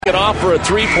It off for a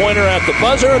three-pointer at the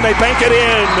buzzer, and they bank it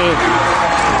in.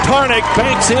 Tarnick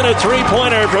banks in a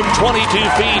three-pointer from 22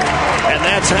 feet, and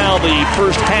that's how the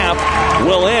first half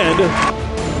will end.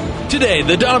 Today,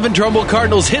 the Doniphan-Trumbull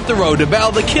Cardinals hit the road to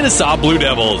battle the Kenesaw Blue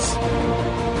Devils.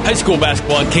 High school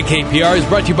basketball on KKPR is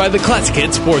brought to you by the Classic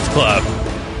Hit Sports Club.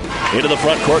 Into the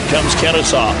front court comes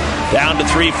Kenesaw. Down to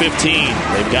 3:15.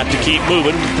 They've got to keep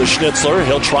moving to Schnitzler.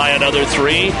 He'll try another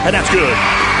three, and that's good.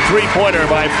 Three-pointer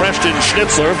by Preston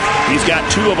Schnitzler. He's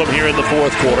got two of them here in the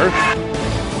fourth quarter.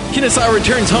 Kenesaw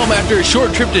returns home after a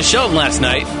short trip to Shelton last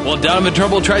night, while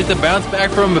Doniphan-Trumbull tries to bounce back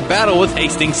from a battle with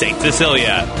Hastings St.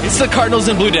 Cecilia. It's the Cardinals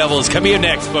and Blue Devils coming up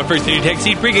next, but first the New Tech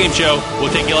Seed pregame show.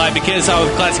 We'll take you live to Kenesaw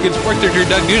with Classic Hit Sports Director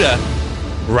Doug Duda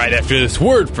right after this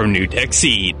word from New Tech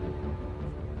Seed.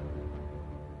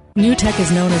 New Tech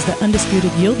is known as the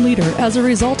undisputed yield leader as a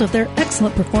result of their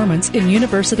excellent performance in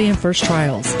university and first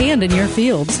trials and in your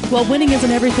fields. While winning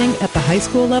isn't everything at the high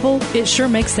school level, it sure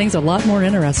makes things a lot more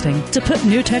interesting. To put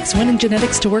New Tech's winning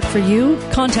genetics to work for you,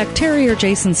 contact Terry or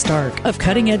Jason Stark of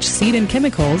Cutting Edge Seed and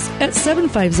Chemicals at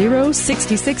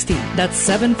 750-6060. That's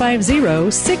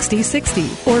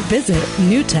 750-6060. Or visit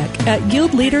newtech at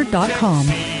yieldleader.com.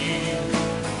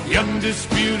 The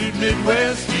undisputed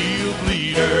Midwest yield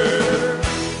leader.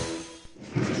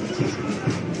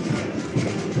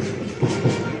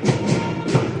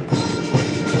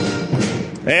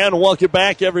 And welcome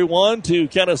back, everyone, to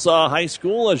Kenesaw High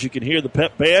School. As you can hear the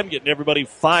pep band getting everybody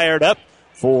fired up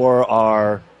for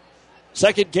our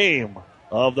second game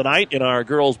of the night in our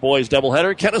girls-boys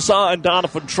doubleheader. Kenesaw and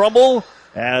Doniphan-Trumbull.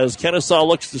 As Kenesaw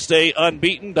looks to stay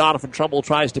unbeaten, Doniphan-Trumbull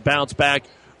tries to bounce back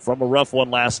from a rough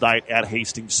one last night at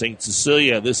Hastings St.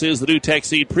 Cecilia. This is the New Tech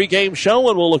Seed pregame show,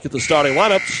 and we'll look at the starting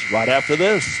lineups right after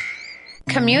this.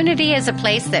 Community is a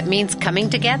place that means coming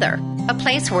together, a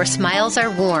place where smiles are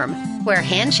warm, where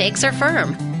handshakes are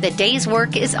firm, the day's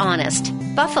work is honest.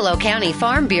 Buffalo County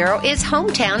Farm Bureau is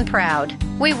hometown proud.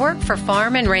 We work for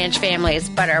farm and ranch families,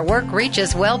 but our work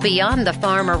reaches well beyond the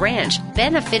farm or ranch,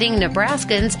 benefiting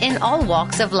Nebraskans in all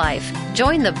walks of life.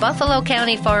 Join the Buffalo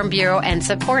County Farm Bureau and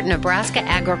support Nebraska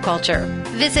agriculture.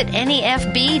 Visit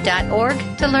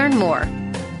nefb.org to learn more.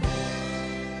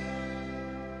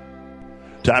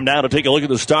 Time now to take a look at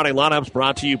the starting lineups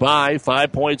brought to you by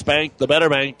 5 Points Bank, the better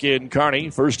bank in Kearney.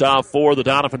 First off for the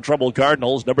Doniphan-Trumbull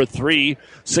Cardinals, number 3,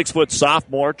 6-foot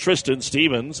sophomore Tristan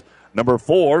Stevens. Number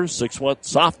 4, 6-foot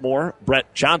sophomore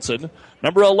Brett Johnson.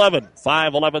 Number 11,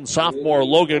 5'11 sophomore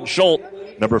Logan Schultz.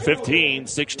 Number 15,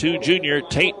 6'2 junior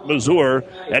Tate Mazur.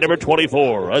 And number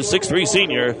 24, a 6'3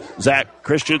 senior Zach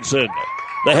Christensen.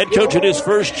 The head coach in his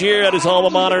first year at his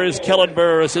alma mater is Kellen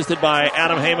Burr, assisted by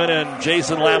Adam Heyman and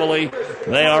Jason Lavalley.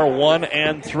 They are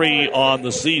 1-3 on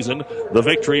the season. The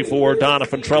victory for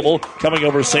Doniphan-Trumbull coming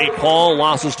over St. Paul,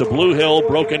 losses to Blue Hill,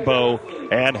 Broken Bow,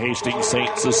 and Hastings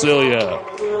St. Cecilia.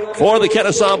 For the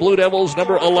Kenesaw Blue Devils,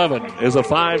 number 11 is a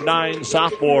 5'9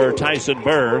 sophomore Tyson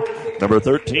Burr. Number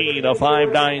 13, a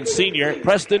 5'9 senior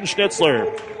Preston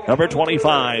Schnitzler. Number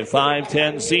 25,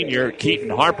 5'10 senior Keaton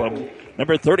Harpham.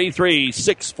 Number 33,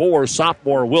 6'4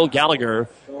 sophomore Will Gallagher.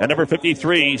 And number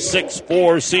 53,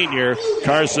 6'4 senior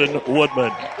Carson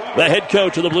Woodman. The head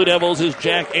coach of the Blue Devils is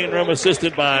Jack Ingram,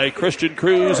 assisted by Christian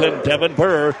Cruz and Devin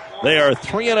Burr. They are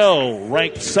 3-0,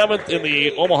 ranked 7th in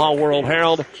the Omaha World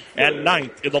Herald and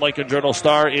 9th in the Lincoln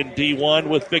Journal-Star in D1,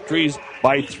 with victories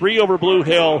by 3 over Blue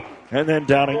Hill and then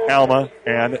Downing, Alma,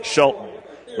 and Shelton.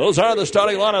 Those are the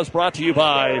starting lineups brought to you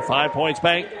by 5 Points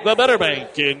Bank, the better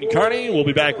bank in Kearney. We'll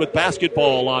be back with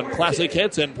basketball on Classic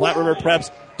Hits and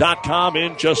PlatteRiverPreps.com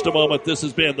in just a moment. This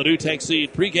has been the New Tech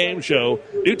Seed pregame show.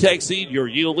 New Tech Seed, your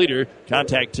yield leader.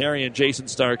 Contact Terry and Jason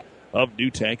Stark of New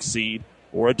Tech Seed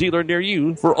or a dealer near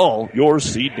you for all your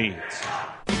seed needs.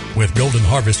 With Golden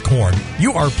Harvest Corn,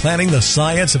 you are planting the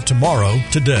science of tomorrow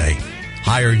today.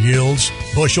 Higher yields,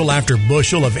 bushel after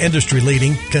bushel of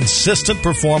industry-leading, consistent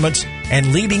performance,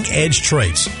 and leading-edge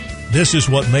traits. This is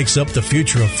what makes up the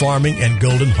future of farming and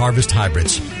Golden Harvest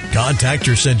hybrids. Contact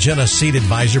your Syngenta seed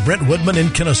advisor, Brent Woodman in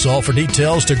Kenesaw, for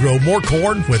details to grow more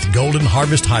corn with Golden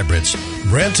Harvest hybrids.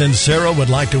 Brent and Sarah would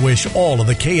like to wish all of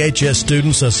the KHS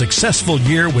students a successful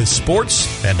year with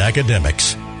sports and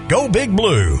academics. Go Big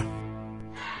Blue!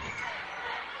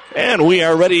 And we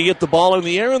are ready to get the ball in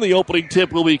the air, and the opening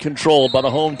tip will be controlled by the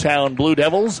hometown Blue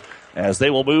Devils as they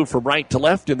will move from right to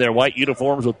left in their white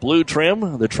uniforms with blue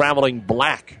trim. The traveling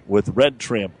black with red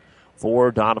trim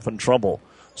for Doniphan-Trumbull.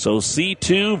 So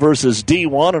C2 versus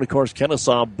D1, and of course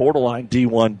Kenesaw borderline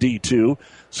D1, D2.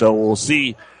 So we'll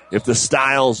see if the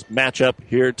styles match up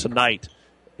here tonight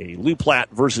a Lou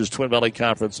Platte versus Twin Valley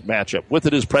Conference matchup. With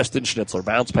it is Preston Schnitzler.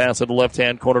 Bounce pass in the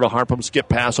left-hand corner to Harpum. Skip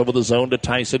pass over the zone to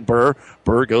Tyson Burr.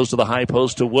 Burr goes to the high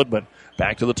post to Woodman.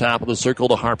 Back to the top of the circle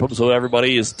to Harpum, so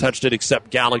everybody has touched it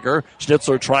except Gallagher.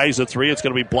 Schnitzler tries a three. It's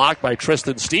going to be blocked by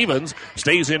Tristan Stevens.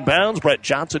 Stays in bounds. Brett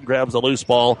Johnson grabs the loose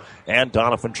ball, and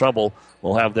Doniphan-Trumbull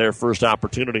will have their first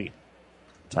opportunity.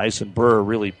 Tyson Burr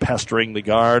really pestering the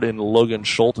guard, and Logan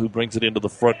Schultz, who brings it into the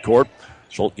front court.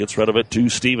 Schultz gets rid of it to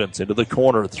Stevens. Into the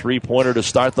corner. Three-pointer to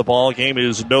start the ball game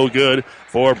is no good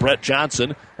for Brett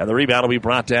Johnson. And the rebound will be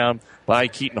brought down by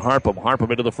Keaton Harpum. Harpum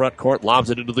into the front court. Lobs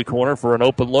it into the corner for an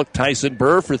open look. Tyson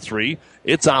Burr for three.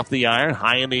 It's off the iron.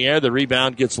 High in the air. The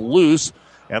rebound gets loose.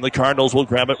 And the Cardinals will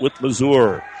grab it with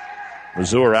Mazur.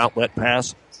 Mazur outlet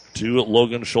pass to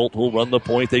Logan Schultz, who'll run the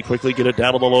point. They quickly get it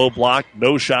down on the low block.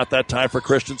 No shot that time for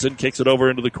Christensen. Kicks it over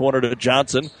into the corner to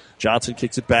Johnson. Johnson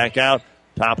kicks it back out.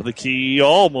 Top of the key,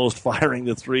 almost firing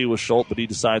the three with Schultz, but he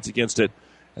decides against it,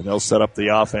 and they'll set up the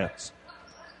offense.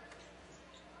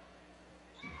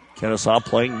 Kenesaw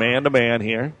playing man-to-man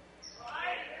here.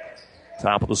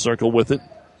 Top of the circle with it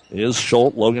is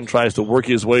Schultz. Logan tries to work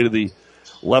his way to the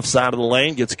left side of the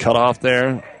lane, gets cut off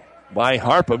there by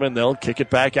Harpum, and they'll kick it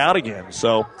back out again.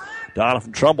 So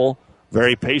Doniphan-Trumbull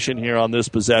very patient here on this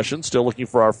possession. Still looking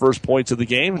for our first points of the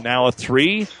game. Now a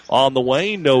three on the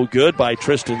way. No good by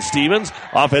Tristan Stevens.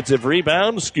 Offensive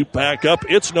rebound. Scoop back up.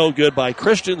 It's no good by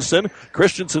Christensen.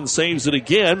 Christensen saves it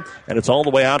again, and it's all the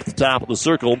way out at the top of the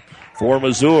circle for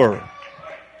Mazur.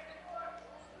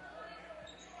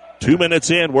 2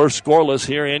 minutes in. We're scoreless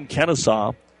here in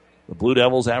Kenesaw. The Blue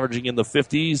Devils averaging in the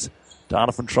 50s.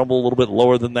 Doniphan-Trumbull a little bit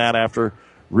lower than that after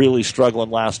really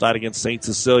struggling last night against St.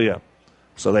 Cecilia.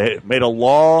 So they made a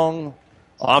long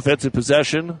offensive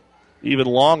possession, even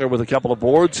longer with a couple of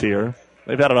boards here.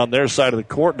 They've had it on their side of the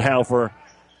court now for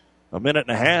a minute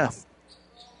and a half.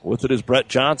 With it is Brett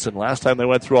Johnson. Last time they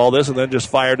went through all this and then just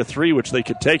fired a three, which they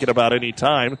could take at about any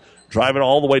time. Driving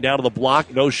all the way down to the block.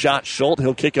 No shot, Schultz.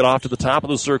 He'll kick it off to the top of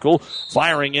the circle.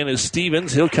 Firing in is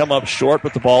Stevens. He'll come up short,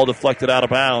 but the ball deflected out of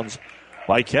bounds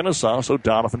by Kenesaw. So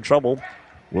Doniphan-Trumbull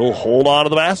will hold on to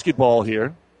the basketball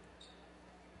here.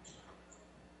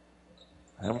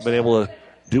 Haven't been able to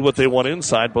do what they want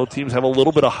inside. Both teams have a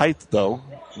little bit of height, though.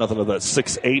 Nothing of that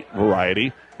 6'8"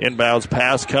 variety. Inbounds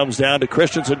pass comes down to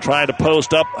Christensen trying to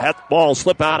post up. Had the ball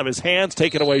slip out of his hands.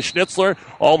 Taken away Schnitzler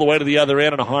all the way to the other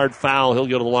end, and a hard foul. He'll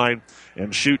go to the line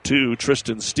and shoot two.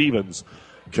 Tristan Stevens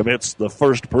commits the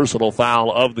first personal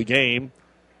foul of the game.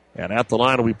 And at the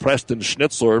line will be Preston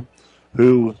Schnitzler,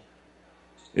 who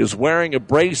is wearing a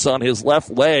brace on his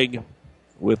left leg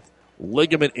with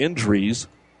ligament injuries.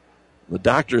 The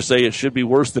doctors say it should be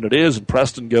worse than it is, and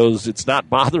Preston goes, it's not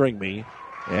bothering me.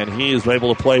 And he is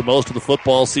able to play most of the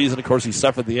football season. Of course, he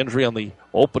suffered the injury on the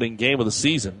opening game of the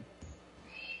season.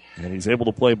 And he's able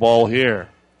to play ball here.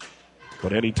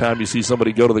 But anytime you see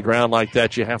somebody go to the ground like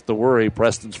that, you have to worry.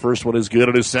 Preston's first one is good,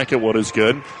 and his second one is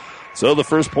good. So the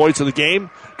first points of the game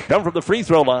come from the free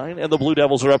throw line, and the Blue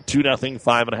Devils are up 2-0,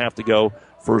 5.5 to go,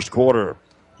 first quarter.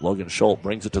 Logan Schultz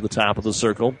brings it to the top of the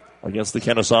circle against the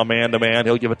Kenesaw man-to-man.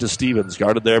 He'll give it to Stevens,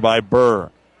 guarded there by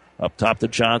Burr. Up top to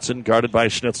Johnson, guarded by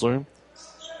Schnitzler.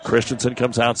 Christensen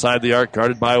comes outside the arc,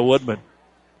 guarded by Woodman.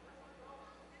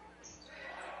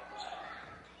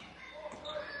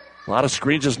 A lot of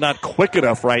screens just not quick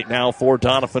enough right now for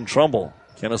Doniphan-Trumbull.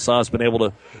 Kenesaw's been able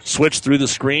to switch through the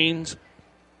screens,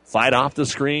 fight off the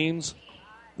screens.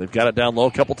 They've got it down low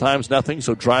a couple times, nothing.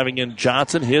 So driving in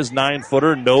Johnson, his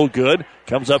 9-footer, no good.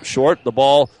 Comes up short. The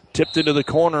ball tipped into the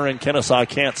corner, and Kenesaw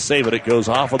can't save it. It goes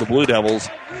off of the Blue Devils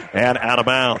and out of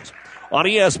bounds. On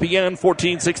ESPN,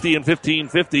 1460 and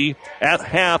 1550. At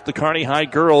half, the Kearney High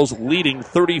girls leading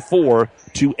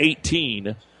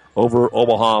 34-18 over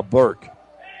Omaha Burke.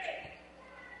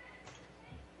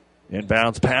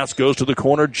 Inbounds pass goes to the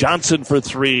corner. Johnson for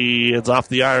three. It's off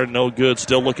the iron. No good.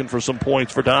 Still looking for some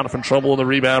points for Doniphan-Trumbull. And the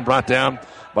rebound brought down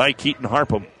by Keaton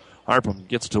Harpum. Harpum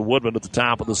gets to Woodman at the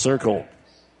top of the circle.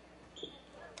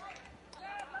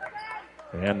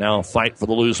 And now a fight for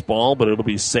the loose ball, but it'll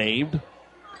be saved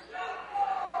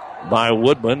by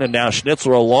Woodman. And now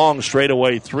Schnitzler, a long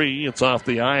straightaway three. It's off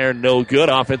the iron. No good.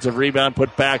 Offensive rebound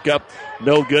put back up.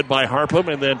 No good by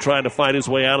Harpum. And then trying to fight his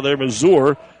way out of there.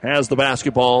 Mazur has the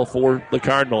basketball for the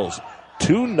Cardinals.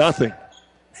 2-0.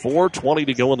 4:20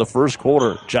 to go in the first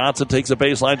quarter. Johnson takes a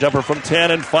baseline jumper from 10.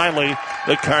 And finally,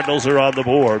 the Cardinals are on the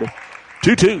board.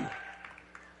 2-2.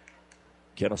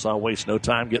 Kenesaw wastes no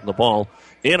time getting the ball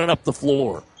in and up the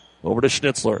floor. Over to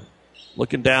Schnitzler.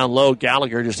 Looking down low,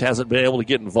 Gallagher just hasn't been able to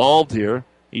get involved here.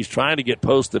 He's trying to get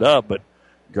posted up, but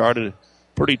guarded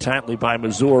pretty tightly by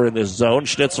Missouri in this zone.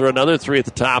 Schnitzler, another three at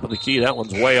the top of the key. That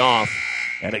one's way off,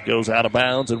 and it goes out of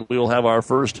bounds, and we'll have our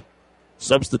first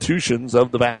substitutions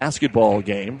of the basketball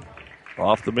game.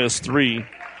 Off the missed three.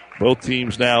 Both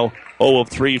teams now 0 of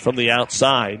 3 from the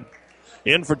outside.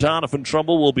 In for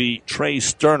Doniphan-Trumbull will be Trey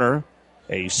Sterner,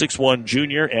 a 6'1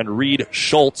 junior, and Reed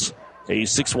Schultz, a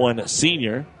 6'1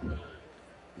 senior.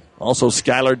 Also,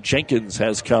 Skylar Jenkins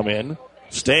has come in.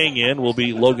 Staying in will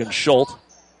be Logan Schultz.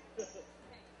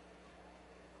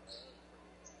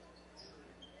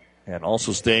 And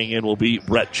also staying in will be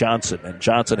Brett Johnson. And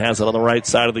Johnson has it on the right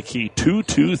side of the key.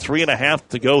 2-2, 3.5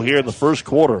 to go here in the first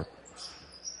quarter.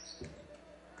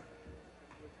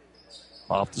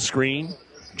 Off the screen.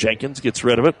 Jenkins gets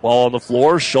rid of it. Ball on the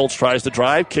floor. Schultz tries to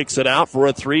drive. Kicks it out for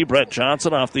a three. Brett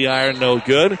Johnson off the iron. No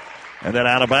good. And then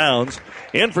out of bounds.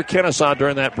 In for Kenesaw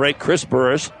during that break, Chris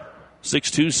Burris,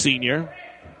 6'2 senior.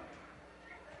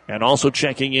 And also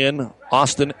checking in,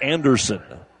 Austin Anderson.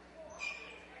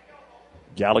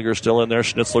 Gallagher still in there.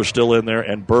 Schnitzler still in there.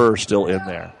 And Burr still in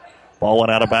there. Ball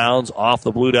went out of bounds off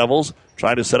the Blue Devils.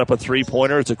 Trying to set up a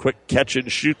three-pointer. It's a quick catch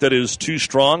and shoot that is too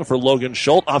strong for Logan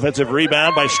Schultz. Offensive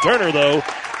rebound by Sterner, though.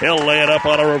 He'll lay it up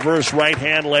on a reverse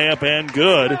right-hand layup, and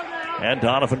good. And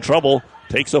Doniphan-Trumbull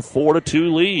takes a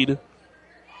 4-2 lead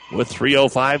with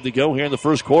 3:05 to go here in the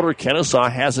first quarter.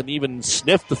 Kenesaw hasn't even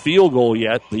sniffed the field goal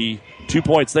yet. The 2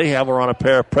 points they have are on a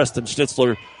pair of Preston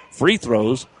Schnitzler free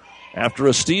throws after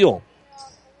a steal.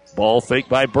 Ball fake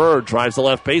by Bird. Drives the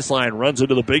left baseline. Runs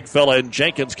into the big fella, and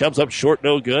Jenkins comes up short.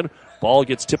 No good. Ball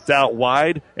gets tipped out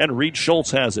wide, and Reed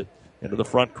Schultz has it. Into the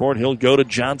front court, he'll go to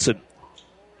Johnson.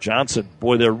 Johnson,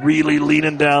 boy, they're really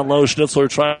leaning down low. Schnitzler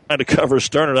trying to cover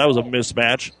Sterner. That was a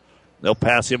mismatch. They'll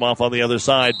pass him off on the other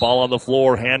side. Ball on the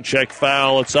floor, hand check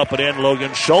foul. It's up and in.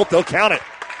 Logan Schultz, they'll count it.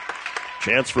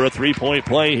 Chance for a three-point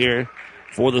play here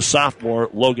for the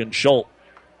sophomore, Logan Schultz.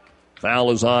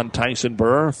 Foul is on Tyson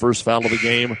Burr. First foul of the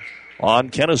game on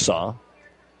Kenesaw.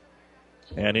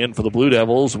 And in for the Blue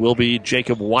Devils will be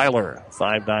Jacob Weiler,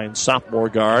 5'9 sophomore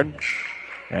guard.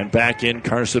 And back in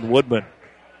Carson Woodman.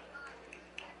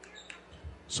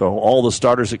 So all the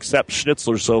starters except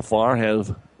Schnitzler so far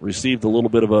have received a little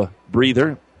bit of a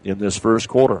breather in this first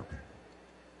quarter.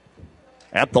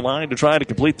 At the line to try to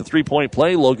complete the three-point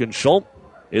play, Logan Schultz.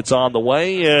 It's on the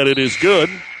way, and it is good.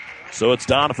 So it's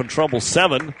Doniphan-Trumbull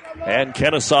 7 and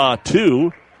Kenesaw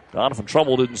 2.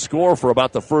 Doniphan-Trumbull didn't score for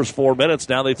about the first 4 minutes.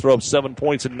 Now they throw up 7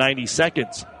 points in 90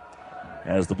 seconds.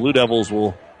 As the Blue Devils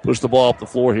will push the ball up the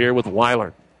floor here with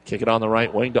Weiler. Kick it on the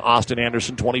right wing to Austin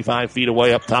Anderson, 25 feet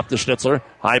away, up top to Schnitzler.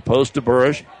 High post to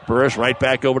Burrish. Burrish right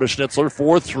back over to Schnitzler,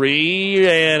 4-3,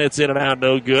 and it's in and out,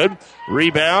 no good.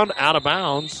 Rebound, out of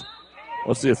bounds.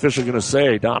 What's the official going to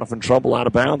say? Doniphan-Trumbull out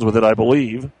of bounds with it, I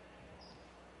believe.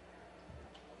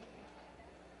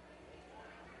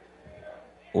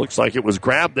 Looks like it was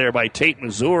grabbed there by Tate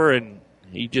Mazur, and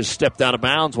he just stepped out of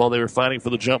bounds while they were fighting for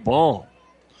the jump ball.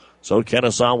 So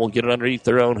Kenesaw will get it underneath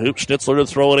their own hoop. Schnitzler to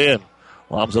throw it in.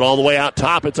 Lobs it all the way out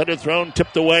top. It's underthrown,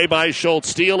 tipped away by Schultz.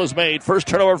 Steal is made. First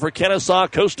turnover for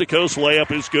Kenesaw. Coast-to-coast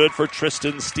layup is good for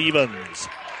Tristan Stevens.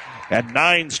 And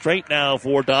 9 straight now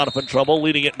for Doniphan-Trumbull,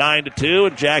 leading at 9-2.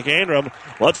 And Jack Ingram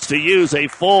wants to use a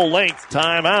full-length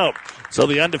timeout. So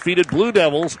the undefeated Blue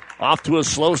Devils off to a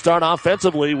slow start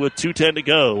offensively with 2:10 to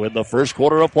go in the first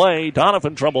quarter of play.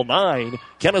 Doniphan-Trumbull 9,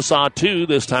 Kenesaw 2.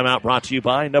 This timeout brought to you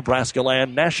by Nebraska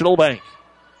Land National Bank.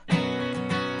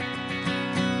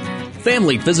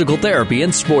 Family Physical Therapy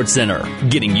and Sports Center,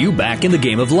 getting you back in the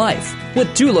game of life.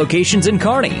 With 2 locations in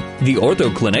Kearney, the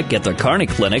Ortho Clinic at the Kearney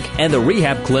Clinic and the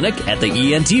Rehab Clinic at the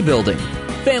ENT Building.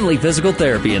 Family Physical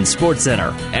Therapy and Sports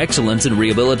Center, excellence in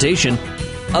rehabilitation.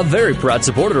 A very proud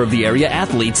supporter of the area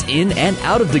athletes in and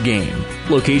out of the game.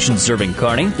 Locations serving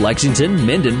Kearney, Lexington,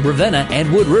 Minden, Ravenna,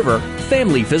 and Wood River.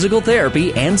 Family Physical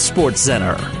Therapy and Sports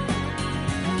Center.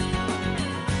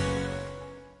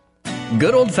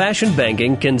 Good old-fashioned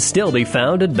banking can still be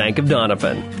found at Bank of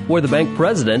Doniphan, where the bank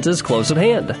president is close at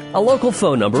hand. A local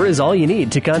phone number is all you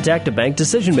need to contact a bank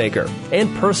decision-maker,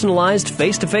 and personalized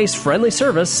face-to-face friendly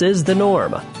service is the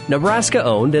norm.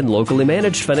 Nebraska-owned and locally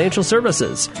managed financial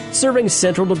services, serving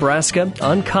central Nebraska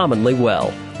uncommonly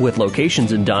well, with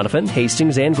locations in Doniphan,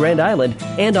 Hastings, and Grand Island,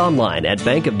 and online at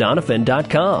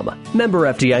bankofdoniphan.com. Member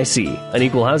FDIC, an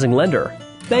equal housing lender.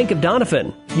 Bank of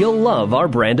Doniphan, you'll love our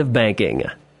brand of banking.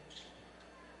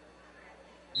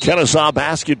 Kenesaw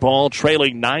basketball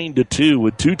trailing 9-2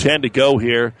 with 2:10 to go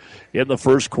here in the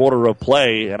first quarter of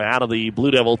play. And out of the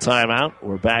Blue Devil timeout,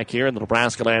 we're back here in the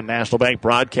Nebraska Land National Bank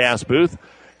broadcast booth.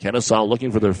 Kenesaw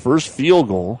looking for their first field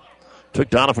goal. Took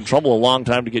Doniphan-Trumbull a long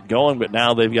time to get going, but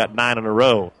now they've got 9 in a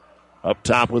row. Up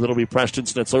top with it'll be Preston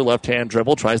Schnitzler. Left-hand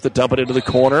dribble. Tries to dump it into the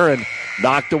corner and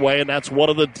knocked away. And that's one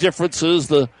of the differences.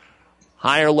 The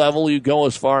higher level you go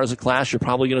as far as a class, you're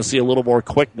probably going to see a little more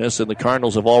quickness. And the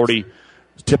Cardinals have already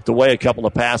tipped away a couple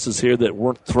of passes here that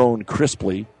weren't thrown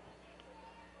crisply.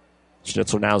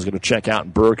 Schnitzler now is going to check out,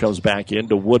 and Burr comes back in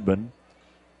to Woodman.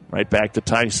 Right back to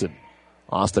Tyson.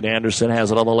 Austin Anderson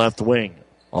has it on the left wing.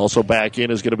 Also back in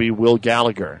is going to be Will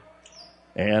Gallagher.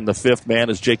 And the fifth man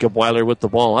is Jacob Weiler with the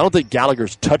ball. I don't think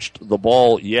Gallagher's touched the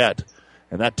ball yet.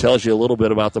 And that tells you a little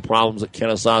bit about the problems that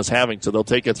Kenesaw is having. So they'll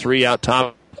take a three out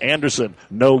top. Anderson,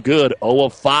 no good. 0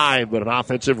 of 5, but an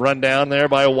offensive run down there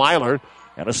by Weiler.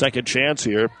 And a second chance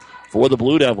here for the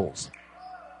Blue Devils.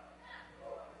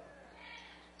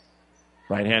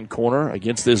 Right-hand corner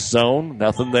against this zone.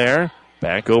 Nothing there.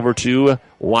 Back over to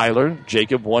Weiler.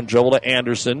 Jacob, one dribble to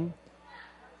Anderson.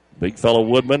 Big fellow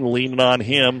Woodman leaning on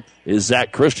him is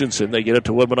Zach Christensen. They get it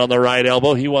to Woodman on the right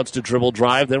elbow. He wants to dribble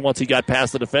drive. Then once he got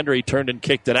past the defender, he turned and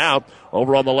kicked it out.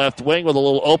 Over on the left wing with a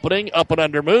little opening. Up and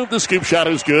under move. The scoop shot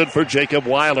is good for Jacob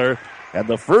Weiler. And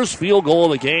the first field goal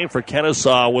of the game for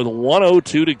Kenesaw with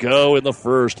 1:02 to go in the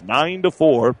first.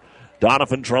 9-4,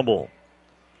 Doniphan-Trumbull.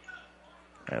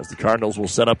 As the Cardinals will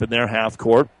set up in their half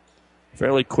court.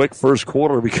 Fairly quick first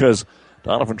quarter because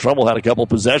Doniphan-Trumbull had a couple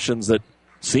possessions that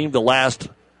seemed to last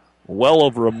well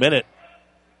over a minute.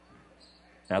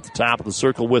 At the top of the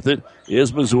circle with it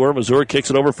is Mazur. Mazur kicks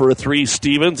it over for a three.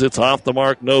 Stevens, it's off the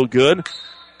mark, no good.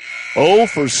 0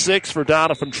 for 6 for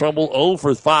Doniphan-Trumbull, 0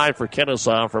 for 5 for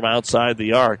Kenesaw from outside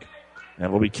the arc. And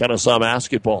it'll be Kenesaw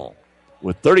basketball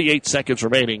with 38 seconds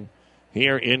remaining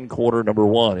here in quarter number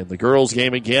 1. In the girls'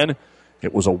 game again,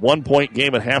 it was a 1-point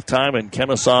game at halftime, and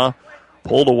Kenesaw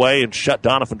pulled away and shut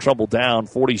Doniphan-Trumbull down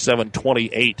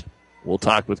 47-28. We'll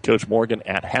talk with Coach Morgan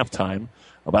at halftime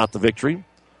about the victory.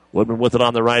 Woodman with it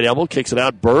on the right elbow, kicks it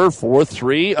out. Burr for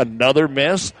 3, another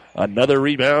miss. Another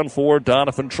rebound for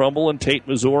Doniphan-Trumbull, and Tate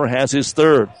Mazur has his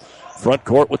third. Front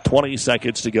court with 20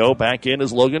 seconds to go. Back in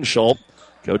is Logan Schultz.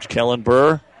 Coach Kellen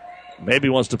Burr maybe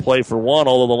wants to play for one,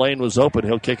 although the lane was open.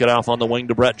 He'll kick it off on the wing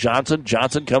to Brett Johnson.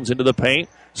 Johnson comes into the paint,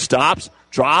 stops,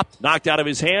 dropped, knocked out of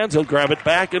his hands. He'll grab it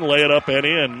back and lay it up and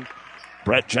in.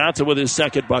 Brett Johnson with his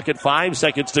second bucket. 5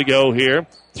 seconds to go here.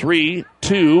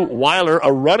 3-2. Weiler,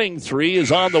 a running three,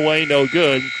 is on the way, no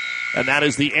good. And that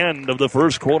is the end of the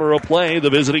first quarter of play. The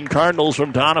visiting Cardinals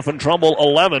from Doniphan-Trumbull,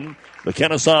 11. The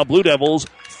Kenesaw Blue Devils,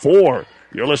 4.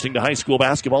 You're listening to high school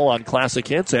basketball on Classic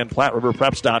Hits and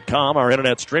PlatteRiverPreps.com. Our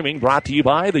internet streaming brought to you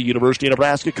by the University of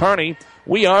Nebraska-Kearney.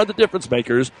 We are the difference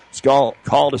makers.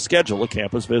 Call to schedule a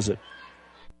campus visit.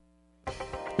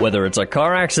 Whether it's a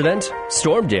car accident,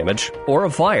 storm damage, or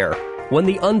a fire, when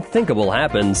the unthinkable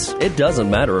happens, it doesn't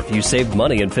matter if you saved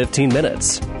money in 15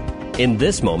 minutes. In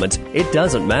this moment, it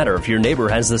doesn't matter if your neighbor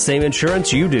has the same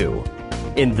insurance you do.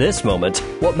 In this moment,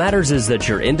 what matters is that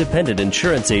your independent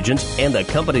insurance agent and the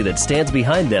company that stands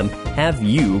behind them have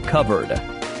you covered.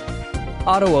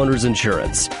 Auto Owners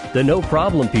Insurance, the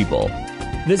no-problem people.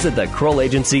 Visit the Kroll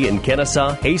Agency in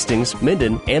Kenesaw, Hastings,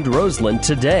 Minden, and Roseland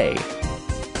today.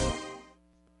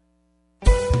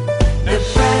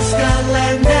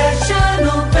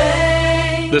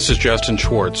 This is Justin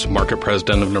Schwartz, Market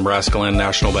President of Nebraska Land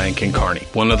National Bank in Kearney.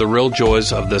 One of the real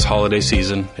joys of this holiday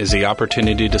season is the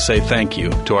opportunity to say thank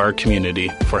you to our community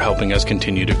for helping us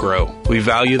continue to grow. We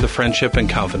value the friendship and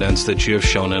confidence that you have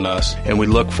shown in us, and we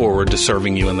look forward to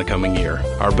serving you in the coming year.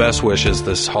 Our best wishes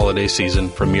this holiday season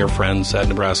from your friends at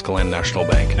Nebraska Land National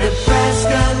Bank. Nebraska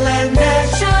Land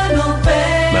National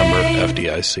Bank. Member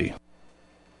FDIC.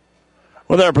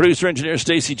 With our producer engineer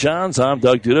Stacy Johns, I'm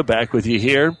Doug Duda, back with you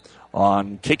here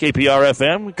on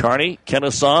KKPR-FM, Kearney,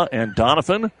 Kenesaw, and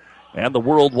Doniphan, and the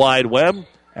World Wide Web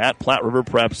at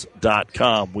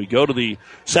PlatteRiverPreps.com. We go to the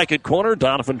second quarter.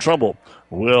 Doniphan-Trumbull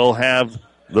will have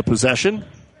the possession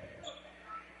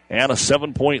and a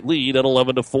 7-point lead at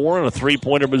 11-4, and a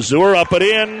three-pointer. Mazur up and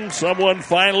in. Someone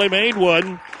finally made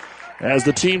one as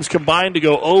the teams combined to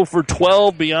go 0 for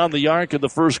 12 beyond the arc in the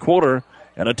first quarter,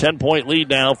 and a 10-point lead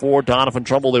now for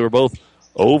Doniphan-Trumbull. They were both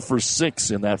 0 for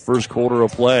 6 in that first quarter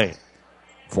of play.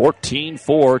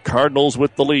 14-4, Cardinals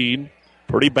with the lead.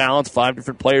 Pretty balanced. 5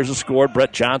 different players have scored.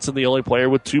 Brett Johnson, the only player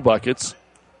with 2 buckets.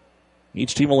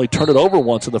 Each team only turned it over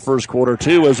once in the first quarter,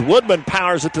 too, as Woodman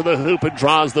powers it to the hoop and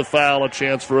draws the foul. A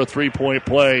chance for a 3-point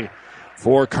play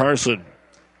for Carson.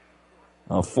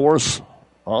 A force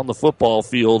on the football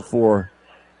field for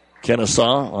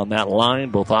Kenesaw on that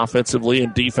line, both offensively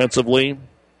and defensively.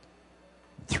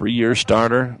 3-year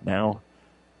starter now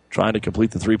trying to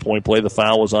complete the 3-point play. The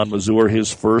foul was on Mazur,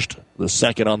 his first, the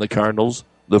second on the Cardinals.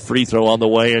 The free throw on the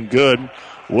way and good.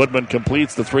 Woodman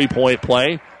completes the three-point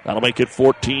play. That'll make it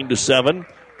 14-7.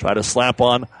 Try to slap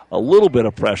on a little bit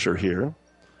of pressure here.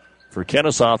 For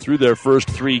Kenesaw, through their first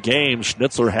 3 games,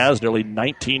 Schnitzler has nearly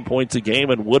 19 points a game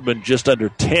and Woodman just under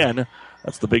 10.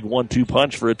 That's the big 1-2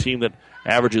 punch for a team that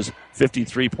averages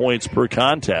 53 points per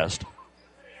contest.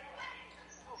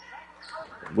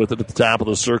 With it at the top of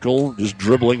the circle, just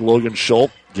dribbling Logan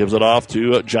Schultz. Gives it off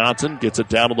to Johnson. Gets it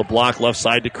down to the block left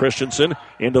side to Christensen.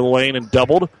 Into the lane and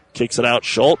doubled. Kicks it out.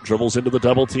 Schultz dribbles into the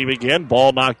double team again.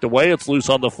 Ball knocked away. It's loose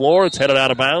on the floor. It's headed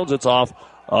out of bounds. It's off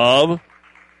of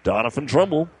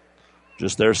Doniphan-Trumbull.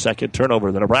 Just their second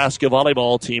turnover. The Nebraska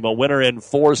volleyball team, a winner in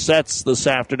 4 sets this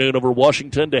afternoon over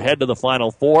Washington to head to the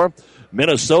Final Four.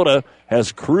 Minnesota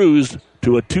has cruised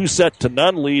to a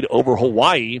 2-0 lead over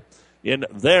Hawaii in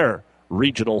their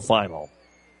regional final.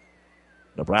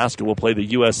 Nebraska will play the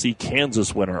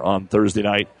USC-Kansas winner on Thursday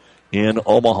night in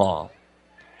Omaha.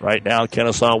 Right now,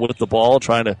 Kenesaw with the ball,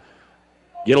 trying to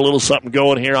get a little something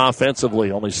going here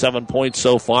offensively. Only 7 points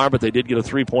so far, but they did get a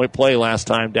 3-point play last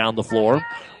time down the floor.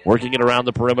 Working it around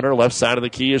the perimeter, left side of the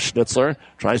key is Schnitzler.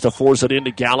 Tries to force it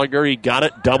into Gallagher. He got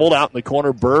it, doubled out in the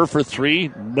corner. Burr for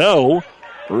 3. No.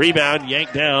 Rebound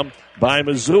yanked down by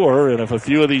Mazur, and if a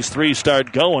few of these threes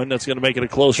start going, that's going to make it a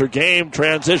closer game.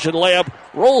 Transition layup,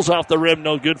 rolls off the rim,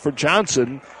 no good for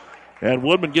Johnson. And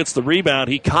Woodman gets the rebound.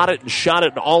 He caught it and shot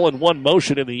it all in one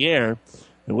motion in the air.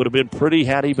 It would have been pretty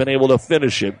had he been able to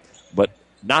finish it, but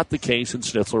not the case, and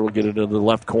Schnitzler will get it into the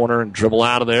left corner and dribble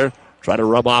out of there. Try to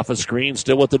rub off a screen,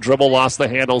 still with the dribble, lost the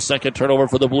handle. Second turnover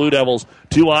for the Blue Devils.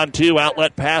 2-on-2,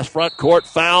 outlet pass, front court,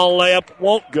 foul, layup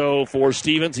won't go for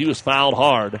Stevens. He was fouled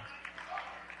hard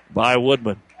by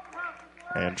Woodman.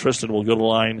 And Tristan will go to the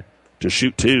line to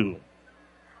shoot 2.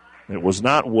 It was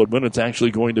not Woodman. It's actually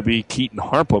going to be Keaton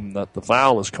Harpham that the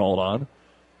foul is called on.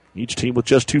 Each team with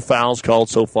just 2 fouls called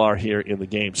so far here in the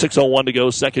game. 6:01 to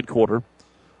go, second quarter.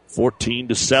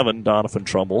 14-7,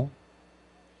 Doniphan-Trumbull.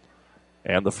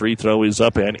 And the free throw is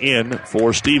up and in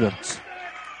for Stevens.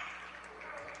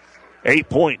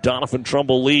 8-point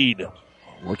Doniphan-Trumbull lead.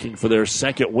 Looking for their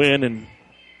second win and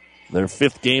their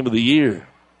 5th game of the year.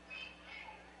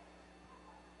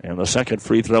 And the second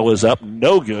free throw is up,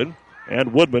 no good.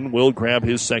 And Woodman will grab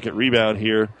his second rebound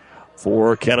here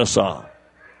for Kenesaw.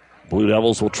 Blue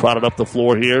Devils will trot it up the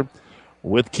floor here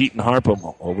with Keaton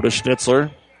Harpham. Over to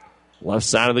Schnitzler. Left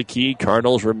side of the key.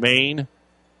 Cardinals remain.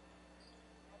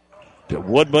 To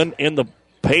Woodman in the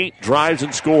paint. Drives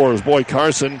and scores. Boy,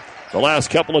 Carson, the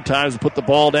last couple of times, put the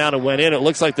ball down and went in. It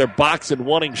looks like they're boxing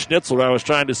wanting Schnitzler. I was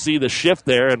trying to see the shift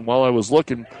there, and while I was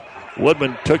looking,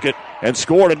 Woodman took it and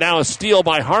scored, and now a steal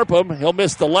by Harpham. He'll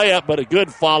miss the layup, but a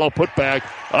good follow put back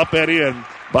up and in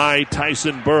by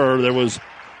Tyson Burr. There was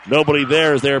nobody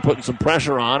there as they were putting some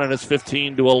pressure on, and it's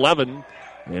 15-11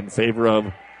 in favor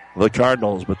of the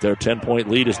Cardinals. But their 10-point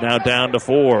lead is now down to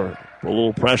 4. A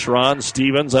little pressure on.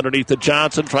 Stevens underneath the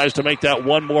Johnson. Tries to make that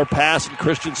one more pass, and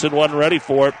Christensen wasn't ready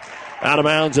for it. Out of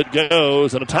bounds it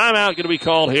goes. And a timeout going to be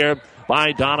called here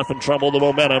by Doniphan-Trumbull. The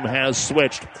momentum has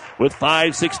switched. With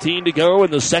 5:16 to go in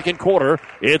the second quarter,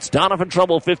 it's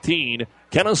Doniphan-Trumbull 15,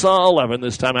 Kenesaw 11.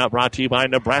 This timeout brought to you by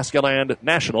Nebraska Land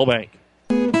National Bank.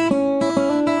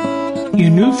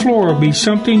 Your new floor will be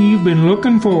something you've been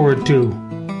looking forward to.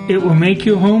 It will make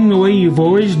your home the way you've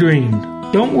always dreamed.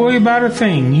 Don't worry about a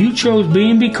thing. You chose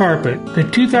B&B Carpet, the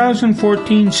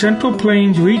 2014 Central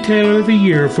Plains Retailer of the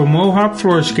Year for Mohawk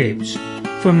Floorscapes.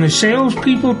 From the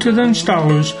salespeople to the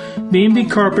installers, B&B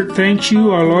Carpet thanks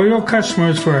you, our loyal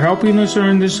customers, for helping us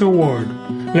earn this award.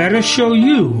 Let us show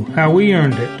you how we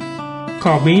earned it.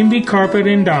 Call B&B Carpet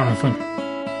in Doniphan.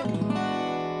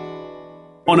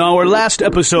 On our last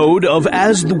episode of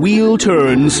As the Wheel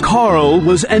Turns, Carl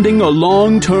was ending a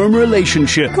long-term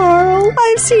relationship. Carl,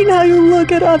 I've seen how you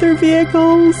look at other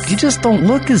vehicles. You just don't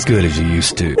look as good as you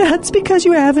used to. That's because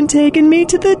you haven't taken me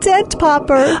to the Dent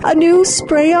Popper. A new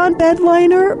spray-on bed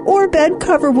liner or bed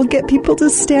cover will get people to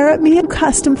stare at me, and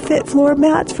custom-fit floor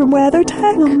mats from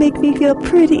WeatherTech will make me feel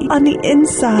pretty on the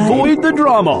inside. Avoid the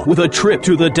drama with a trip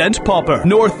to the Dent Popper,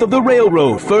 north of the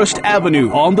railroad, 1st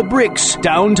Avenue, on the Bricks,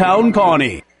 downtown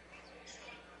Kearney.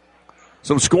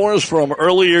 Some scores from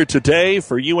earlier today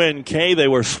for UNK. They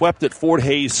were swept at Fort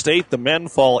Hays State. The men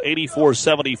fall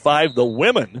 84-75. The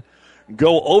women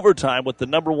go overtime with the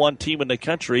number 1 team in the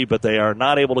country, but they are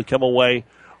not able to come away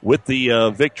with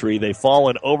the victory. They fall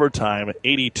in overtime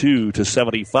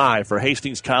 82-75. For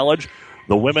Hastings College,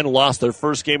 the women lost their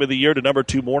first game of the year to number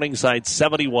 2 Morningside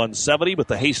 71-70, but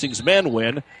the Hastings men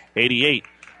win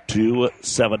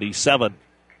 88-77.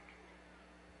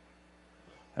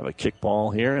 Have a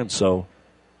kickball here, and so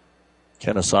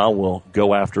Kenesaw will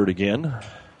go after it again.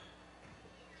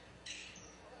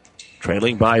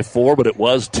 Trailing by 4, but it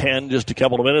was 10 just a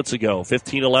couple of minutes ago.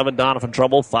 15-11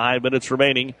 Doniphan-Trumbull, 5 minutes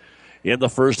remaining in the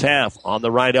first half. On the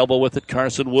right elbow with it,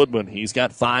 Carson Woodman. He's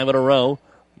got 5 in a row.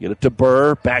 Get it to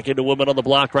Burr. Back into Woodman on the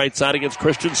block right side against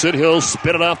Christensen. He'll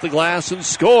spin it off the glass and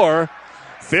score.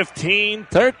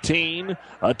 15-13,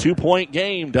 a 2-point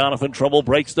game. Doniphan-Trumbull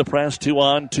breaks the press.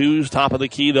 2-on-2s. Top of the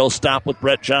key. They'll stop with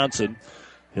Brett Johnson.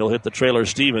 He'll hit the trailer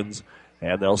Stevens,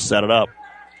 and they'll set it up.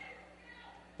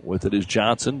 With it is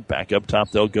Johnson. Back up top,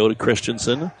 they'll go to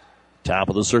Christensen. Top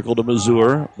of the circle to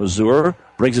Mazur. Mazur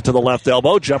brings it to the left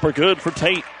elbow. Jumper good for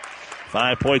Tate.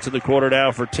 5 points in the quarter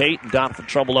now for Tate. And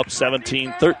Doniphan-Trumbull up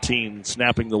 17-13,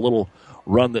 snapping the little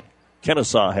run that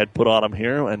Kenesaw had put on him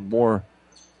here, and more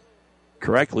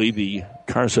correctly, the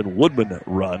Carson Woodman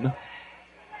run.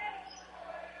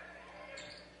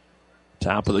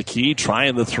 Top of the key,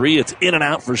 trying the three. It's in and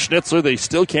out for Schnitzler. They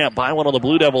still can't buy one on the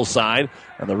Blue Devils side.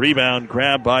 And the rebound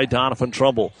grabbed by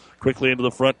Doniphan-Trumbull. Quickly into the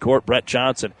front court, Brett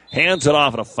Johnson hands it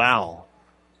off and a foul.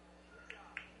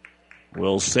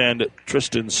 Will send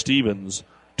Tristan Stevens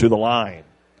to the line.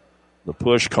 The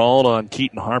push called on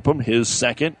Keaton Harpham, his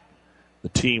second. The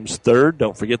team's third.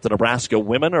 Don't forget the Nebraska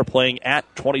women are playing at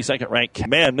 22nd ranked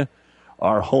men.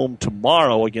 Are home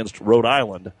tomorrow against Rhode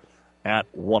Island at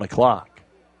 1 o'clock.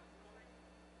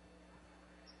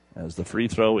 As the free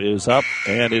throw is up,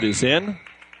 and it is in.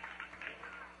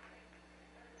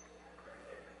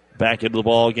 Back into the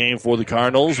ball game for the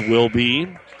Cardinals will be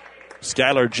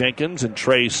Skylar Jenkins and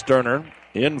Trey Sterner.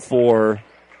 In for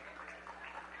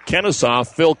Kenesaw,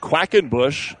 Phil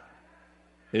Quackenbush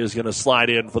is going to slide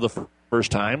in for the first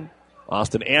time.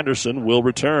 Austin Anderson will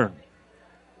return.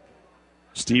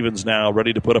 Stevens now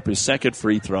ready to put up his second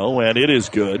free throw, and it is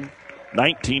good.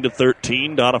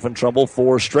 19-13, Doniphan-Trumbull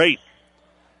 4 straight.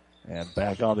 And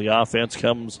back on the offense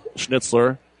comes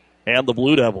Schnitzler and the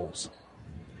Blue Devils.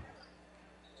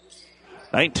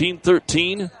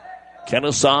 19-13,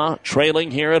 Kenesaw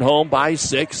trailing here at home by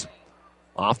 6.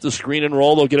 Off the screen and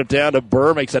roll, they'll get it down to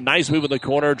Burr. Makes a nice move in the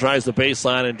corner, drives the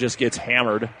baseline, and just gets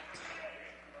hammered.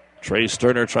 Trey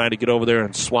Sterner trying to get over there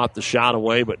and swat the shot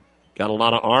away, but got a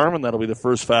lot of arm, and that'll be the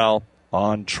first foul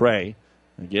on Trey.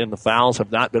 Again, the fouls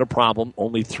have not been a problem.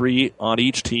 Only 3 on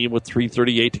each team with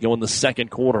 3:38 to go in the second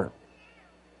quarter.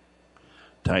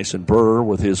 Tyson Burr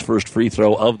with his first free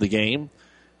throw of the game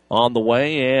on the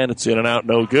way, and it's in and out,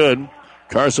 no good.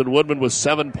 Carson Woodman with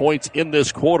 7 points in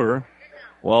this quarter.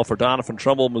 Well, for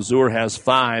Doniphan-Trumbull, Mazur has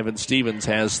 5 and Stevens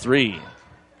has 3.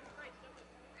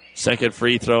 Second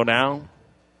free throw now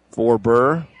for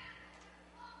Burr.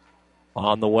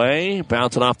 On the way,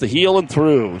 bouncing off the heel and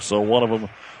through. So one of them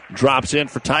drops in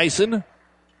for Tyson.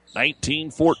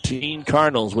 19-14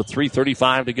 Cardinals with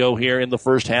 3:35 to go here in the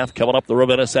first half. Coming up, the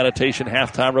Ravenna Sanitation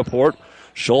halftime report.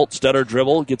 Schultz, stutter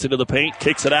dribble, gets into the paint,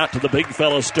 kicks it out to the big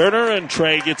fella Sterner, and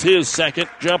Trey gets his second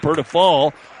jumper to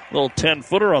fall. Little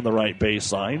 10-footer on the right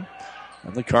baseline.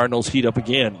 And the Cardinals heat up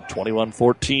again.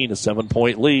 21-14, a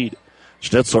 7-point lead.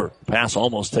 Schnitzler, pass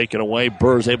almost taken away.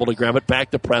 Burr's able to grab it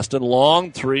back to Preston.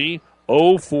 Long three,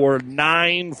 0 for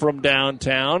 9 from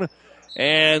downtown.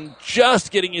 And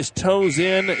just getting his toes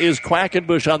in is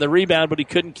Quackenbush on the rebound, but he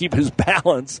couldn't keep his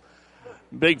balance.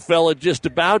 Big fella just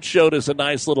about showed us a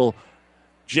nice little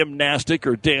gymnastic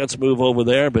or dance move over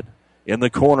there, but in the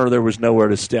corner there was nowhere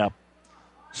to step.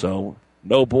 So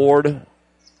no board,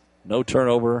 no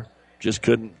turnover, just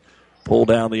couldn't pull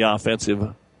down the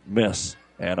offensive miss.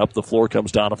 And up the floor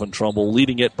comes Doniphan-Trumbull,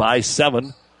 leading it by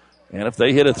 7. And if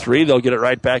they hit a 3, they'll get it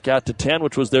right back out to 10,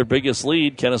 which was their biggest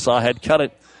lead. Kenesaw had cut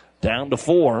it down to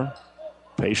 4.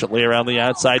 Patiently around the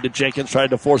outside to Jenkins,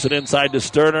 tried to force it inside to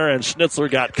Sterner, and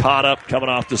Schnitzler got caught up coming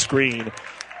off the screen.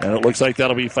 And it looks like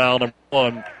that'll be foul number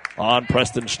 1 on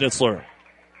Preston Schnitzler.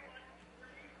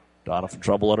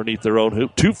 Doniphan-Trumbull underneath their own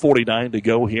hoop. 2:49 to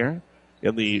go here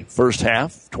in the first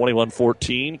half.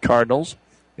 21-14 Cardinals.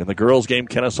 In the girls' game,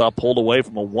 Kenesaw pulled away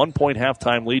from a 1-point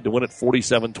halftime lead to win it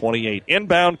 47-28.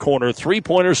 Inbound corner,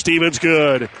 three-pointer, Stevens,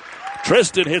 good.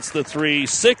 Tristan hits the 3,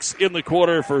 6 in the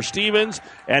quarter for Stevens,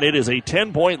 and it is a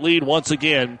 10-point lead once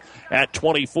again at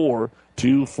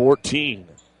 24-14.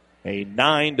 A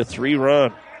 9-3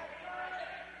 run.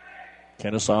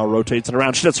 Kenesaw rotates it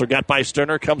around. Schnitzler got by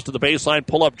Sterner, comes to the baseline,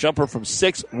 pull-up jumper from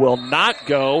 6, will not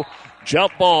go.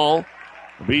 Jump ball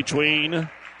between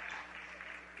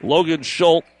Logan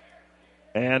Schultz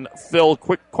and Phil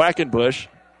Quackenbush,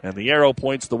 and the arrow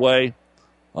points the way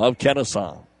of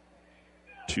Kenesaw.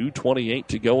 2:28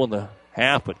 to go in the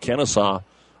half, but Kenesaw,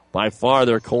 by far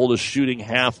their coldest shooting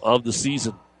half of the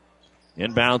season.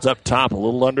 Inbounds up top, a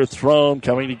little underthrown.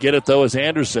 Coming to get it, though, is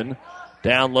Anderson.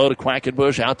 Down low to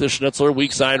Quackenbush, out to Schnitzler,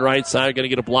 weak side, right side. Going to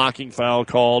get a blocking foul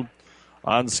called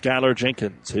on Skylar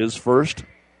Jenkins. His first.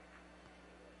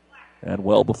 And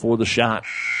well before the shot,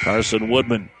 Carson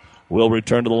Woodman will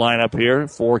return to the lineup here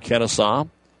for Kenesaw.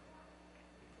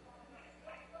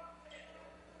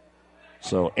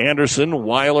 So Anderson,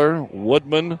 Weiler,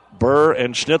 Woodman, Burr,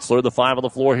 and Schnitzler, the five on the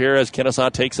floor here as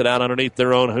Kenesaw takes it out underneath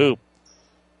their own hoop.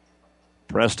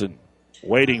 Preston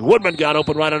waiting. Woodman got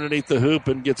open right underneath the hoop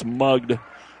and gets mugged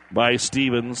by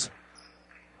Stevens.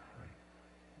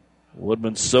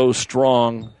 Woodman's so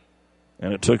strong,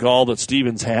 and it took all that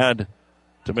Stevens had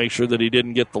to make sure that he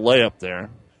didn't get the layup there.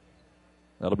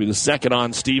 That'll be the second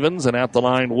on Stevens, and at the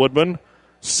line, Woodman.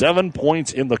 7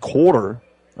 points in the quarter.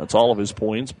 That's all of his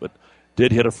points, but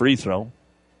did hit a free throw.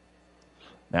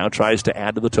 Now tries to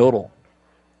add to the total.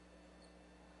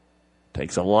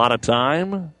 Takes a lot of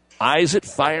time. Eyes it,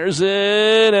 fires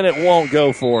it, and it won't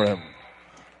go for him.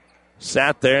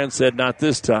 Sat there and said, not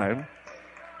this time.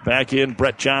 Back in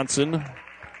Brett Johnson,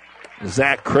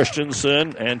 Zach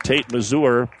Christensen, and Tate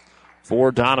Mazur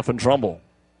for Doniphan-Trumbull.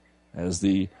 As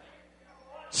the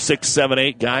 6, 7,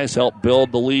 8 guys help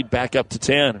build the lead back up to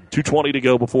 10. 2:20 to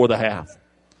go before the half.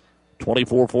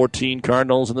 24-14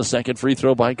 Cardinals, and the second free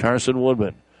throw by Carson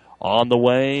Woodman. On the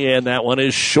way, and that one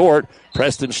is short.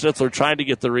 Preston Schnitzler tried to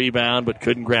get the rebound, but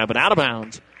couldn't grab it out of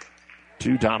bounds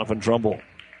to Doniphan-Trumbull.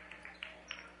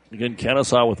 Again,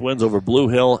 Kenesaw with wins over Blue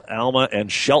Hill, Alma,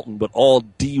 and Shelton, but all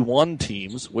D1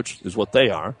 teams, which is what they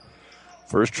are.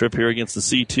 First trip here against the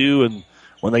C2, and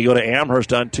when they go to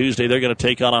Amherst on Tuesday, they're going to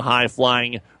take on a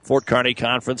high-flying Fort Kearney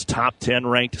Conference top 10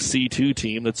 ranked C2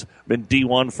 team that's been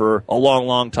D1 for a long,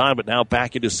 long time, but now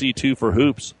back into C2 for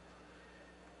hoops.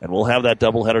 And we'll have that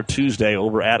doubleheader Tuesday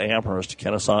over at Amherst,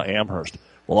 Kenesaw Amherst.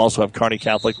 We'll also have Kearney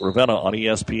Catholic Ravenna on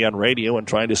ESPN Radio, and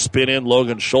trying to spin in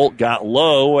Logan Schultz got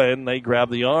low, and they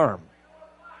grabbed the arm.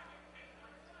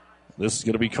 This is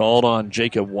going to be called on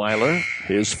Jacob Weiler,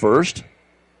 his first.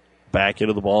 Back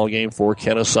into the ball game for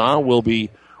Kenesaw will be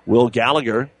Will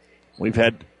Gallagher. We've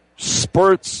had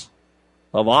spurts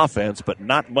of offense, but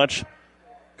not much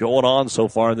going on so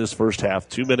far in this first half.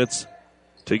 2 minutes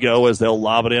to go as they'll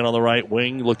lob it in on the right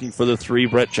wing. Looking for the three.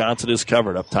 Brett Johnson is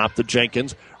covered. Up top to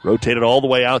Jenkins. Rotated all the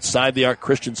way outside the arc.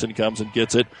 Christensen comes and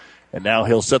gets it. And now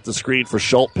he'll set the screen for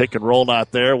Schultz. Pick and roll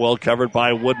not there. Well covered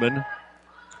by Woodman.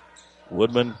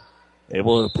 Woodman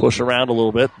able to push around a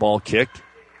little bit. Ball kicked.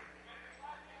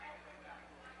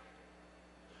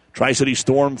 Tri-City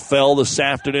Storm fell this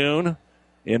afternoon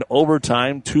in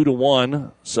overtime,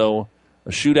 2-1. So a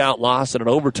shootout loss and an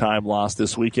overtime loss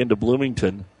this weekend to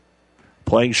Bloomington.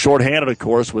 Playing shorthanded, of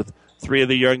course, with three of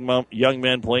the young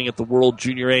men playing at the World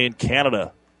Junior A in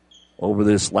Canada over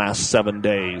this last 7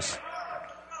 days.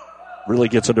 Really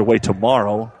gets underway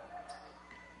tomorrow.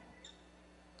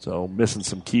 So missing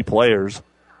some key players.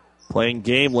 Playing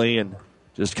gamely and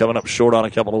just coming up short on a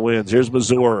couple of wins. Here's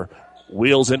Mazur.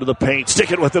 Wheels into the paint,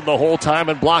 sticking with him the whole time,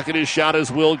 and blocking his shot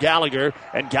is Will Gallagher.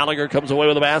 And Gallagher comes away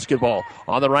with a basketball.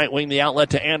 On the right wing, the outlet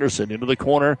to Anderson. Into the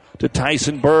corner to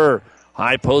Tyson Burr.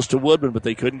 High post to Woodman, but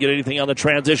they couldn't get anything on the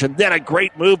transition. Then a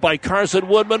great move by Carson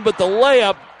Woodman, but the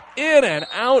layup in and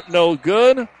out, no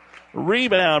good.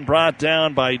 Rebound brought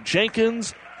down by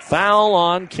Jenkins. Foul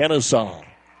on Kenesaw.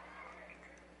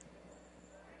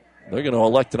 They're going to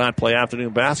elect to not play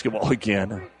afternoon basketball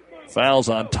again. Fouls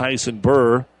on Tyson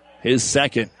Burr. His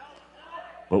second.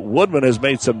 But Woodman has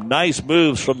made some nice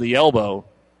moves from the elbow.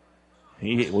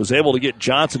 He was able to get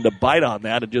Johnson to bite on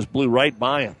that and just blew right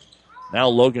by him. Now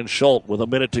Logan Schultz with a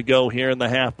minute to go here in the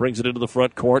half brings it into the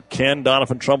front court. Can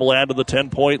Doniphan-Trumbull add to the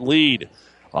 10-point lead?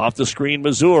 Off the screen,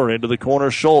 Mazur into the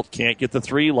corner. Schultz can't get the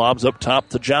three. Lobs up top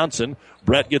to Johnson.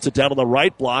 Brett gets it down on the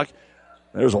right block.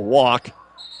 There's a walk.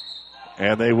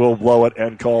 And they will blow it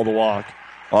and call the walk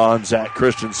on Zach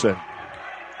Christensen.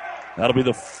 That'll be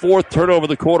the fourth turnover of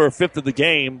the quarter, fifth of the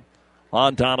game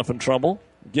on Doniphan-Trumbull.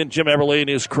 Again, Jim Everly and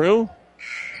his crew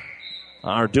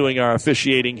are doing our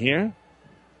officiating here.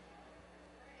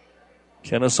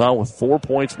 Kenesaw with 4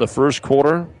 points in the first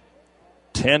quarter,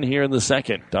 10 here in the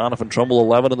second. Doniphan-Trumbull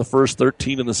 11 in the first,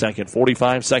 13 in the second.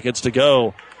 45 seconds to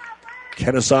go.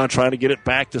 Kenesaw trying to get it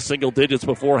back to single digits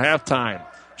before halftime.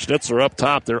 Schnitzler up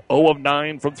top. They're 0 of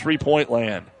 9 from three-point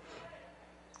land.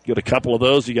 Get a couple of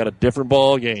those, you got a different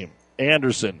ball game.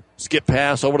 Anderson, skip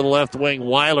pass over to the left wing.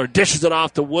 Weiler dishes it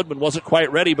off to Woodman. Wasn't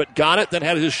quite ready, but got it. Then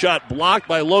had his shot blocked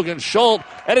by Logan Schultz,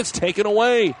 and it's taken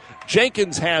away.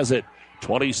 Jenkins has it.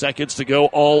 20 seconds to go.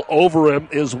 All over him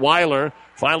is Weiler.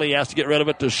 Finally, he has to get rid of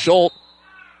it to Schultz.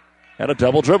 And a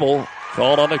double dribble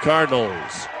called on the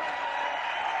Cardinals.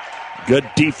 Good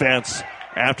defense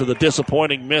after the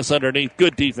disappointing miss underneath.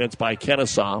 Good defense by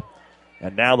Kenesaw.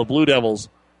 And now the Blue Devils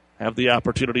have the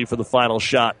opportunity for the final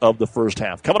shot of the first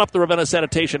half. Coming up, the Ravenna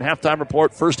Sanitation halftime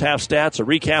report, first half stats, a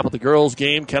recap of the girls'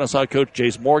 game. Kenesaw coach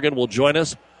Jace Morgan will join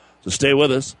us, so stay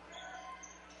with us.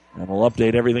 And we'll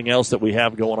update everything else that we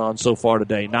have going on so far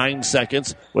today. 9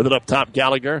 seconds with it up top.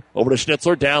 Gallagher over to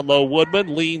Schnitzler. Down low,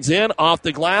 Woodman leans in. Off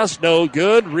the glass. No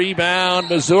good. Rebound,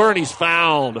 Missouri, and he's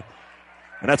fouled.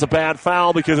 And that's a bad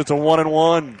foul because it's a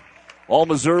 1-and-1. All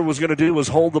Missouri was going to do was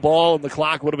hold the ball, and the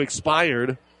clock would have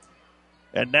expired.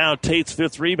 And now Tate's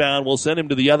fifth rebound will send him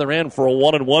to the other end for a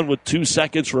 1-and-1 with 2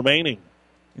 seconds remaining.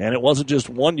 And it wasn't just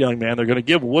one young man. They're going to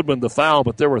give Woodman the foul,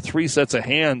 but there were 3 sets of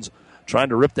hands trying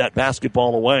to rip that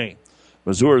basketball away.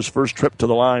 Missouri's first trip to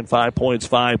the line, 5 points,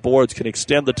 5 boards, can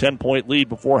extend the 10-point lead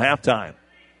before halftime.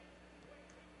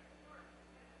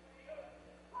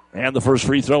 And the first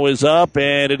free throw is up,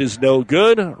 and it is no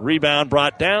good. Rebound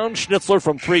brought down. Schnitzler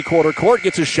from three-quarter court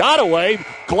gets a shot away.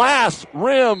 Glass,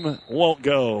 rim, won't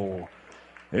go.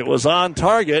 It was on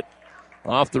target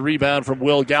off the rebound from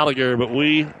Will Gallagher,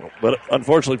 but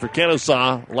unfortunately for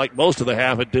Kenesaw, like most of the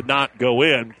half, it did not go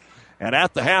in. And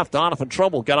at the half,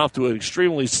 Doniphan-Trumbull got off to an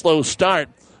extremely slow start,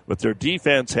 but their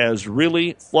defense has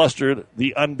really flustered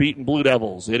the unbeaten Blue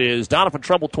Devils. It is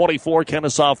Doniphan-Trumbull 24,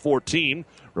 Kenesaw 14.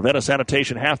 Ravenna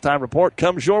Sanitation halftime report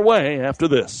comes your way after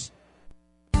this.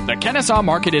 The Kenesaw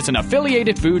Market is an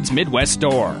affiliated Foods Midwest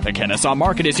store. The Kenesaw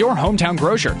Market is your hometown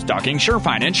grocer, stocking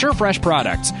SureFine and SureFresh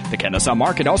products. The Kenesaw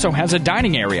Market also has a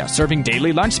dining area, serving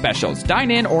daily lunch specials,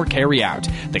 dine-in or carry-out.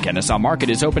 The Kenesaw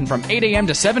Market is open from 8 a.m.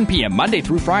 to 7 p.m. Monday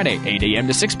through Friday, 8 a.m.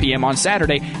 to 6 p.m. on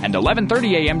Saturday, and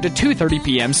 11:30 a.m. to 2:30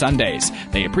 p.m. Sundays.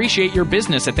 They appreciate your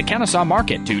business at the Kenesaw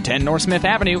Market, 210 North Smith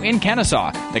Avenue in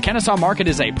Kenesaw. The Kenesaw Market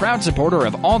is a proud supporter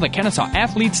of all the Kenesaw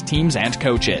athletes, teams, and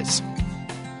coaches.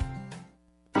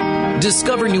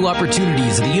 Discover new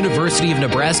opportunities at the University of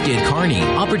Nebraska at Kearney.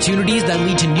 Opportunities that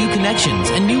lead to new connections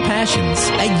and new passions.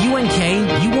 At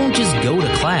UNK, you won't just go to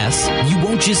class. You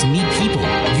won't just meet people.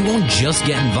 You won't just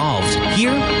get involved.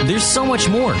 Here, there's so much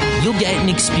more. You'll get an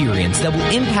experience that will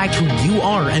impact who you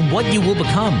are and what you will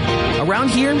become.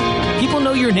 Around here, people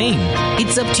know your name.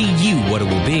 It's up to you what it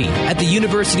will be. At the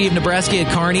University of Nebraska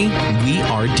at Kearney, we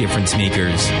are difference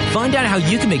makers. Find out how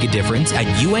you can make a difference at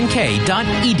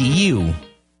unk.edu.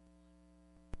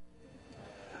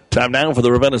 Time now for the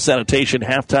Ravenna Sanitation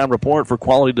halftime report. For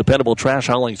quality, dependable trash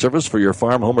hauling service for your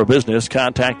farm, home, or business,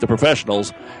 contact the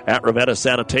professionals at Ravenna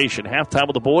Sanitation. Halftime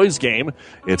of the boys' game,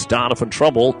 it's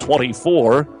Doniphan-Trumbull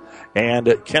 24 and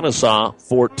Kenesaw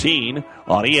 14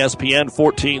 on ESPN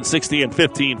 1460 and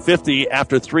 1550.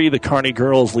 After 3, the Kearney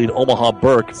girls lead Omaha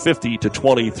Burke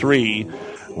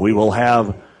 50-23. We will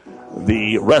have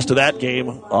the rest of that game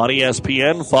on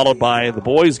ESPN, followed by the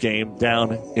boys' game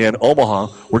down in Omaha.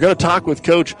 We're going to talk with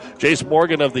Coach Jace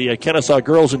Morgan of the Kenesaw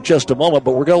girls in just a moment,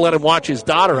 but we're going to let him watch his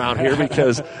daughter out here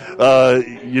because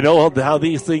you know how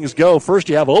these things go. First,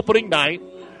 you have opening night,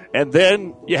 and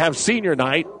then you have senior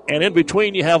night, and in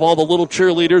between you have all the little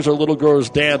cheerleaders or little girls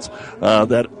dance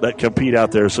that compete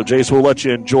out there. So, Jace, we'll let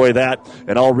you enjoy that,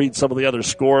 and I'll read some of the other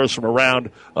scores from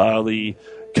around the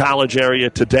college area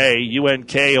today.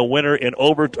 UNK a winner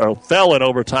fell in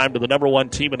overtime to the number 1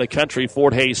 team in the country,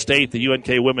 Fort Hays State. The UNK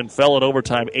women fell in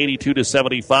overtime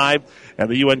 82-75, and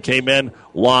the UNK men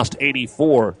lost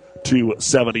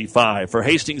 84-75. For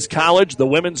Hastings College, the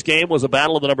women's game was a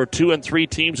battle of the number 2 and 3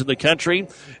 teams in the country,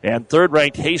 and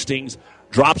third-ranked Hastings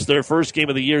drops their first game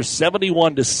of the year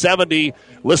 71-70.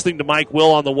 Listening to Mike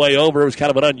Will on the way over, it was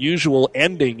kind of an unusual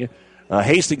ending.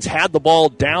 Hastings had the ball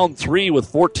down 3 with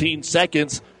 14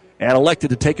 seconds and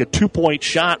elected to take a 2-point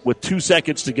shot with 2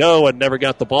 seconds to go and never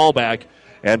got the ball back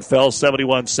and fell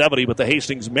 71-70. But the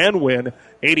Hastings men win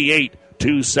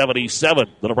 88-77.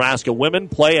 The Nebraska women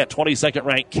play at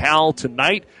 22nd-ranked Cal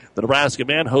tonight. The Nebraska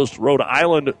men host Rhode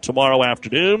Island tomorrow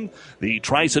afternoon. The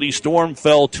Tri-City Storm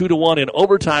fell 2-1 in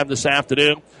overtime this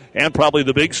afternoon. And probably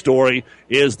the big story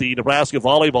is the Nebraska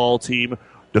volleyball team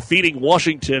defeating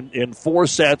Washington in 4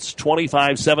 sets,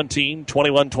 25-17,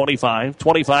 21-25,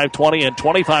 25-20, and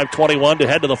 25-21 to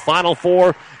head to the Final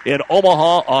Four in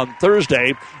Omaha on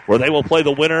Thursday, where they will play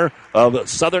the winner of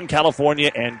Southern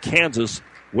California and Kansas,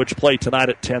 which play tonight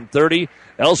at 10:30.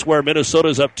 Elsewhere, Minnesota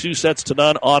is up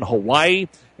 2-0 on Hawaii,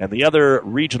 and the other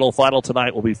regional final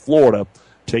tonight will be Florida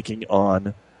taking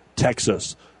on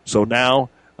Texas. So now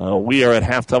we are at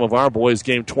halftime of our boys'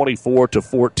 game,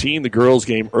 24-14. The girls'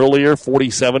 game earlier,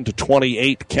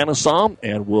 47-28 Kenesaw,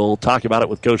 and we'll talk about it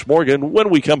with Coach Morgan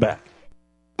when we come back.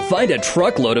 Find a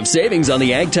truckload of savings on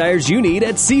the ag tires you need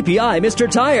at CPI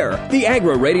Mr. Tire. The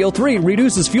Agro Radial 3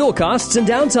 reduces fuel costs and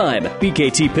downtime.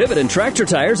 BKT Pivot and Tractor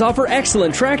tires offer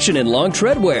excellent traction and long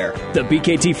tread wear. The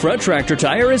BKT Front Tractor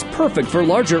tire is perfect for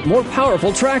larger, more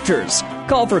powerful tractors.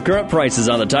 Call for current prices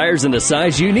on the tires in the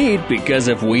size you need, because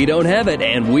if we don't have it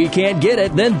and we can't get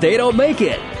it, then they don't make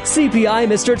it. CPI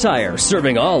Mr. Tire,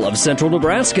 serving all of central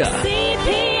Nebraska.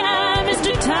 CPI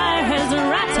Mr. Tire has the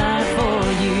right tire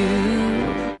for you.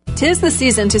 'Tis the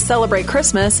season to celebrate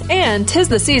Christmas, and 'tis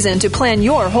the season to plan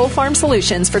your whole farm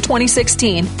solutions for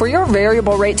 2016. For your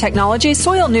variable rate technology,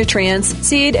 soil nutrients,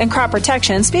 seed, and crop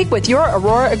protection, speak with your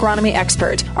Aurora agronomy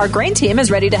expert. Our grain team is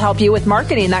ready to help you with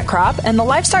marketing that crop, and the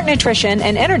livestock nutrition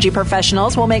and energy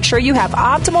professionals will make sure you have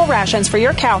optimal rations for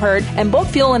your cow herd and bulk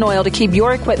fuel and oil to keep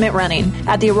your equipment running.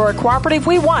 At the Aurora Cooperative,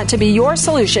 we want to be your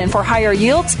solution for higher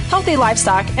yields, healthy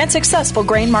livestock, and successful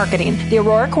grain marketing. The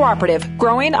Aurora Cooperative,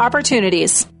 growing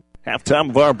opportunities. Halftime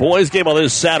of our boys game on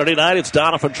this Saturday night. It's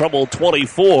Doniphan-Trumbull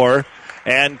 24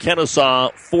 and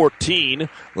Kenesaw 14.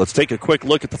 Let's take a quick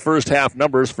look at the first half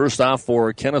numbers. First off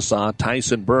for Kenesaw,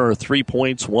 Tyson Burr, 3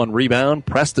 points, 1 rebound.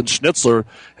 Preston Schnitzler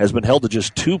has been held to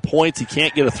just 2 points. He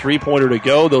can't get a three-pointer to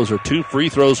go. Those are 2 free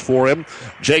throws for him.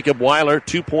 Jacob Weiler,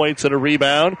 2 points and a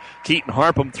rebound. Keaton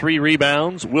Harpham, 3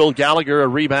 rebounds. Will Gallagher, a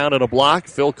rebound and a block.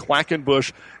 Phil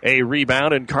Quackenbush, a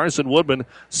rebound. And Carson Woodman,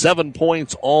 7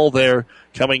 points all there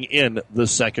coming in the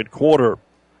second quarter.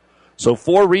 So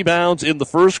 4 rebounds in the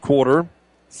first quarter,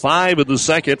 5 in the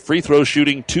second. Free throw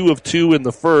shooting 2 of 2 in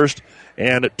the first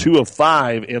and 2 of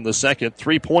 5 in the second.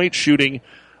 3-point shooting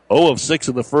 0 of 6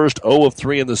 in the first, 0 of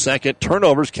 3 in the second.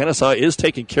 Turnovers, Kenesaw is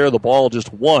taking care of the ball,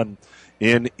 just 1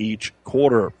 in each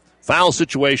quarter. Foul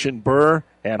situation, Burr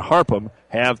and Harpham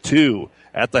have 2.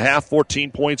 At the half, 14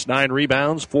 points, 9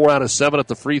 rebounds, 4 out of 7 at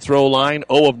the free throw line,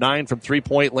 0 of 9 from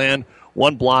three-point land,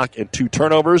 1 block and 2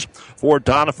 turnovers. For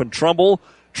Doniphan-Trumbull,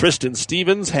 Tristan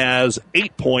Stevens has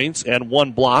 8 points and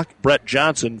 1 block. Brett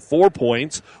Johnson, 4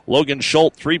 points. Logan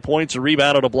Schultz, 3 points, a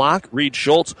rebound and a block. Reed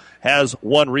Schultz has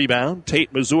 1 rebound.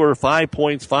 Tate Mazur, 5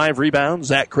 points, 5 rebounds.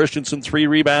 Zach Christensen, 3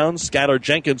 rebounds. Skylar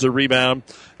Jenkins, a rebound.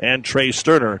 And Trey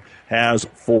Sterner has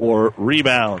 4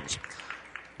 rebounds.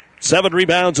 7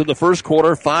 rebounds in the first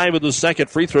quarter, 5 in the second.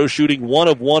 Free throw shooting 1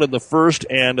 of 1 in the first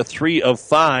and 3 of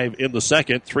 5 in the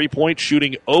second. 3-point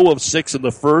shooting 0 of 6 in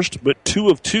the first, but 2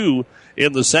 of 2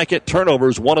 in the second.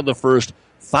 Turnovers 1 in the first,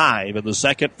 5 in the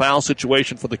second. Foul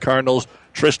situation for the Cardinals.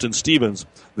 Tristan Stevens,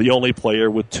 the only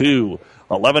player with 2.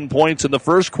 11 points in the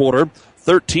first quarter,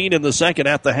 13 in the second.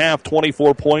 At the half,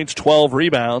 24 points, 12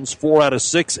 rebounds, 4 out of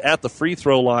 6 at the free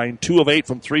throw line, 2 of 8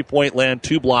 from three-point land,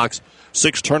 2 blocks,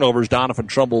 6 turnovers.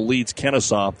 Doniphan-Trumbull leads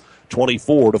Kenesaw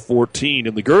 24-14.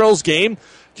 In the girls' game,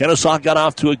 Kenesaw got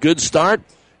off to a good start,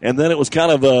 and then it was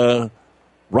kind of a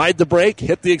ride the brake,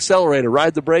 hit the accelerator,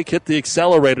 ride the brake, hit the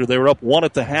accelerator. They were up 1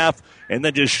 at the half and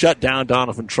then just shut down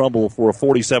Doniphan-Trumbull for a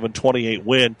 47-28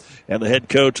 win. And the head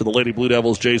coach of the Lady Blue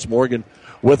Devils, Jace Morgan,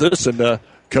 with us. And,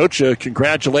 Coach,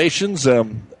 congratulations.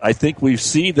 I think we've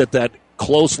seen that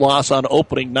close loss on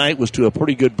opening night was to a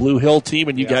pretty good Blue Hill team,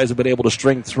 and you guys have been able to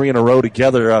string 3 in a row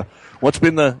together. What's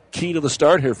been the key to the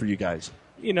start here for you guys?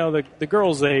 You know, the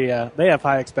girls, they have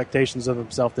high expectations of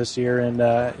themselves this year, and,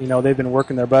 they've been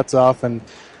working their butts off, and,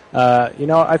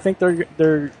 I think they're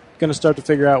going to start to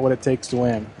figure out what it takes to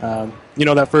win.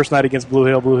 That first night against Blue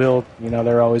Hill,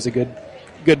 they're always a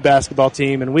good basketball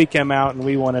team, and we came out and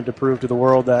we wanted to prove to the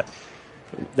world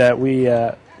that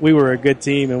we were a good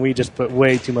team, and we just put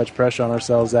way too much pressure on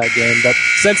ourselves that game. But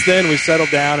since then, we've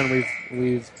settled down, and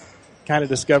we've kind of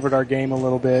discovered our game a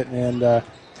little bit, and,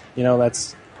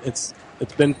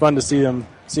 it's been fun to see them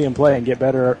play and get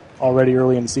better already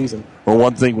early in the season. Well,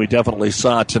 one thing we definitely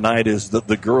saw tonight is that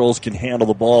the girls can handle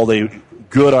the ball. They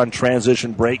good on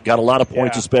transition break, got a lot of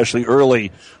points, especially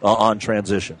early on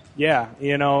transition. Yeah,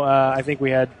 I think we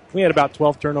had about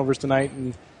 12 turnovers tonight,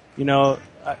 and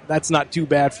that's not too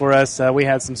bad for us. We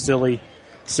had some silly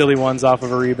ones off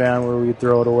of a rebound where we'd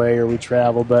throw it away or we'd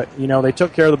travel, but they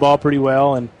took care of the ball pretty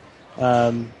well, and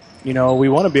we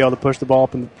want to be able to push the ball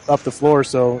up the floor.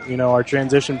 So our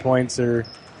transition points are,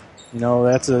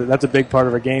 that's a big part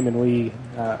of our game, and we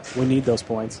need those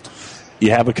points. You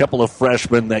have a couple of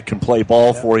freshmen that can play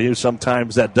ball for you.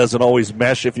 Sometimes that doesn't always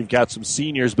mesh if you've got some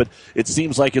seniors, but it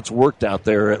seems like it's worked out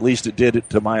there. At least it did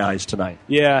to my eyes tonight.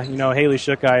 Yeah, Haley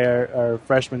Shookai, our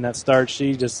freshman that starts,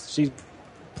 she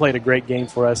played a great game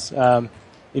for us.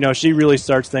 She really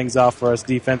starts things off for us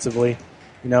defensively.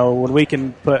 When we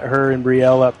can put her and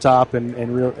Brielle up top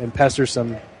and pester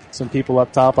some people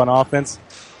up top on offense,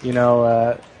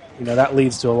 that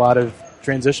leads to a lot of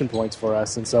transition points for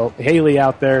us. And so Haley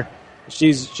out there,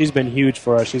 she's been huge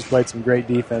for us. She's played some great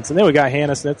defense. And then we got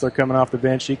Hannah Schnitzler coming off the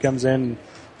bench. She comes in,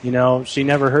 she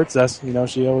never hurts us.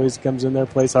 She always comes in there,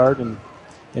 plays hard, and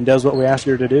does what we ask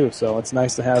her to do. So it's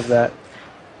nice to have that,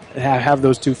 have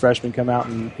those two freshmen come out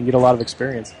and get a lot of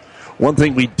experience. One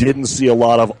thing we didn't see a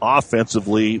lot of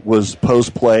offensively was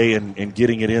post play and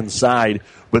getting it inside.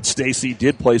 But Stacy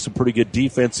did play some pretty good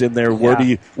defense in there.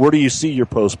 Yeah. Where do you see your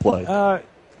post play?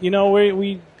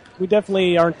 We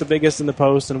definitely aren't the biggest in the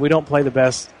post, and we don't play the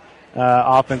best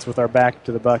offense with our back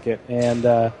to the bucket. And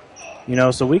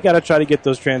so we got to try to get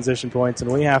those transition points,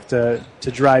 and we have to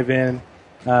drive in.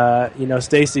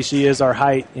 Stacy, she is our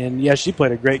height, and yes, she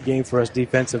played a great game for us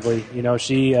defensively.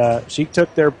 She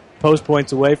took their post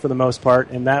points away for the most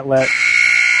part, and that let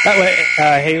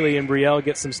Haley and Brielle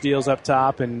get some steals up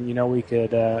top, and we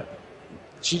could.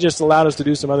 She just allowed us to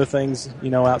do some other things,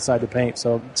 outside the paint.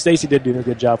 So Stacy did do a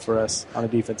good job for us on the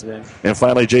defensive end. And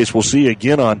finally, Jace, we'll see you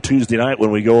again on Tuesday night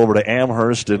when we go over to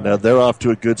Amherst, and they're off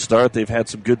to a good start. They've had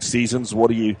some good seasons.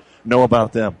 What do you know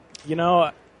about them?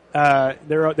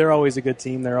 They're always a good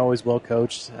team. They're always well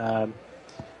coached. They're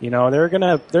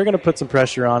gonna put some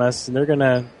pressure on us, and they're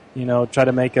gonna try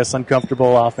to make us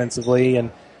uncomfortable offensively.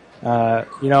 And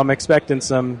I'm expecting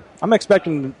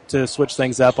to switch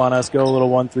things up on us, go a little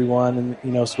 1-3-1,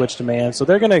 and switch to man. So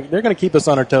they're gonna keep us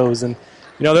on our toes, and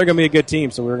they're gonna be a good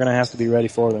team. So we're gonna have to be ready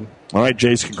for them. All right,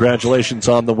 Jace, congratulations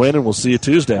on the win, and we'll see you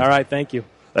Tuesday. All right, thank you.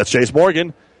 That's Jace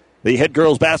Morgan, the head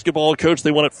girls basketball coach.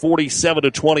 They won it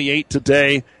 47-28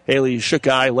 today. Haley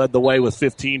Shukai led the way with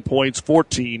 15 points,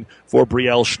 14 for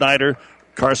Brielle Schneider.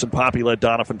 Carson Poppy led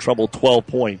Doniphan-Trumbull 12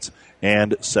 points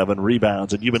and 7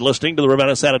 rebounds. And you've been listening to the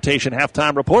Ravenna Sanitation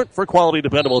Halftime Report. For quality,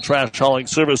 dependable trash hauling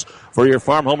service for your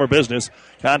farm, home, or business,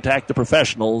 contact the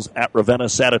professionals at Ravenna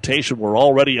Sanitation. We're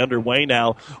already underway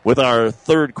now with our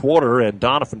third quarter, and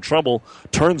Doniphan-Trumbull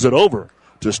turns it over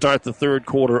to start the third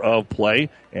quarter of play.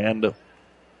 And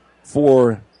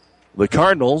for the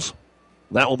Cardinals,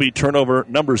 that will be turnover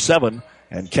number 7.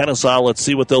 And Kenesaw, let's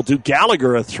see what they'll do.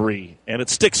 Gallagher a 3, and it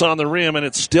sticks on the rim, and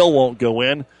it still won't go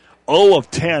in. 0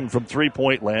 of 10 from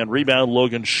three-point land. Rebound,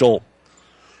 Logan Schultz.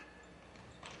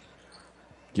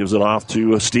 Gives it off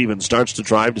to Stevens. Starts to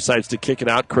drive, decides to kick it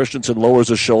out. Christensen lowers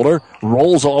his shoulder,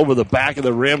 rolls all over the back of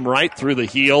the rim, right through the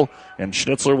heel, and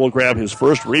Schnitzler will grab his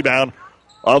first rebound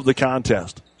of the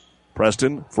contest.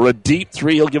 Preston for a deep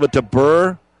 3. He'll give it to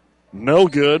Burr. No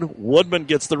good. Woodman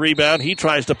gets the rebound. He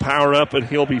tries to power up, and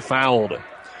he'll be fouled.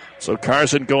 So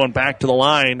Carson going back to the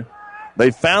line. They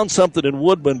found something in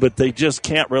Woodman, but they just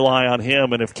can't rely on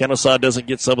him. And if Kenesaw doesn't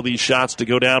get some of these shots to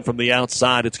go down from the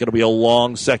outside, it's going to be a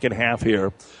long second half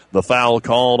here. The foul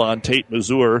called on Tate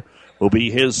Mazur will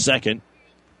be his second.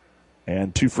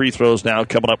 And 2 free throws now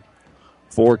coming up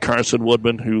for Carson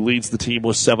Woodman, who leads the team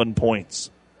with 7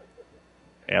 points.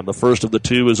 And the first of the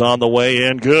 2 is on the way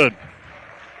and good.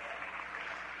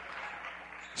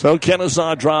 So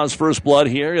Kenesaw draws first blood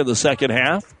here in the second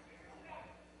half.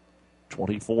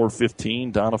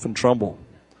 24-15, Doniphan-Trumbull.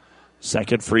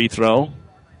 Second free throw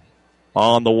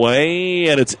on the way,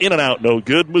 and it's in and out, no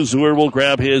good. Mazur will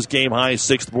grab his game-high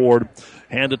 6th board,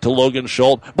 hand it to Logan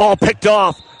Schultz. Ball picked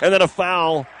off, and then a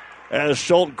foul as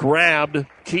Schultz grabbed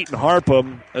Keaton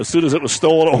Harpham as soon as it was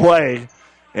stolen away.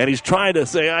 And he's trying to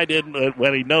say, I didn't,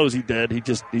 when he knows he did. He's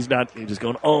just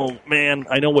going, oh, man,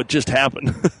 I know what just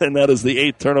happened. And that is the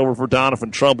 8th turnover for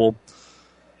Doniphan-Trumbull.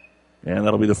 And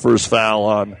that'll be the first foul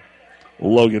on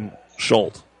Logan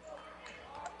Schultz.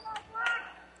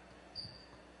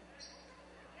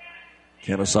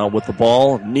 Kenesaw with the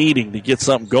ball, needing to get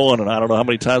something going, and I don't know how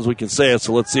many times we can say it,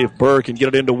 so let's see if Burr can get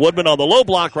it into Woodman on the low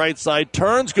block right side.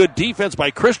 Turns, good defense by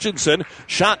Christensen.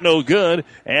 Shot no good,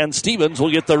 and Stevens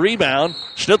will get the rebound.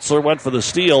 Schnitzler went for the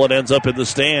steal and ends up in the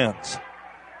stands.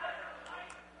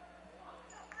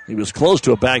 He was close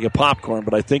to a bag of popcorn,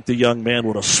 but I think the young man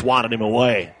would have swatted him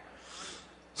away.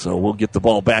 So we'll get the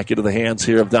ball back into the hands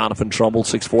here of Doniphan-Trumbull.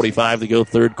 6:45 to go,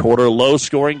 third quarter.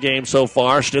 Low-scoring game so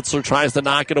far. Schnitzler tries to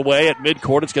knock it away at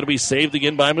midcourt. It's going to be saved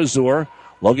again by Mazur.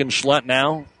 Logan Schlutt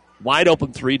now. Wide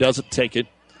open 3, doesn't take it.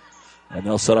 And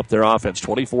they'll set up their offense.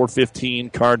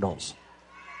 24-15 Cardinals.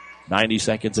 90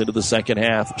 seconds into the second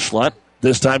half. Schlutt,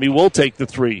 this time he will take the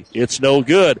 3. It's no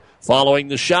good. Following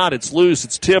the shot, it's loose,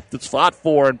 it's tipped, it's fought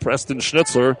for, and Preston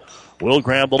Schnitzler will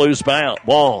grab the loose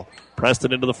ball.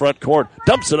 Preston into the front court,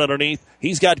 dumps it underneath.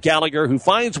 He's got Gallagher, who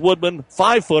finds Woodman,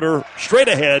 5-footer, straight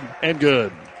ahead, and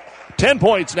good. 10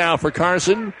 points now for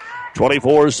Carson.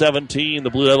 24-17.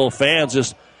 The Blue Devil fans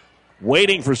just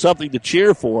waiting for something to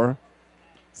cheer for.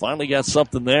 Finally got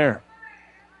something there.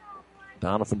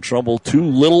 Doniphan-Trumbull, 2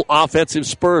 little offensive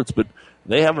spurts, but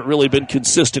they haven't really been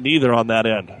consistent either on that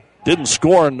end. didn't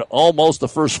score in almost the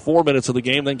first 4 minutes of the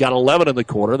game, then got 11 in the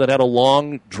quarter, then had a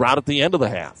long drought at the end of the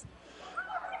half.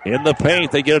 In the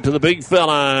paint, they get it to the big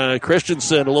fella,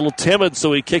 Christensen, a little timid,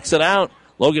 so he kicks it out.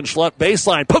 Logan Schlutt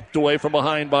baseline, poked away from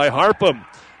behind by Harpham.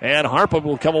 And Harpham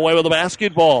will come away with the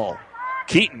basketball.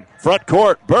 Keaton, front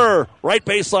court, Burr, right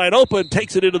baseline open,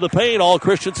 takes it into the paint. All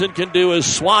Christensen can do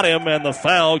is swat him, and the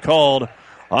foul called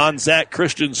on Zach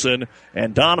Christensen.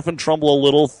 And Doniphan-Trumbull a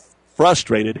little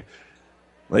frustrated.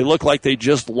 They look like they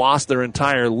just lost their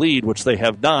entire lead, which they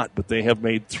have not, but they have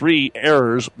made 3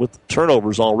 errors with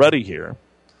turnovers already here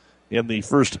in the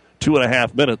first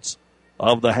 2.5 minutes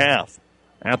of the half.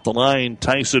 At the line,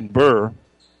 Tyson Burr.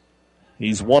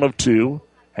 He's 1 of 2,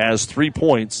 has 3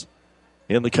 points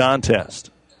in the contest.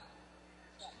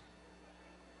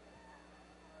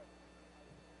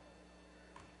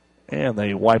 And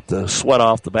they wipe the sweat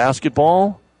off the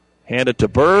basketball, hand it to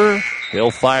Burr.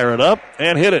 He'll fire it up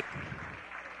and hit it.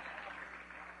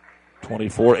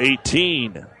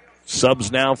 24-18.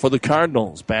 Subs now for the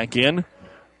Cardinals. Back in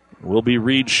will be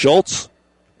Reed Schultz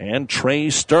and Trey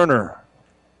Sterner.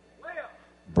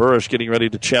 Burrish getting ready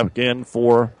to check in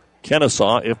for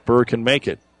Kenesaw if Burr can make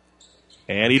it.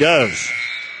 And he does.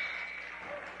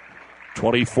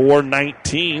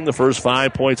 24-19, the first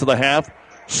 5 points of the half,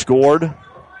 scored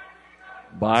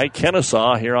by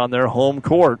Kenesaw here on their home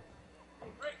court.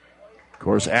 Of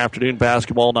course, afternoon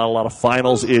basketball, not a lot of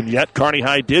finals in yet. Kearney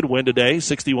High did win today,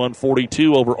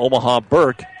 61-42 over Omaha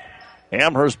Burke.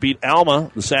 Amherst beat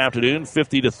Alma this afternoon,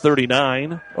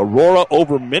 50-39. Aurora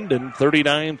over Minden,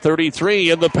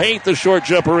 39-33. In the paint, the short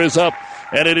jumper is up,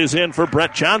 and it is in for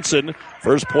Brett Johnson.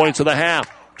 First points of the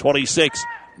half,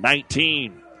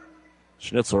 26-19.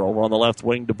 Schnitzler over on the left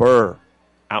wing to Burr.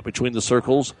 Out between the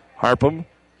circles, Harpham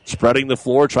spreading the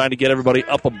floor, trying to get everybody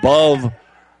up above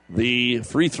the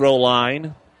free throw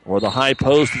line or the high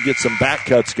post and get some back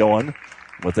cuts going.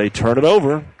 But they turn it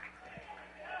over.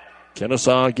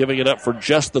 Kenesaw giving it up for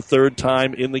just the third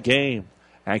time in the game.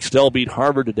 Axtell beat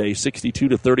Harvard today,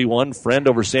 62-31. Friend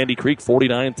over Sandy Creek,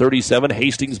 49-37.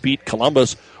 Hastings beat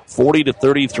Columbus,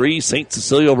 40-33. St.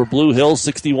 Cecilia over Blue Hill,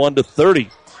 61-30.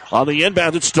 On the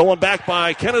inbound, it's stolen back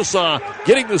by Kenesaw.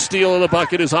 Getting the steal in the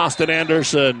bucket is Austin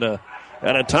Anderson.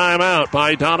 And a timeout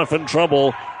by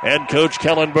Doniphan-Trumbull and Coach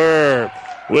Kellen Burr.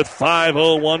 With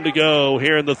 5:01 to go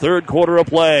here in the third quarter of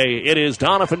play, it is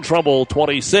Doniphan-Trumbull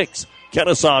 26.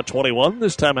 Kenesaw 21.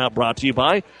 This timeout brought to you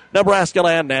by Nebraska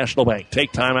Land National Bank.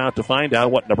 Take time out to find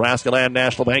out what Nebraska Land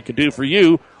National Bank can do for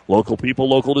you. Local people,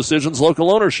 local decisions,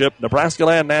 local ownership. Nebraska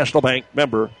Land National Bank,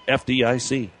 member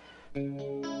FDIC.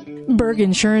 Berg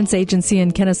Insurance Agency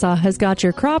in Kenesaw has got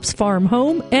your crops, farm,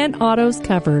 home, and autos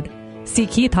covered. See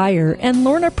Keith Heyer and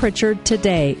Lorna Pritchard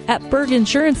today at Berg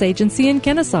Insurance Agency in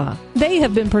Kenesaw. They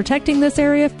have been protecting this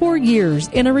area for years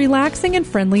in a relaxing and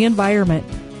friendly environment.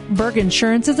 Berg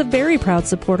Insurance is a very proud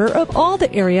supporter of all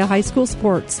the area high school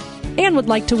sports and would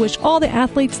like to wish all the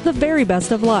athletes the very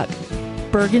best of luck.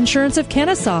 Berg Insurance of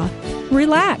Kenesaw.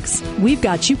 Relax. We've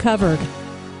got you covered.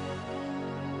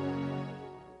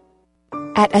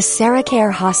 At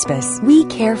AseraCare Hospice, we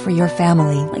care for your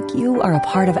family like you are a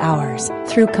part of ours.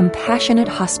 Through compassionate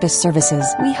hospice services,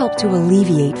 we help to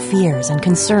alleviate fears and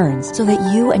concerns so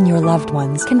that you and your loved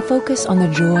ones can focus on the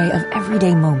joy of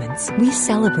everyday moments. We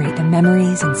celebrate the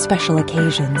memories and special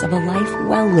occasions of a life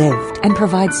well lived and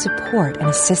provide support and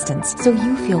assistance so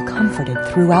you feel comforted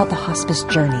throughout the hospice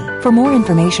journey. For more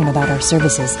information about our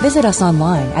services, visit us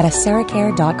online at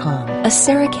aseracare.com.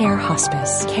 AseraCare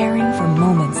Hospice, caring for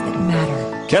moments that matter.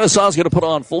 Kenesaw's going to put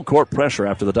on full court pressure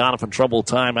after the Doniphan-Trumbull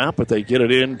timeout, but they get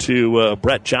it into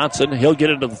Brett Johnson. He'll get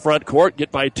into the front court,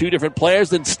 get by 2 different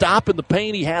players, then stop in the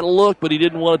paint. He had a look, but he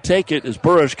didn't want to take it as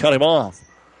Burrish cut him off.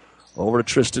 Over to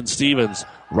Tristan Stevens.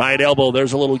 Right elbow.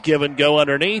 There's a little give and go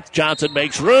underneath. Johnson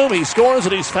makes room. He scores,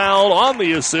 and he's fouled on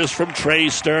the assist from Trey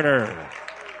Sterner.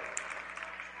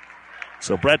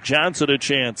 So Brett Johnson a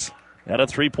chance at a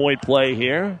 3-point play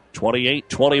here.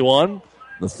 28-21.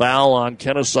 The foul on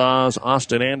Kenesaw's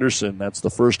Austin Anderson. That's the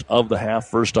first of the half,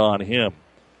 first on him.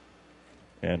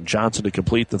 And Johnson to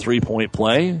complete the 3-point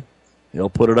play. He'll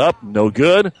put it up. No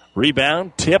good.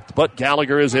 Rebound. Tipped, but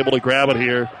Gallagher is able to grab it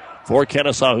here for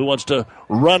Kenesaw, who wants to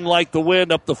run like the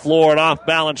wind up the floor. And off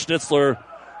balance, Schnitzler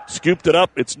scooped it up.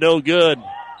 It's no good.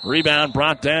 Rebound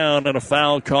brought down and a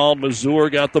foul called. Mazur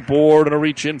got the board and a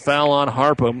reach-in foul on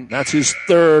Harpham. That's his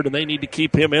third, and they need to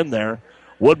keep him in there.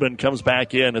 Woodman comes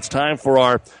back in. It's time for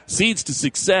our Seeds to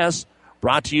Success,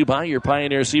 brought to you by your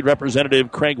Pioneer Seed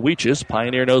representative, Craig Weeches.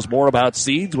 Pioneer knows more about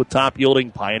seeds with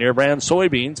top-yielding Pioneer brand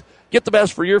soybeans. Get the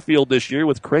best for your field this year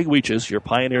with Craig Weeches, your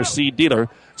Pioneer Seed dealer.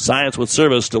 Science with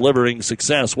service, delivering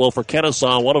success. Well, for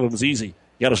Kenesaw, one of them is easy.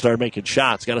 got to start making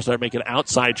shots. Got to start making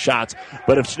outside shots.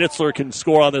 But if Schnitzler can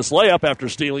score on this layup after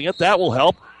stealing it, that will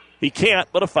help. He can't,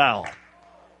 but a foul.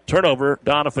 Turnover,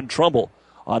 Doniphan-Trumbull.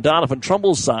 On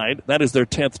Doniphan-Trumbull's side, that is their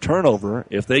 10th turnover.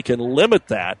 If they can limit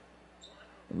that,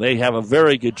 they have a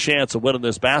very good chance of winning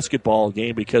this basketball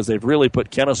game because they've really put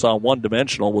Kenesaw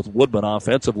one-dimensional with Woodman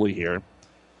offensively here.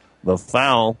 The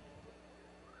foul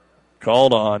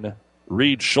called on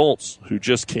Reed Schultz, who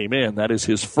just came in. That is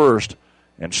his first.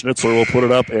 And Schnitzler will put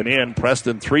it up and in.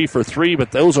 Preston 3 for 3,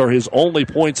 but those are his only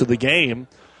points of the game.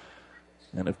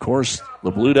 And, of course,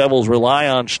 the Blue Devils rely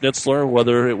on Schnitzler,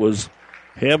 whether it was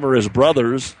him or his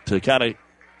brothers, to kind of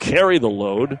carry the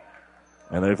load.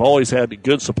 And they've always had a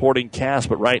good supporting cast,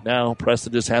 but right now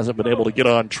Preston just hasn't been able to get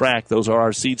on track. Those are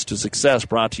our seeds to success,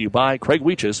 brought to you by Craig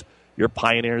Weeches, your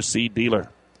Pioneer seed dealer.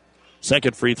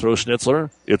 Second free throw,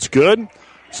 Schnitzler. It's good,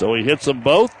 so he hits them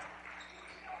both.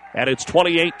 And it's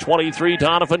 28-23,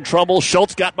 Doniphan-Trumbull.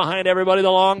 Schultz got behind everybody,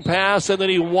 the long pass, and then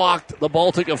he walked. The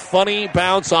ball took a funny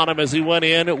bounce on him as he went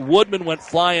in. Woodman went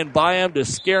flying by him to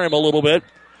scare him a little bit.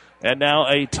 And now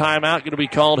a timeout going to be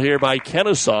called here by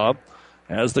Kenesaw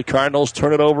as the Cardinals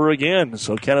turn it over again.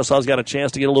 So Kenesaw's got a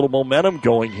chance to get a little momentum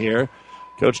going here.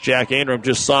 Coach Jack Ainram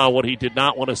just saw what he did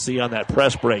not want to see on that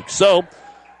press break. So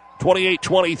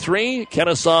 28-23,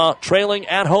 Kenesaw trailing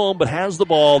at home but has the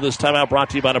ball. This timeout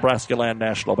brought to you by Nebraska Land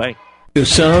National Bank. To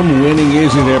some, winning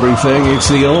isn't everything, it's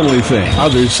the only thing.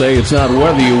 Others say it's not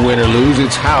whether you win or lose,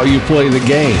 it's how you play the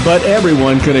game. But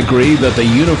everyone can agree that the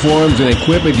uniforms and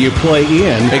equipment you play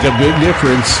in make a big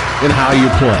difference in how you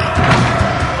play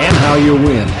and how you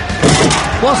win.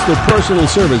 Plus the personal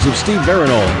service of Steve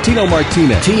Veronal, Tino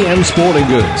Martinez, TM Sporting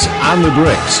Goods, on the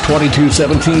Bricks,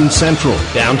 2217 Central,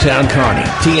 downtown Kearney.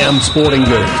 TM Sporting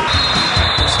Goods,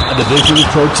 a division of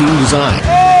Protein Design.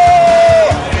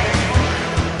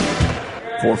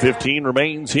 4:15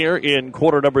 remains here in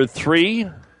quarter number 3.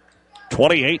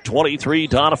 28-23,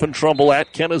 Doniphan-Trumbull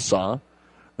at Kenesaw.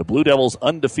 The Blue Devils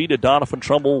undefeated.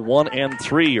 Doniphan-Trumbull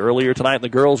 1-3 earlier tonight in the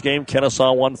girls' game.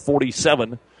 Kenesaw won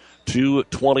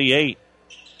 47-28.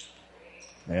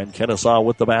 And Kenesaw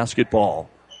with the basketball.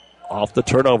 Off the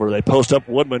turnover, they post up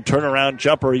Woodman, turnaround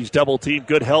jumper. He's double-teamed.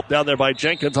 Good help down there by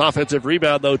Jenkins. Offensive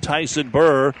rebound, though, Tyson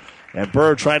Burr. And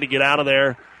Burr trying to get out of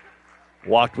there.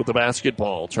 Walked with the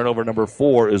basketball. Turnover number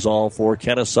 4 is all for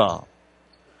Kenesaw.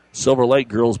 Silver Lake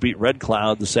girls beat Red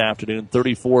Cloud this afternoon,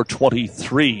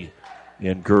 34-23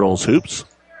 in girls hoops.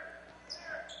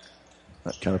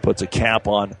 That kind of puts a cap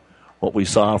on what we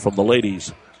saw from the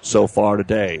ladies so far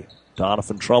today.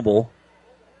 Doniphan-Trumbull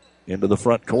into the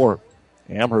front court.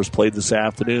 Amherst played this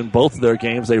afternoon. Both of their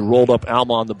games, they rolled up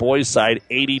Alma on the boys' side,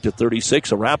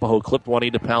 80-36. Arapahoe clipped one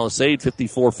into Palisade,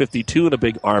 54-52 in a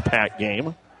big RPAC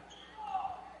game.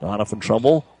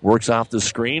 Doniphan-Trumbull works off the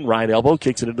screen, right elbow,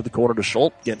 kicks it into the corner to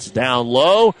Schultz, gets down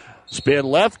low, spin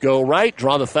left, go right,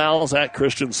 draw the fouls at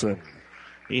Christensen.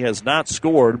 He has not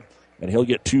scored, and he'll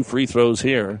get 2 free throws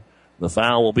here. The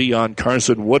foul will be on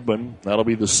Carson Woodman. That'll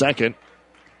be the second.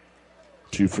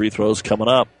 2 free throws coming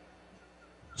up.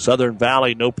 Southern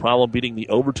Valley, no problem beating the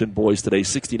Overton boys today,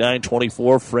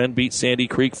 69-24. Friend beat Sandy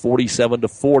Creek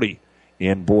 47-40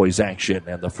 in boys action,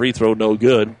 and the free throw no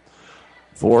good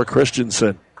for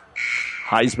Christensen.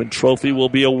 Heisman Trophy will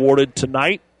be awarded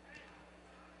tonight.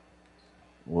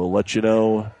 We'll let you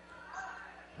know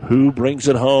who brings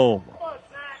it home.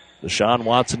 Deshaun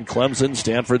Watson, Clemson.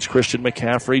 Stanford's Christian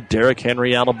McCaffrey. Derrick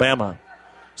Henry, Alabama.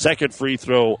 Second free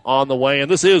throw on the way,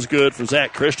 and this is good for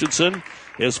Zach Christensen.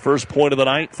 His first point of the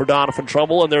night for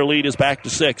Doniphan-Trumbull, and their lead is back to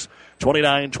 6.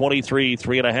 29-23,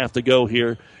 3.5 to go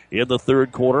here in the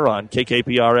third quarter on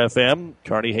KKPR-FM,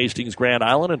 Kearney, Hastings, Grand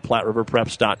Island, and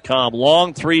PlatteRiverPreps.com.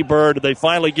 Long three, Bird. Did they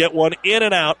finally get one in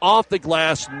and out? Off the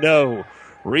glass, no.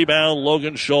 Rebound,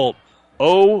 Logan Schultz.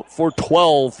 0 for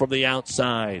 12 from the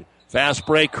outside. Fast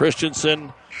break,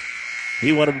 Christensen.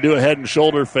 He wanted to do a head and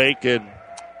shoulder fake, and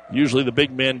usually the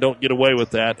big men don't get away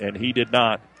with that, and he did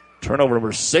not. Turnover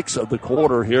number 6 of the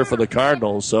quarter here for the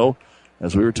Cardinals. So,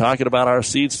 as we were talking about our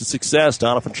seeds to success,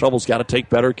 Doniphan-Trumble's got to take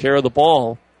better care of the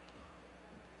ball.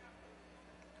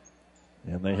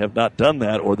 And they have not done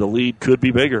that, or the lead could be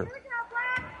bigger.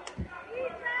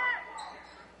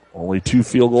 Only 2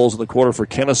 field goals in the quarter for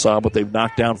Kenesaw, but they've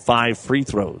knocked down 5 free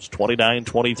throws.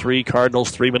 29-23,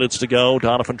 Cardinals, 3 minutes to go.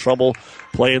 Doniphan-Trumbull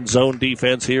playing zone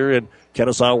defense here, and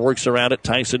Kenesaw works around it.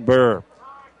 Tyson Burr.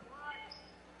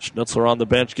 Schnitzler on the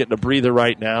bench getting a breather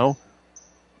right now.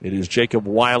 It is Jacob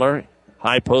Weiler.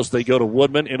 High post, they go to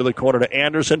Woodman, into the corner to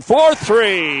Anderson.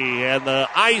 4-3, and the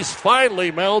ice finally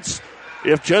melts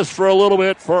if just for a little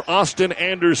bit, for Austin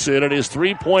Anderson. And his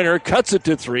three-pointer cuts it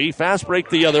to 3. Fast break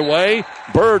the other way.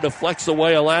 Burr deflects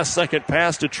away a last-second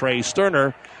pass to Trey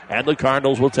Sterner. And the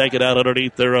Cardinals will take it out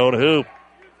underneath their own hoop.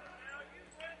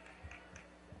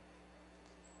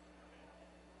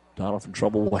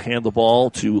 Doniphan-Trumbull will hand the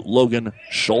ball to Logan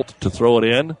Schultz to throw it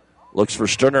in. Looks for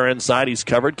Sterner inside. He's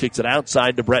covered. Kicks it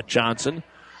outside to Brett Johnson.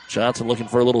 Johnson looking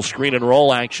for a little screen and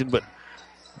roll action, but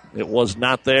it was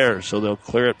not there, so they'll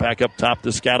clear it back up top to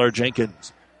Skylar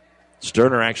Jenkins.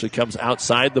 Sterner actually comes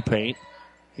outside the paint.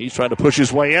 He's trying to push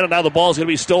his way in, and now the ball's going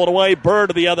to be stolen away. Burr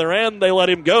to the other end. They let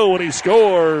him go, and he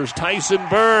scores. Tyson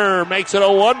Burr makes it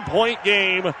a one-point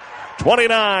game.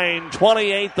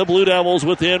 29-28, the Blue Devils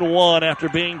within 1 after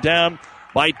being down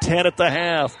by 10 at the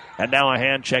half. And now a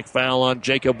hand check foul on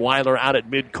Jacob Weiler out at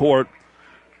midcourt.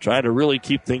 Trying to really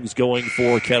keep things going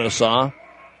for Kenesaw.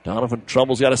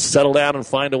 Doniphan-Trumbull's got to settle down and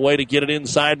find a way to get it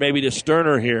inside, maybe to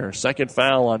Sterner here. Second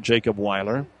foul on Jacob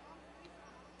Weiler.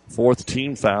 4th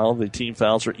team foul. The team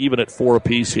fouls are even at 4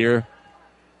 apiece here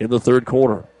in the third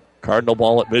quarter. Cardinal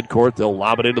ball at midcourt. They'll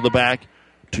lob it into the back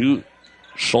to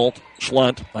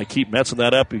Schlunt. I keep messing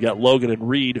that up. You got Logan and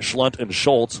Reed, Schlunt and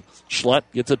Schultz. Schlunt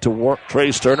gets it to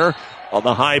Trey Sterner on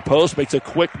the high post. Makes a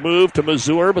quick move to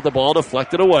Mazur, but the ball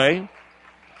deflected away.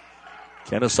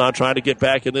 Kenesaw trying to get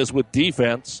back in this with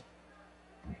defense.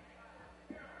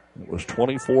 It was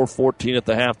 24-14 at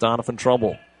the half,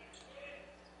 Doniphan-Trumbull.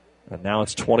 And now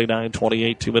it's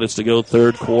 29-28, 2 minutes to go,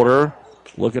 third quarter.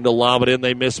 Looking to lob it in.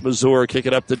 They miss Mazur. Kick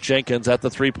it up to Jenkins at the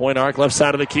three-point arc. Left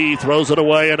side of the key. Throws it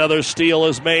away. Another steal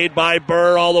is made by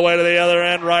Burr all the way to the other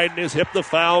end. Right in his hip. The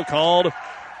foul called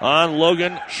on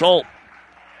Logan Schultz.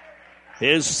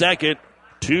 His second.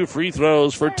 2 free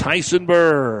throws for Tyson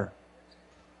Burr.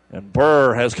 And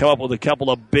Burr has come up with a couple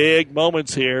of big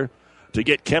moments here to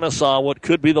get Kenesaw what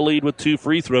could be the lead with 2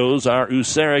 free throws. Our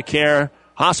USARA Care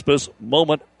Hospice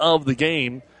moment of the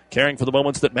game. Caring for the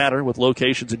moments that matter with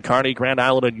locations in Kearney, Grand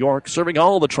Island, and York, serving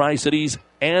all the Tri-Cities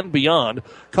and beyond.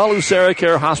 Call USARA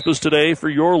Care Hospice today for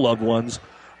your loved ones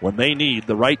when they need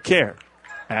the right care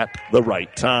at the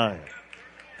right time.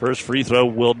 First free throw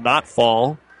will not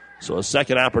fall. So a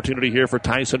second opportunity here for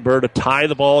Tyson Burr to tie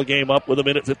the ball game up with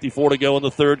 1:54 to go in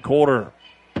the third quarter.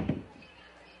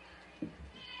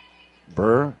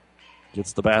 Burr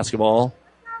gets the basketball,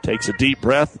 takes a deep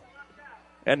breath,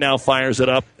 and now fires it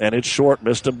up, and it's short.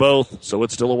 Missed them both, so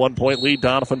it's still a 1-point lead.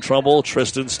 Doniphan-Trumbull.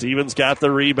 Tristan Stevens got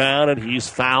the rebound, and he's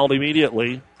fouled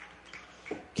immediately.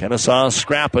 Kenesaw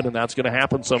scrapping, and that's going to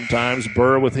happen sometimes.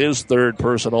 Burr with his third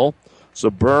personal.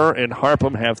 So Burr and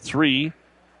Harpham have 3.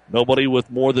 Nobody with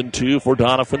more than 2 for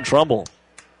Doniphan-Trumbull.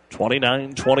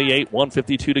 29-28,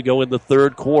 1:52 to go in the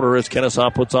third quarter as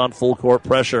Kenesaw puts on full court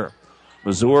pressure.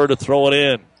 Mazur to throw it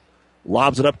in.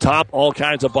 Lobs it up top, all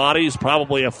kinds of bodies.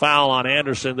 Probably a foul on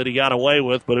Anderson that he got away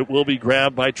with, but it will be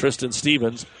grabbed by Tristan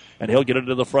Stevens, and he'll get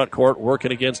into the front court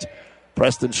working against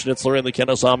Preston Schnitzler in the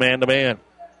Kenesaw man-to-man.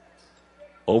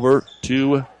 Over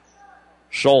to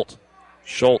Schultz.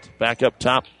 Schultz back up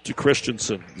top to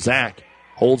Christensen. Zach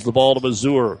holds the ball to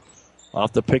Mazur.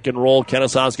 Off the pick and roll,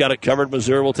 Kenesaw's got it covered.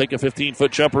 Mazur will take a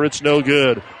 15-foot jumper. It's no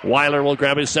good. Weiler will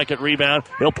grab his second rebound.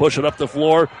 He'll push it up the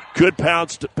floor. Good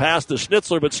pass to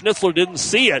Schnitzler, but Schnitzler didn't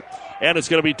see it, and it's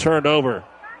going to be turned over.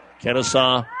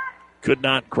 Kenesaw could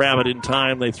not grab it in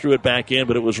time. They threw it back in,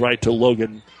 but it was right to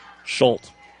Logan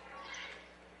Schultz.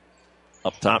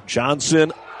 Up top,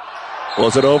 Johnson.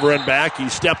 Was it over and back? He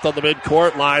stepped on the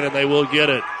midcourt line, and they will get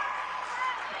it.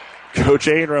 Coach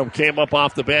Ainram came up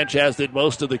off the bench, as did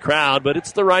most of the crowd, but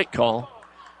it's the right call.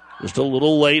 Just a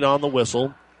little late on the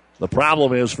whistle. The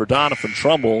problem is for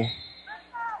Doniphan-Trumbull,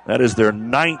 that is their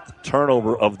 9th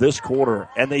turnover of this quarter,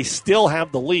 and they still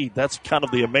have the lead. That's kind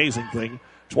of the amazing thing.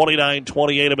 29-28,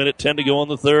 1:10 to go in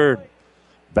the third.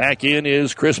 Back in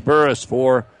is Chris Burris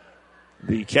for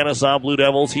the Kenesaw Blue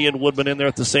Devils. He and Woodman in there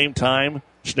at the same time.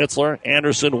 Schnitzler,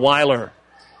 Anderson, Weiler.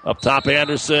 Up top,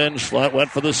 Anderson. Schlunt went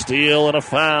for the steal and a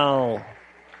foul.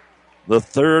 The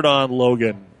third on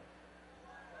Logan.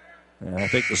 And I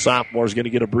think the sophomore is going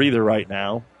to get a breather right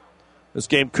now. This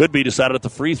game could be decided at the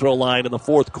free throw line in the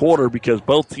fourth quarter because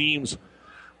both teams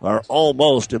are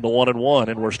almost in the 1-1,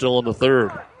 and we're still in the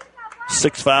third.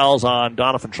 6 fouls on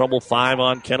Doniphan-Trumbull, 5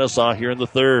 on Kenesaw here in the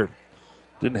third.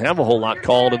 Didn't have a whole lot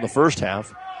called in the first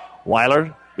half.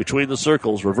 Weiler between the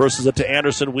circles, reverses it to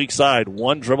Anderson, weak side.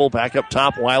 One dribble back up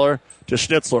top, Weiler to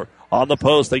Schnitzler. On the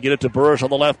post, they get it to Burris on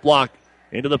the left block.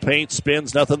 Into the paint,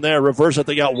 spins, nothing there. Reverse it,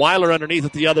 they got Weiler underneath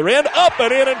at the other end. Up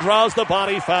and in and draws the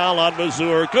body foul on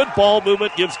Mazur. Good ball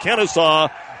movement gives Kenesaw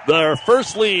their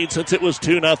first lead since it was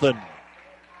 2-0.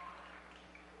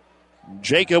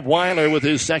 Jacob Weiler with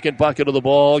his second bucket of the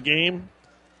ball game.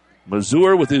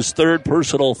 Mazur with his third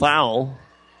personal foul.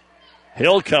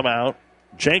 He'll come out.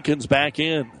 Jenkins back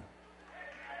in.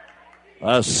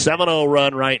 A 7-0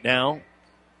 run right now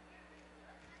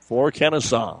for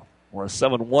Kenesaw, or a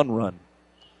 7-1 run.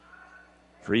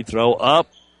 Free throw up,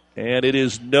 and it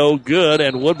is no good,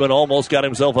 and Woodman almost got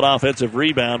himself an offensive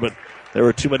rebound, but there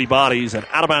were too many bodies, and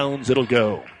out of bounds it'll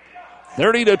go.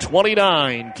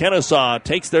 30-29, Kenesaw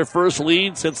takes their first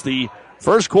lead since the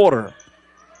first quarter.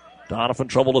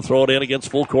 Doniphan-Trumbull to throw it in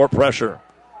against full court pressure.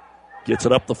 Gets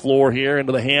it up the floor here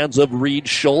into the hands of Reed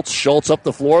Schultz. Schultz up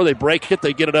the floor. They break it.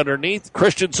 They get it underneath.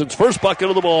 Christensen's first bucket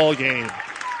of the ball game.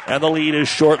 And the lead is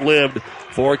short-lived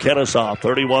for Kenesaw.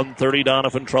 31-30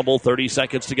 Doniphan-Trumbull. 30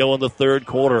 seconds to go in the third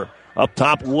quarter. Up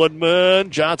top, Woodman.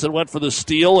 Johnson went for the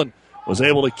steal and was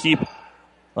able to keep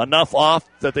enough off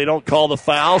that they don't call the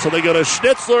foul. So they go to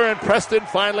Schnitzler, and Preston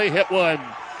finally hit one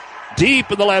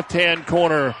deep in the left-hand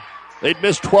corner. They'd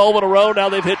missed 12 in a row. Now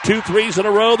they've hit 2 threes in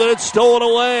a row. Then it's stolen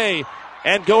away.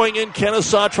 And going in,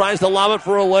 Kenesaw tries to lob it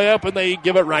for a layup, and they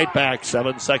give it right back.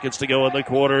 7 seconds to go in the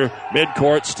quarter.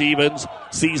 Midcourt, Stevens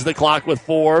sees the clock with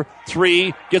 4.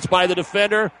 3, gets by the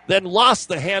defender, then lost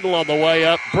the handle on the way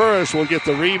up. Burris will get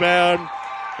the rebound.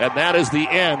 And that is the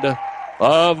end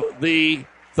of the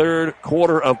third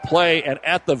quarter of play. And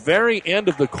at the very end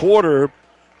of the quarter,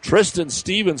 Tristan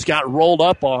Stevens got rolled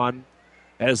up on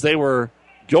as they were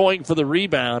going for the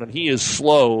rebound, and he is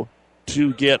slow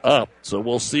to get up. So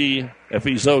we'll see if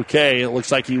he's okay. It looks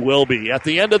like he will be. At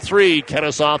the end of 3,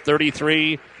 Kenesaw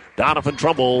 33,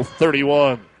 Doniphan-Trumbull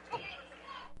 31.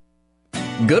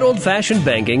 Good old-fashioned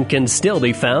banking can still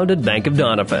be found at Bank of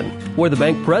Doniphan, where the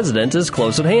bank president is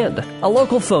close at hand. A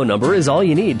local phone number is all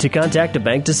you need to contact a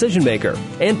bank decision maker,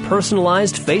 and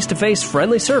personalized face-to-face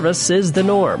friendly service is the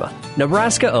norm.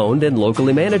 Nebraska-owned and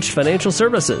locally managed financial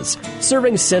services,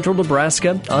 serving central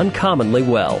Nebraska uncommonly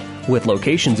well, with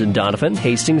locations in Doniphan,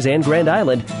 Hastings, and Grand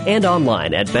Island, and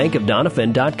online at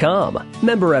bankofdoniphan.com.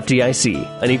 Member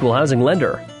FDIC, an equal housing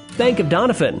lender. Bank of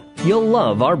Doniphan. You'll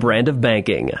love our brand of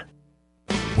banking.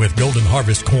 With Golden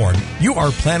Harvest Corn, you are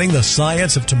planting the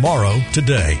science of tomorrow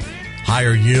today.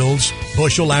 Higher yields,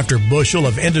 bushel after bushel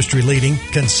of industry-leading,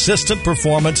 consistent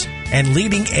performance, and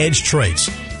leading-edge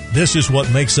traits. This is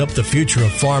what makes up the future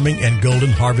of farming and Golden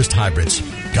Harvest hybrids.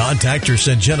 Contact your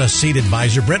Syngenta seed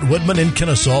advisor, Brent Woodman in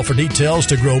Kenesaw, for details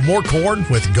to grow more corn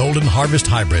with Golden Harvest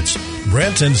hybrids.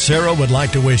 Brent and Sarah would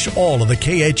like to wish all of the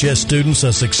KHS students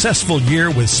a successful year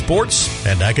with sports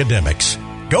and academics.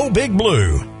 Go Big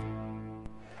Blue!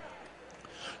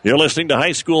 You're listening to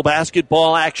high school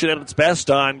basketball action at its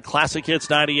best on Classic Hits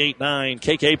 98.9,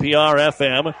 KKPR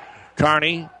FM,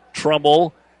 Kearney,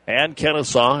 Trumbull, and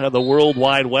Kenesaw, and the World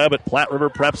Wide Web at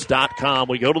PlatteRiverPreps.com.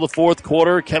 We go to the fourth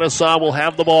quarter. Kenesaw will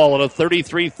have the ball in a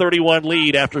 33-31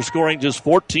 lead after scoring just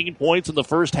 14 points in the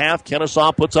first half.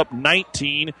 Kenesaw puts up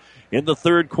 19 in the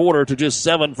third quarter to just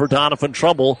 7 for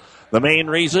Doniphan-Trumbull. The main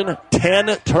reason,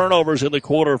 10 turnovers in the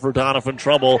quarter for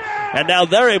Doniphan-Trumbull, and now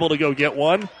they're able to go get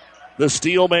one. The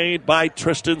steal made by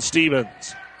Tristan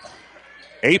Stevens.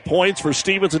 8 points for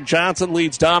Stevens, and Johnson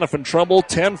leads Doniphan-Trumbull.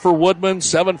 10 for Woodman,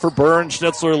 7 for Burns.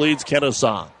 Schnitzler leads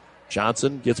Kenesaw.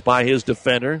 Johnson gets by his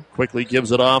defender, quickly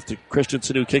gives it off to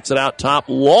Christensen, who kicks it out top.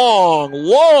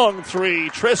 Long three.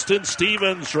 Tristan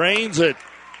Stevens drains it.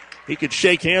 He could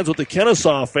shake hands with the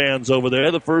Kenesaw fans over there.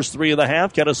 The first 3 of the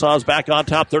half. Kenesaw's back on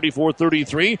top,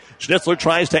 34-33. Schnitzler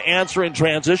tries to answer in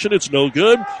transition. It's no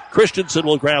good. Christensen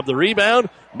will grab the rebound.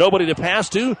 Nobody to pass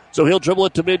to, so he'll dribble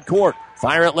it to midcourt.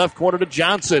 Fire at left corner to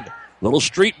Johnson. Little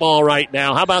street ball right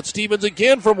now. How about Stevens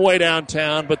again from way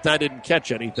downtown, but that didn't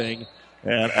catch anything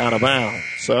and out of bounds.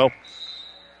 So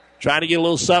trying to get a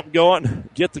little something going,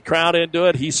 get the crowd into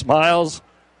it. He smiles.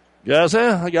 Guys,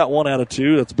 I got 1 out of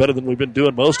 2. That's better than we've been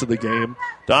doing most of the game.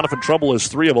 Doniphan-Trumbull is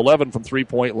 3 of 11 from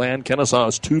three-point land. Kenesaw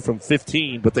is 2 from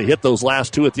 15, but they hit those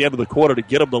last 2 at the end of the quarter to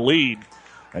get them the lead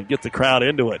and get the crowd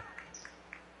into it.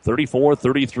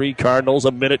 34-33 Cardinals, a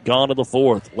minute gone in the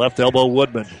fourth. Left elbow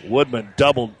Woodman. Woodman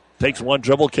doubled, takes one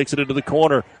dribble, kicks it into the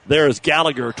corner. There's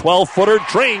Gallagher, 12-footer,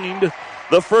 drained.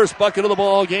 The first bucket of the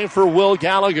ball game for Will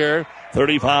Gallagher.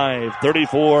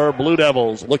 35-34 Blue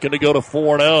Devils looking to go to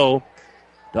 4-0.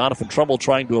 Doniphan-Trumbull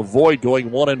trying to avoid going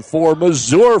 1-4.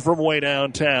 Mazur from way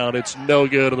downtown. It's no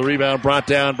good. And the rebound brought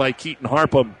down by Keaton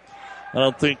Harpham. I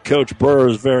don't think Coach Burr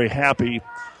is very happy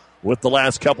with the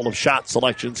last couple of shot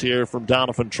selections here from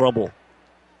Doniphan-Trumbull.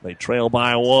 They trail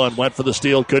by 1. Went for the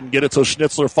steal. Couldn't get it, so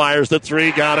Schnitzler fires the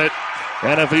 3. Got it.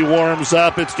 And if he warms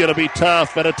up, it's going to be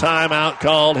tough. And a timeout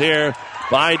called here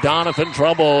by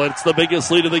Doniphan-Trumbull. It's the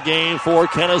biggest lead of the game for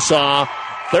Kenesaw.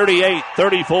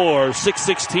 38-34,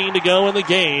 6:16 to go in the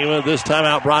game. This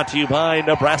timeout brought to you by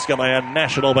Nebraska Land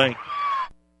National Bank.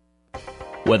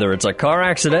 Whether it's a car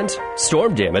accident,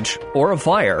 storm damage, or a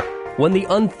fire, when the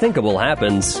unthinkable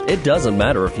happens, it doesn't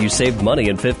matter if you saved money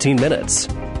in 15 minutes.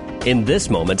 In this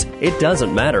moment, it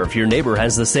doesn't matter if your neighbor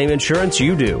has the same insurance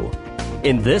you do.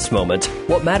 In this moment,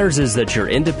 what matters is that your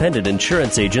independent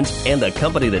insurance agent and the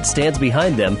company that stands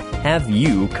behind them have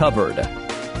you covered.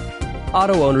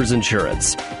 Auto Owners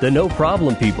Insurance, the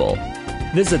no-problem people.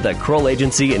 Visit the Kroll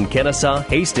Agency in Kenesaw,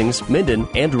 Hastings, Minden,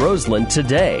 and Roseland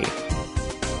today.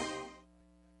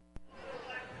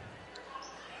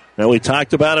 Now, we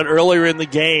talked about it earlier in the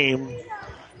game.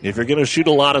 If you're going to shoot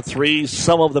a lot of threes,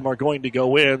 some of them are going to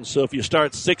go in. So if you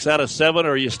start 6 out of 7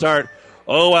 or you start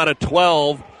 0 out of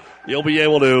 12, you'll be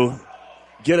able to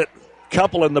get a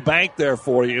couple in the bank there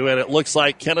for you. And it looks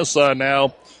like Kenesaw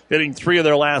now hitting 3 of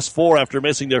their last 4 after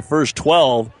missing their first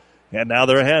 12. And now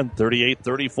they're ahead,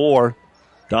 38-34.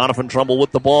 Doniphan-Trumbull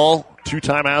with the ball. 2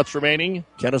 timeouts remaining.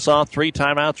 Kenesaw, 3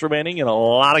 timeouts remaining, and a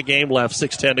lot of game left.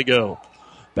 6:10 to go.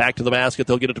 Back to the basket.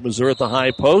 They'll get it to Missouri at the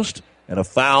high post. And a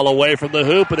foul away from the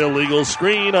hoop. An illegal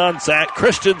screen on Zach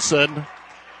Christensen.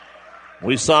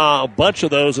 We saw a bunch of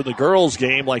those in the girls'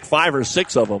 game, like 5 or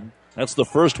 6 of them. That's the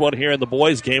first one here in the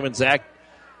boys' game. And Zach,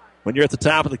 when you're at the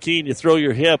top of the key and you throw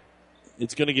your hip,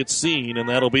 it's going to get seen, and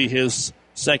that'll be his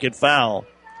second foul.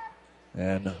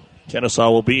 And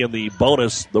Kenesaw will be in the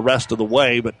bonus the rest of the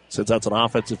way, but since that's an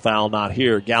offensive foul, not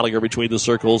here. Gallagher between the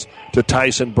circles to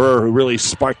Tyson Burr, who really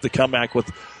sparked the comeback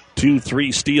with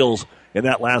 2-3 steals in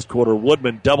that last quarter.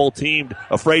 Woodman double-teamed,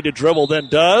 afraid to dribble, then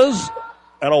does,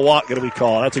 and a walk going to be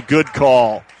called. That's a good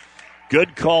call.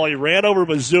 Good call. He ran over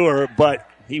Missouri, but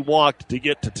he walked to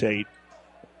get to Tate.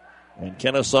 And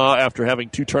Kenesaw, after having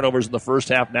 2 turnovers in the first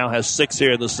half, now has 6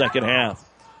 here in the second half.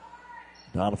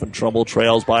 Doniphan-Trumbull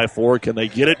trails by 4. Can they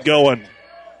get it going?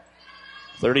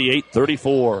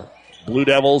 38-34. Blue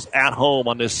Devils at home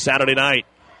on this Saturday night.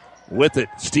 With it,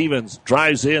 Stevens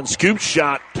drives in, scoop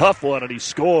shot, tough one, and he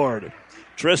scored.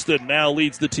 Tristan now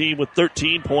leads the team with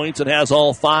 13 points and has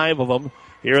all 5 of them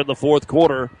here in the fourth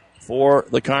quarter for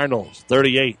the Cardinals.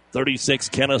 38-36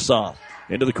 Kenesaw.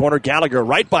 Into the corner, Gallagher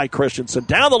right by Christensen.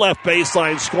 Down the left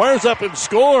baseline, squares up and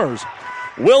scores.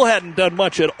 Will hadn't done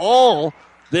much at all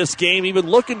this game, even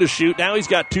looking to shoot. Now he's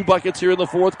got 2 buckets here in the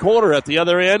fourth quarter. At the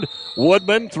other end,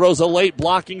 Woodman throws a late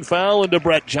blocking foul into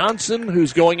Brett Johnson,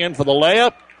 who's going in for the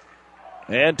layup.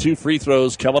 And 2 free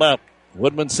throws coming up.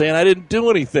 Woodman saying, I didn't do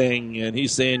anything. And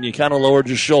he's saying, you kind of lowered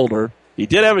your shoulder. He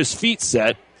did have his feet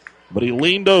set, but he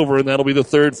leaned over, and that'll be the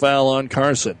 3rd foul on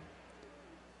Carson.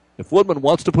 If Woodman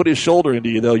wants to put his shoulder into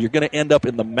you, though, you're going to end up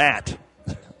in the mat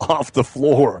off the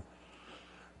floor.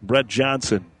 Brett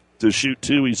Johnson to shoot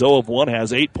 2. He's 0 of 1,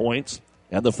 has 8 points.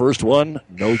 And the first one,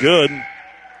 no good.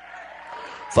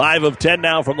 5 of 10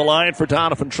 now from the line for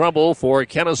Doniphan-Trumbull. For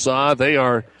Kenesaw, they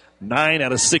are 9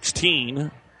 out of 16.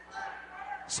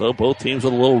 So both teams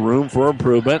with a little room for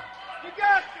improvement.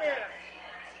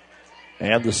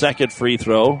 And the second free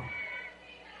throw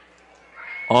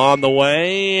on the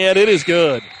way, and it is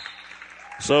good.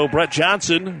 So Brett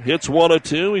Johnson hits 1 of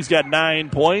 2. He's got 9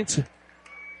 points,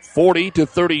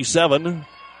 40-37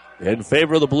 in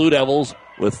favor of the Blue Devils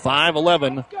with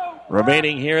 5:11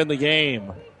 remaining here in the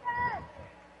game.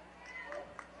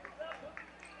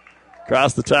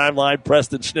 Across the timeline,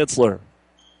 Preston Schnitzler.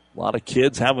 A lot of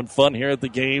kids having fun here at the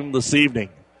game this evening.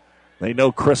 They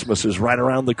know Christmas is right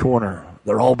around the corner.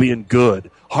 They're all being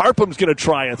good. Harpum's going to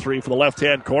try a 3 for the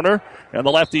left-hand corner, and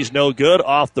the lefty's no good,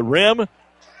 off the rim.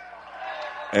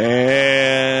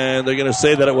 And they're going to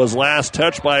say that it was last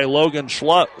touch by Logan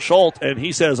Schultz, and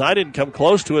he says, I didn't come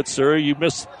close to it, sir. You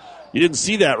didn't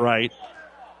see that right.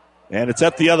 And it's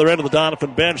at the other end of the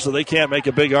Doniphan bench, so they can't make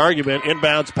a big argument.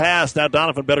 Inbounds pass. Now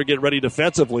Doniphan better get ready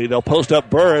defensively. They'll post up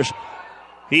Burrish.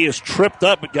 He is tripped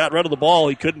up but got rid of the ball.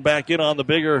 He couldn't back in on the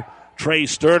bigger Trey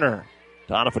Sterner.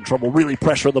 Doniphan-Trumbull really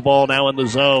pressuring the ball now in the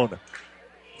zone.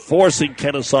 Forcing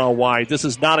Kenesaw wide. This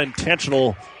is not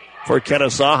intentional for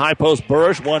Kenesaw. High post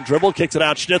Burrish. 1 dribble. Kicks it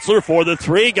out. Schnitzler for the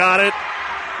 3. Got it.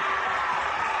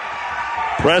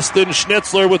 Preston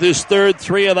Schnitzler with his 3rd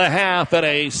 3 of the half and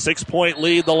a 6-point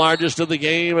lead, the largest of the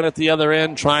game. And at the other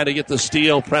end, trying to get the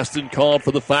steal. Preston called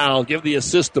for the foul. Give the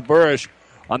assist to Burrish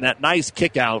on that nice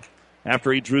kick out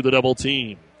after he drew the double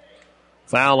team.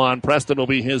 Foul on Preston will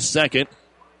be his 2nd.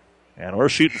 And we're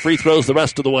shooting free throws the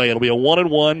rest of the way. It'll be a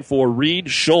 1-and-1 for Reed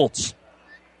Schultz.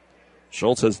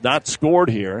 Schultz has not scored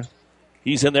here.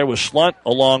 He's in there with Schlunt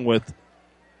along with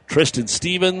Tristan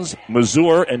Stevens,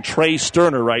 Mazur, and Trey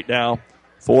Sterner right now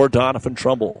for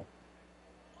Doniphan-Trumbull.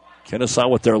 Kenesaw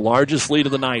with their largest lead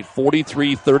of the night,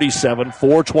 43-37,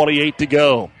 4:28 to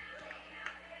go.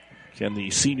 Can the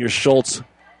senior Schultz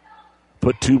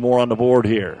put two more on the board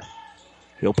here?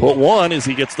 He'll put one as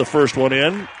he gets the first one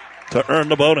in to earn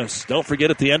the bonus. Don't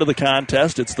forget, at the end of the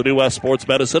contest, it's the New West Sports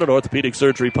Medicine and Orthopedic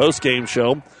Surgery postgame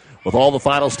show with all the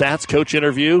final stats, coach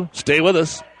interview. Stay with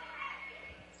us.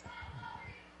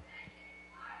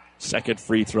 Second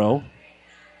free throw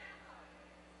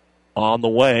on the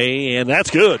way, and that's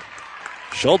good.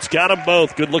 Schultz got them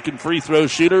both. Good-looking free throw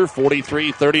shooter,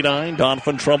 43-39.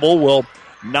 Doniphan-Trumbull will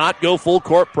not go full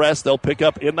court press. They'll pick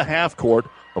up in the half court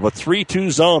of a 3-2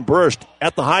 zone. Burst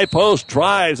at the high post,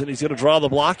 drives, and he's going to draw the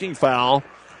blocking foul.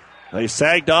 They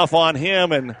sagged off on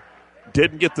him and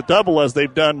didn't get the double as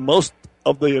they've done most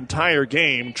of the entire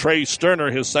game. Trey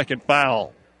Sterner, his second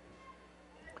foul.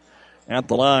 At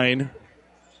the line,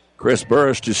 Chris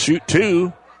Burst to shoot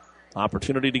two.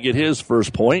 Opportunity to get his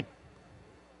first point.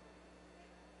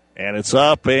 And it's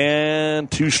up and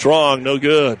too strong, no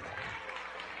good.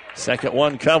 Second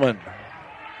one coming.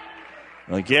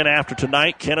 Again, after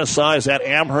tonight, Kenesaw is at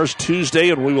Amherst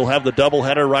Tuesday, and we will have the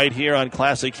doubleheader right here on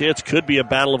Classic Hits. Could be a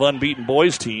battle of unbeaten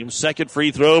boys teams. Second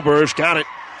free throw, Bursch got it.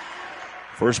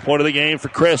 First point of the game for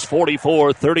Chris,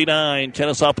 44-39.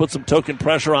 Kenesaw puts some token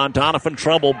pressure on.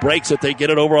 Doniphan-Trumbull breaks it. They get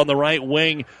it over on the right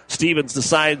wing. Stevens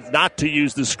decides not to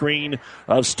use the screen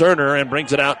of Sterner and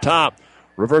brings it out top.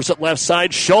 Reverse it left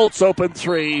side. Schultz open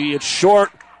three. It's short.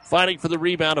 Fighting for the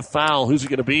rebound, a foul. Who's it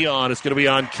going to be on? It's going to be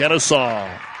on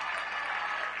Kenesaw.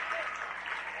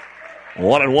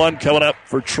 1-and-1 coming up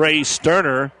for Trey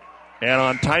Sterner. And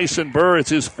on Tyson Burr,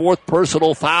 it's his fourth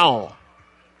personal foul.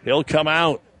 He'll come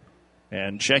out.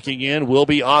 And checking in will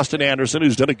be Austin Anderson,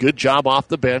 who's done a good job off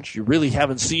the bench. You really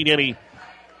haven't seen any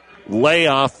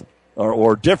layoff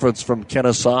or difference from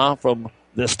Kenesaw from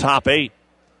this top eight.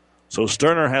 So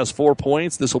Sterner has 4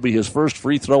 points. This will be his first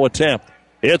free throw attempt.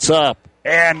 It's up.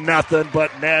 And nothing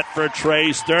but net for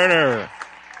Trey Sterner.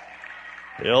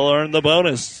 He'll earn the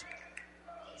bonus.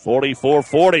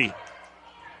 44-40.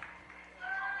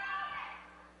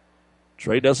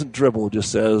 Trey doesn't dribble,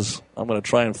 just says, I'm going to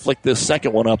try and flick this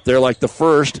second one up there like the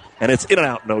first, and it's in and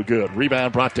out, no good.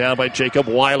 Rebound brought down by Jacob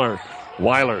Weiler.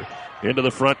 Weiler into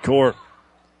the front court.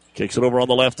 Kicks it over on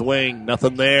the left wing.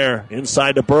 Nothing there.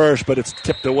 Inside to Bursch, but it's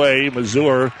tipped away.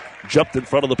 Mazur jumped in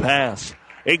front of the pass.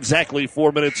 Exactly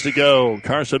 4 minutes to go.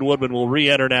 Carson Woodman will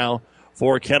re-enter now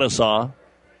for Kenesaw.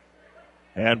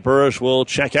 And Bursch will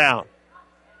check out.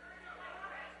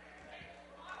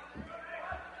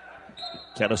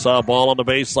 Kenesaw ball on the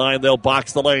baseline. They'll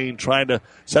box the lane, trying to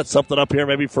set something up here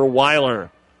maybe for Weiler.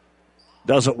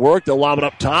 Doesn't work. They'll lob it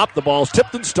up top. The ball's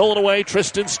tipped and stolen away.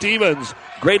 Tristan Stevens.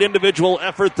 Great individual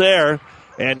effort there.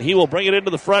 And he will bring it into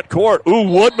the front court. Ooh,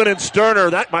 Woodman and Sterner.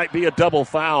 That might be a double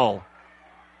foul.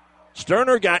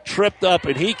 Sterner got tripped up,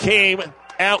 and he came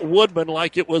at Woodman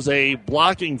like it was a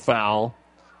blocking foul,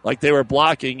 like they were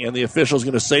blocking, and the official's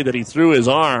going to say that he threw his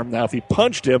arm. Now, if he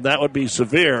punched him, that would be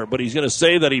severe, but he's going to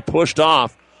say that he pushed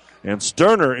off, and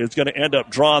Sterner is going to end up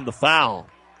drawing the foul.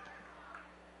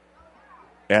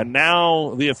 And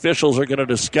now the officials are going to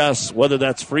discuss whether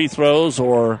that's free throws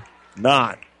or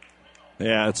not.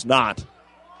 Yeah, it's not.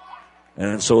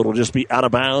 And so it'll just be out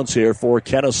of bounds here for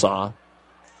Kenesaw.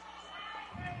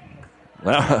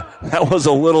 That was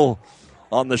a little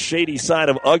on the shady side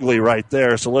of ugly right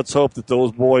there, so let's hope that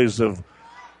those boys have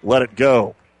let it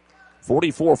go.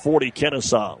 44-40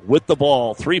 Kenesaw with the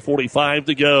ball, 3:45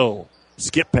 to go.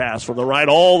 Skip pass from the right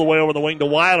all the way over the wing to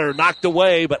Weiler. Knocked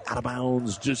away, but out of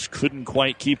bounds. Just couldn't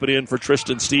quite keep it in for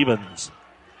Tristan Stevens.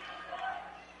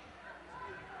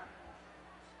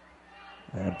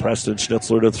 And Preston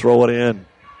Schnitzler to throw it in.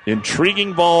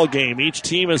 Intriguing ball game. Each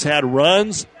team has had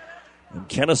runs. And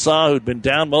Kenesaw, who'd been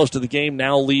down most of the game,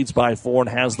 now leads by 4 and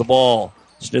has the ball.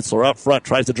 Schnitzler up front,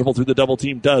 tries to dribble through the double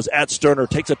team, does. At Sterner,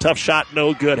 takes a tough shot,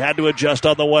 no good. Had to adjust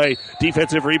on the way.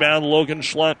 Defensive rebound, Logan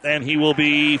Schlunt, and he will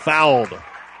be fouled.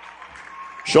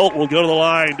 Schultz will go to the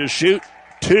line to shoot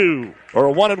 2,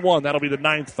 or 1-and-1. That'll be the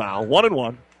 9th foul.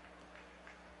 1-and-1.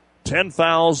 10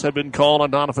 fouls have been called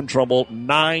on Doniphan-Trumbull,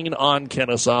 9 on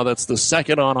Kenesaw. That's the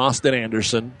second on Austin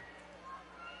Anderson.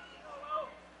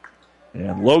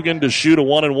 And Logan to shoot a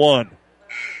 1-and-1.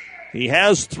 He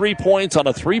has 3 points on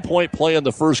a 3-point play in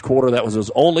the first quarter. That was his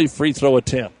only free throw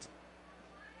attempt.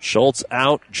 Schultz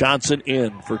out, Johnson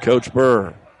in for Coach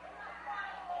Burr.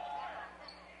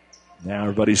 Now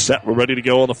everybody's set. We're ready to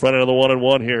go on the front end of the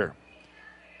 1-and-1 here.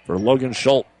 For Logan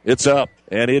Schultz, it's up,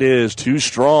 and it is too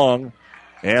strong.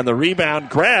 And the rebound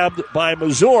grabbed by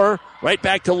Mazur. Right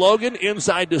back to Logan,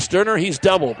 inside to Sterner. He's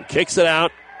doubled. Kicks it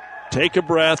out. Take a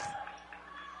breath.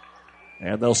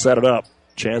 And they'll set it up.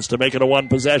 Chance to make it a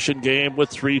one-possession game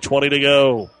with 3:20 to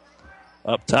go.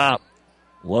 Up top,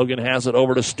 Logan has it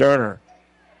over to Sterner.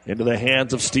 Into the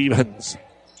hands of Stevens.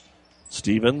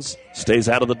 Stevens stays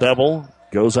out of the double.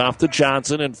 Goes off to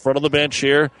Johnson in front of the bench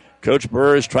here. Coach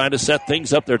Burr is trying to set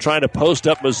things up. They're trying to post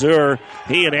up Missouri.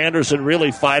 He and Anderson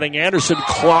really fighting. Anderson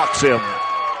clocks him.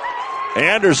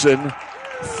 Anderson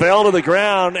fell to the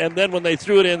ground, and then when they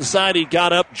threw it inside, he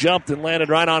got up, jumped, and landed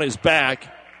right on his back.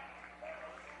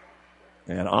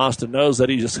 And Austin knows that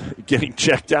he's just getting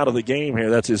checked out of the game here.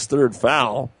 That's his third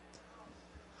foul.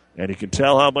 And you can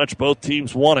tell how much both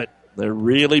teams want it. They're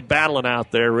really battling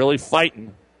out there, really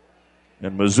fighting.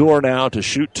 And Missouri now to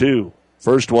shoot two.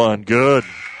 First one, good.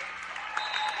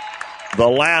 The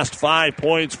last 5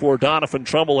 points for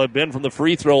Doniphan-Trumbull have been from the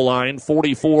free throw line.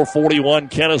 44-41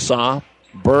 Kenesaw.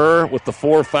 Burr with the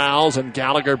 4 fouls, and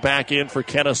Gallagher back in for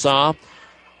Kenesaw,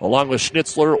 along with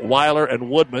Schnitzler, Weiler, and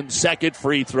Woodman. Second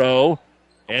free throw,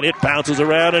 and it bounces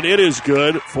around, and it is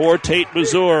good for Tate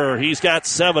Missouri. He's got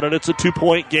 7, and it's a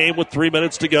 2-point game with 3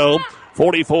 minutes to go.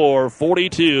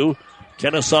 44-42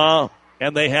 Kenesaw,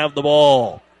 and they have the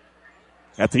ball.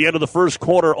 At the end of the first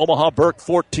quarter, Omaha Burke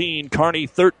 14, Kearney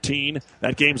 13.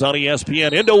 That game's on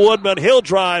ESPN. Into Woodman. He'll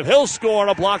drive. He'll score, and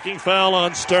a blocking foul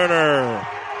on Sterner.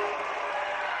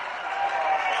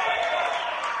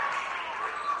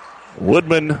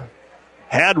 Woodman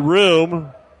had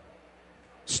room.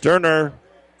 Sterner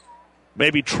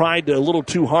maybe tried a little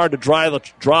too hard to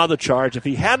draw the charge. If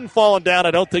he hadn't fallen down,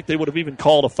 I don't think they would have even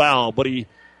called a foul. But he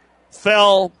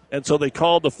fell, and so they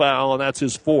called the foul, and that's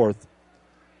his 4th.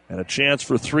 And a chance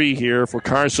for 3 here for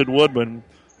Carson Woodman,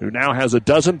 who now has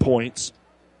 12 points.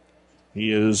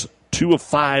 He is 2 of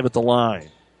 5 at the line.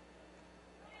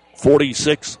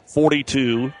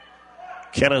 46-42.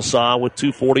 Kenesaw with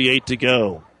 2:48 to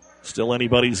go. Still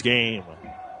anybody's game.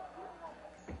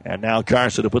 And now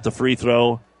Carson to put the free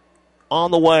throw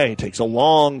on the way. Takes a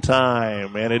long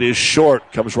time, and it is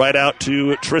short. Comes right out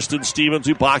to Tristan Stevens,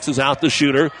 who boxes out the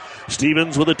shooter.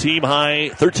 Stevens with a team-high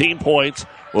 13 points.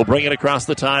 Will bring it across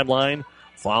the timeline.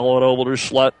 Follow it over to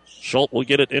Schlutt. Schultz will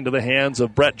get it into the hands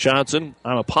of Brett Johnson.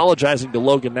 I'm apologizing to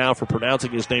Logan now for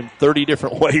pronouncing his name 30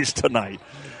 different ways tonight.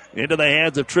 Into the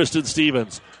hands of Tristan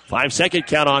Stevens. 5-second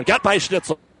count on. Got by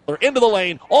Schnitzler. Into the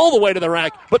lane. All the way to the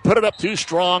rack. But put it up too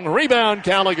strong. Rebound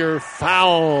Gallagher.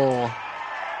 Foul.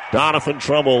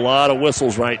 Doniphan-Trumbull. A lot of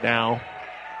whistles right now.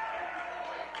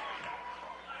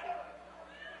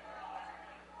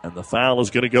 And the foul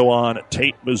is going to go on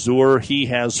Tate Missouri. He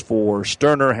has 4.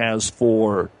 Sterner has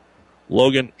 4.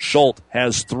 Logan Schultz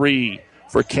has 3.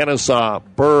 For Kenesaw,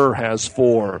 Burr has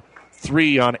 4.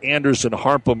 3 on Anderson,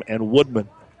 Harpum, and Woodman.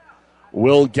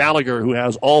 Will Gallagher, who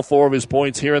has all 4 of his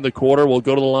points here in the quarter, will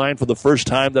go to the line for the first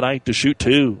time tonight to shoot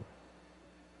 2.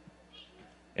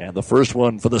 And the first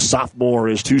one for the sophomore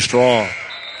is too strong.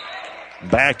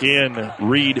 Back in,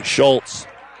 Reed Schultz.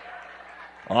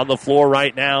 On the floor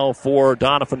right now for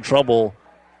Doniphan-Trumbull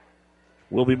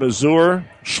will be Missouri,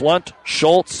 Schlunt,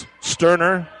 Schultz,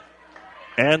 Sterner,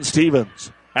 and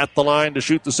Stevens. At the line to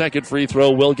shoot the second free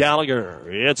throw, Will Gallagher.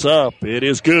 It's up. It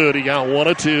is good. He got 1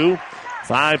 of 2.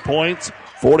 5 points,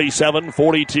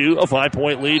 47-42. A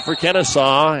 5-point lead for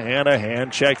Kenesaw. And a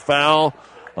hand check foul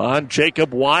on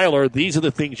Jacob Weiler. These are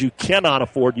the things you cannot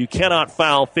afford. You cannot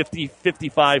foul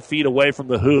 55 feet away from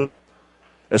the hoop,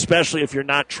 especially if you're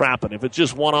not trapping. If it's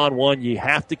just one-on-one, you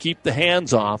have to keep the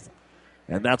hands off.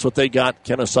 And that's what they got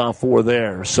Kenesaw for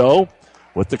there. So,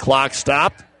 with the clock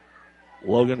stopped,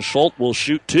 Logan Schultz will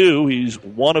shoot 2. He's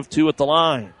 1 of 2 at the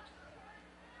line.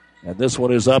 And this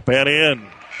one is up and in.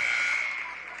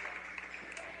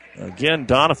 Again,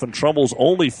 Doniphan-Trumbull's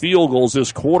only field goals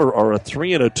this quarter are a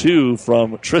 3 and a 2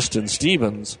 from Tristan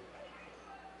Stevens.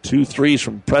 2 threes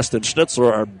from Preston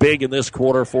Schnitzler are big in this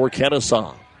quarter for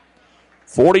Kenesaw.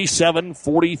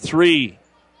 47-43.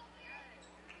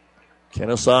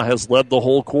 Kenesaw has led the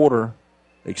whole quarter,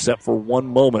 except for one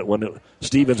moment when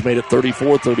Stevens made it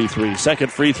 34-33.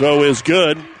 Second free throw is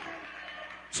good.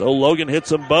 So Logan hits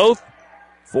them both.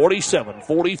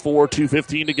 47-44,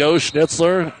 2:15 to go.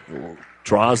 Schnitzler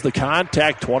draws the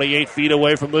contact 28 feet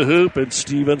away from the hoop, and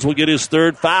Stevens will get his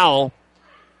 3rd foul.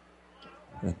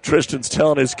 And Tristan's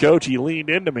telling his coach he leaned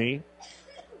into me.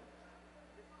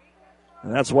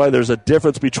 And that's why there's a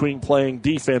difference between playing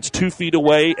defense 2 feet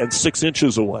away and 6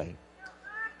 inches away.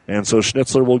 And so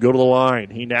Schnitzler will go to the line.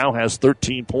 He now has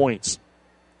 13 points.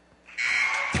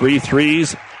 3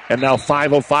 threes, and now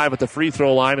 5 of 5 at the free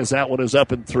throw line as that one is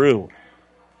up and through.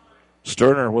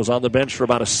 Sterner was on the bench for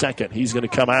about a second. He's going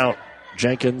to come out.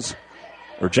 Jenkins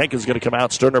going to come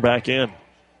out. Sterner back in.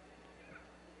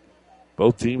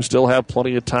 Both teams still have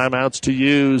plenty of timeouts to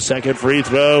use. Second free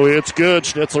throw, it's good.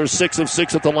 Schnitzler 6 of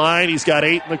 6 at the line. He's got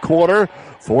 8 in the quarter.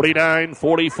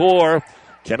 49-44.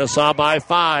 Kenesaw by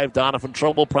 5.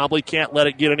 Doniphan-Trumbull probably can't let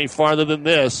it get any farther than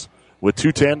this with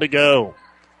 2:10 to go.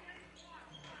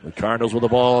 The Cardinals with the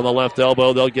ball on the left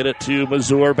elbow. They'll get it to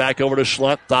Mazur. Back over to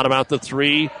Schlutt. Thought about the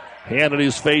 3. Hand in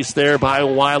his face there by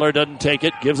Weiler. Doesn't take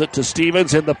it. Gives it to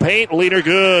Stevens in the paint. Leader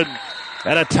good.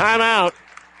 And a timeout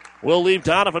will leave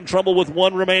Doniphan-Trumbull with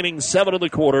 1 remaining. 7 in the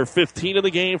quarter. 15 in the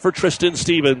game for Tristan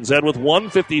Stevens. And with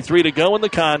 1:53 to go in the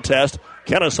contest,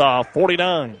 Kenesaw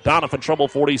 49, Doniphan-Trumbull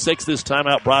 46. This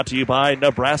timeout brought to you by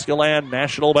Nebraska Land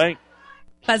National Bank.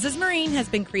 Buzz's Marine has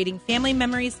been creating family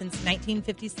memories since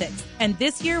 1956, and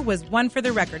this year was one for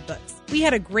the record books. We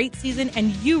had a great season,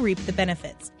 and you reaped the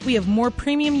benefits. We have more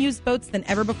premium used boats than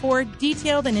ever before,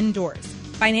 detailed and indoors.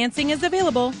 Financing is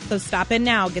available, so stop in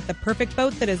now. Get the perfect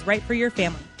boat that is right for your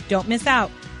family. Don't miss out.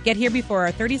 Get here before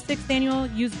our 36th annual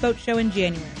used boat show in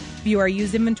January. View our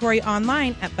used inventory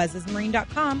online at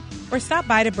buzzesmarine.com or stop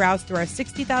by to browse through our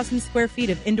 60,000 square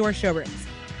feet of indoor showrooms.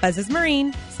 Buzz's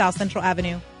Marine, South Central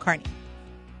Avenue, Kearney.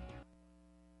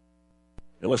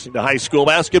 You're listening to high school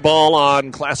basketball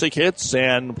on Classic Hits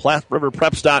and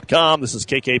PlatteRiverPreps.com. This is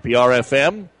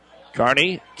KKPR-FM.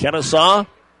 Kearney, Kenesaw,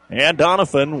 and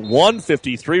Doniphan.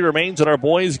 1:53 remains in our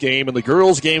boys' game. In the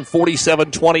girls' game,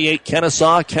 47-28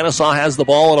 Kenesaw. Kenesaw has the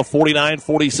ball in a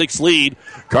 49-46 lead.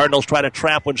 Cardinals try to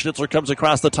trap when Schnitzler comes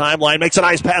across the timeline. Makes a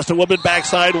nice pass to Woodman.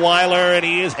 Backside Weiler, and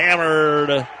he is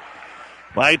hammered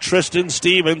by Tristan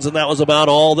Stevens, and that was about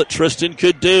all that Tristan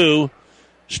could do.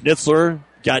 Schnitzler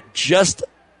got just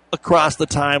across the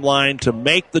timeline to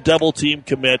make the double team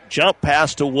commit. Jump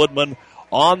pass to Woodman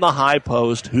on the high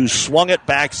post, who swung it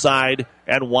backside,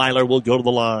 and Weiler will go to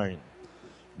the line.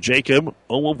 Jacob,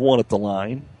 0 of 1 at the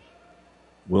line,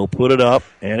 will put it up,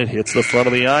 and it hits the front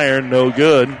of the iron. No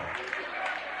good.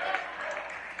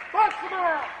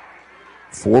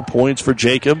 4 points for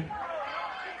Jacob.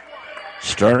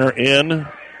 Sterner in.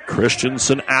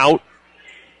 Christensen out.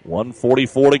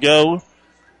 1:44 to go.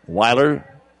 Weiler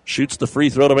shoots the free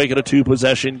throw to make it a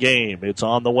 2-possession game. It's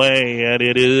on the way, and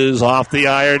it is off the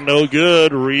iron. No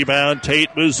good. Rebound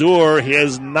Tate Mazur,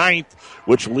 his 9th,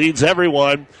 which leads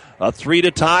everyone. A 3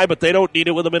 to tie, but they don't need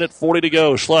it with 1:40 to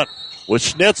go. Schlutt with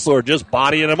Schnitzler just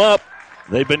bodying him up.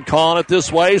 They've been calling it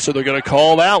this way, so they're going to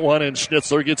call that one, and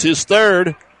Schnitzler gets his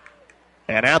 3rd.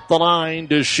 And at the line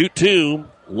to shoot 2,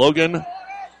 Logan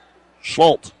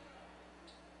Schultz.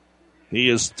 He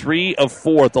is 3 of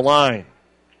 4 at the line.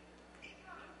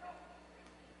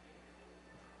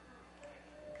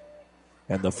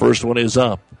 And the first one is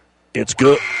up. It's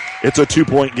good. It's a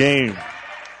 2-point game.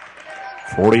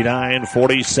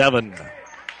 49-47.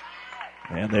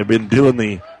 And they've been doing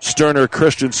the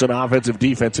Sterner-Christensen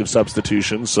offensive-defensive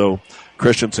substitutions, so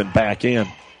Christensen back in.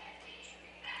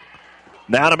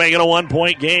 Now to make it a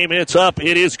 1-point game. It's up.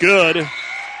 It is good.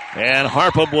 And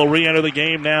Harpham will re-enter the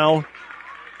game now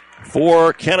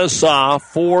for Kenesaw.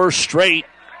 4 straight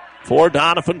for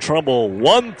Doniphan-Trumbull.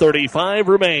 1:35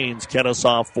 remains.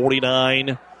 Kenesaw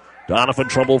 49.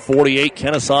 Doniphan-Trumbull 48.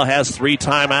 Kenesaw has 3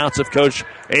 timeouts if Coach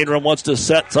Ingram wants to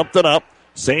set something up.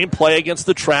 Same play against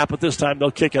the trap, but this time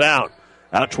they'll kick it out.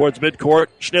 Out towards midcourt,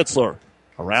 Schnitzler.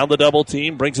 Around the double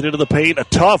team, brings it into the paint. A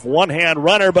tough one-hand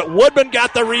runner, but Woodman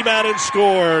got the rebound and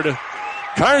scored.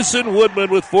 Carson Woodman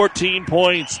with 14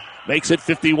 points. Makes it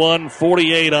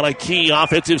 51-48 on a key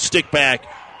offensive stick back.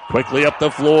 Quickly up the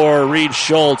floor, Reed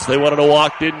Schultz. They wanted to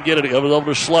walk, didn't get it. It was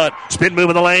over to Schlutt. Spin move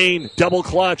in the lane, double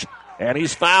clutch, and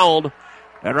he's fouled.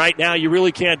 And right now you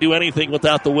really can't do anything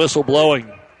without the whistle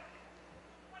blowing.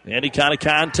 Any kind of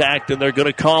contact, and they're going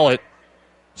to call it.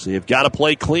 So you've got to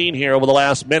play clean here over the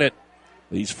last minute.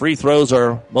 These free throws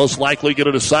are most likely going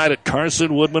to decide it.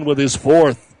 Carson Woodman with his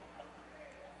 4th.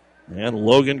 And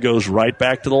Logan goes right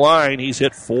back to the line. He's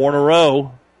hit 4 in a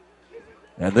row.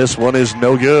 And this one is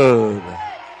no good.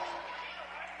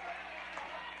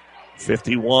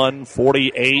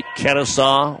 51-48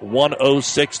 Kenesaw.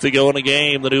 1:06 to go in the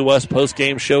game. The New West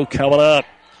postgame show coming up.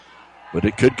 But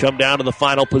it could come down to the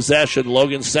final possession.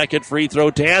 Logan's 2nd free throw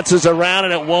dances around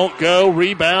and it won't go.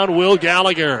 Rebound, Will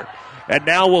Gallagher. And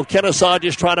now will Kenesaw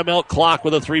just try to melt clock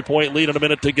with a 3-point lead and 1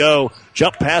 minute to go.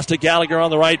 Jump pass to Gallagher on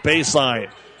the right baseline.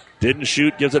 Didn't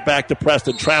shoot, gives it back to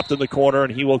Preston. Trapped in the corner,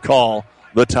 and he will call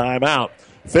the timeout.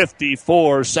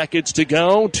 54 seconds to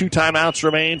go. 2 timeouts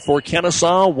remain for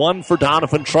Kenesaw, 1 for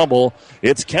Doniphan-Trumbull.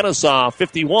 It's Kenesaw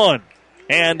 51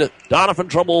 and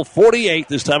Doniphan-Trumbull 48.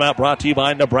 This timeout brought to you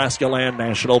by Nebraska Land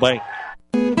National Bank.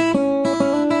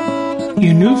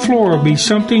 Your new floor will be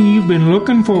something you've been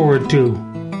looking forward to.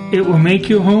 It will make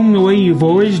your home the way you've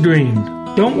always dreamed.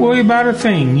 Don't worry about a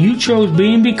thing. You chose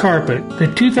B&B Carpet, the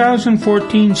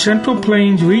 2014 Central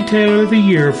Plains Retailer of the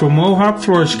Year for Mohawk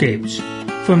Floorscapes.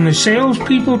 From the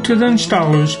salespeople to the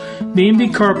installers, B&B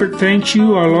Carpet thanks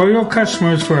you, our loyal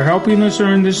customers, for helping us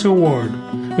earn this award.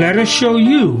 Let us show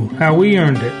you how we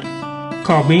earned it.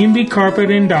 Call B&B Carpet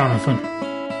in Doniphan.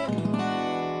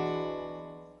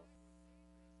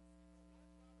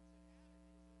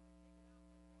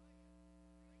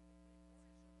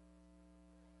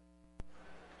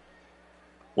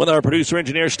 With our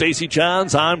producer-engineer, Stacy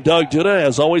Johns, I'm Doug Duda.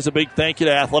 As always, a big thank you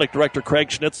to Athletic Director Craig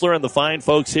Schnitzler and the fine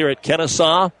folks here at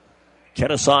Kenesaw.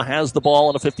 Kenesaw has the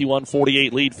ball in a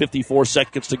 51-48 lead, 54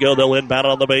 seconds to go. They'll inbound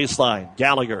on the baseline.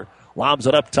 Gallagher lobs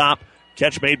it up top.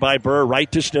 Catch made by Burr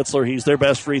right to Schnitzler. He's their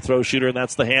best free throw shooter, and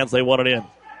that's the hands they want it in.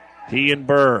 He and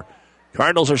Burr.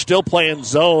 Cardinals are still playing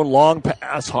zone. Long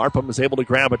pass. Harpham is able to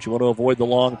grab it. You want to avoid the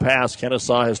long pass.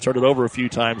 Kenesaw has turned it over a few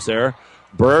times there.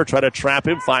 Burr try to trap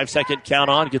him. 5-second count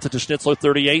on. Gets it to Schnitzler.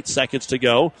 38 seconds to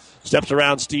go. Steps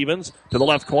around Stevens to the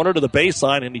left corner to the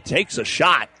baseline, and he takes a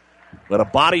shot. But a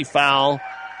body foul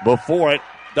before it.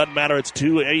 Doesn't matter. It's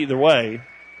two either way.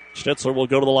 Schnitzler will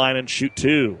go to the line and shoot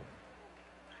two.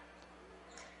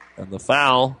 And the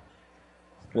foul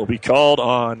will be called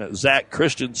on Zach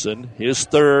Christensen, his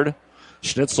third.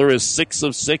 Schnitzler is 6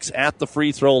 of 6 at the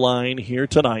free throw line here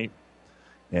tonight.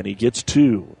 And he gets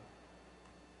two.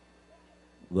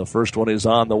 The first one is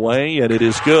on the way, and it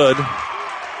is good.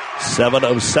 7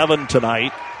 of 7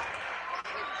 tonight.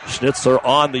 Schnitzler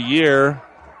on the year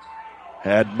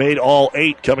had made all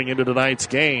 8 coming into tonight's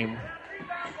game.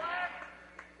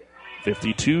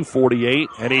 52-48,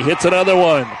 and he hits another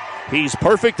one. He's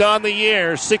perfect on the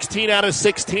year. 16 out of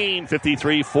 16,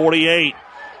 53-48.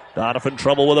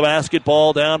 Doniphan-Trumbull with a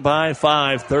basketball, down by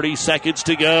 5. 30 seconds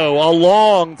to go. A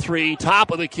long three.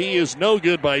 Top of the key is no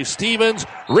good by Stevens.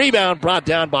 Rebound brought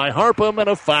down by Harpham, and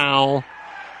a foul.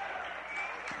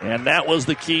 And that was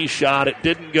the key shot. It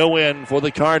didn't go in for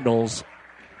the Cardinals.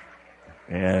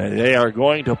 And they are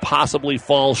going to possibly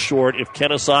fall short if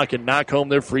Kenesaw can knock home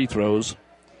their free throws.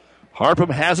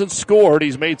 Harpham hasn't scored.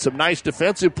 He's made some nice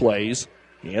defensive plays.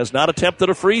 He has not attempted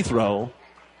a free throw.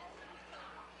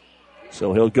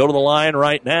 So he'll go to the line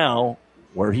right now,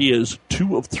 where he is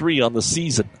 2 of 3 on the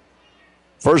season.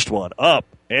 First one up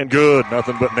and good.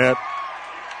 Nothing but net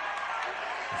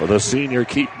for the senior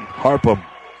Keaton Harpham.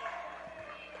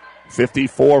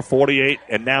 54-48,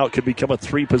 and now it could become a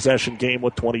 3-possession game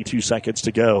with 22 seconds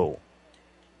to go.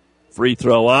 Free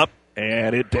throw up,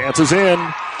 and it dances in.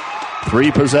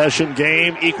 3-possession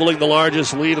game, equaling the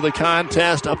largest lead of the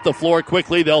contest. Up the floor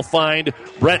quickly, they'll find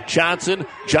Brett Johnson.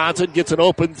 Johnson gets an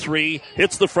open 3,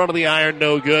 hits the front of the iron,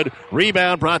 no good.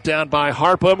 Rebound brought down by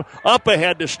Harpham. Up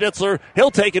ahead to Schnitzler. He'll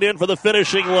take it in for the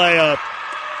finishing layup.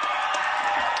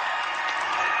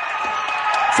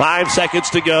 5 seconds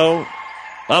to go.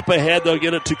 Up ahead, they'll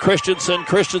get it to Christensen.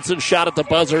 Christensen's shot at the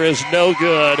buzzer is no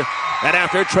good. And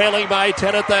after trailing by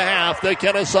 10 at the half, the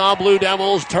Kenesaw Blue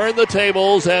Devils turn the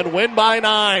tables and win by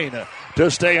 9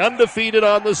 to stay undefeated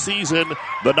on the season.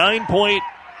 The 9-point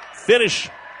finish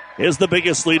is the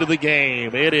biggest lead of the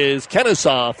game. It is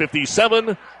Kenesaw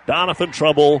 57,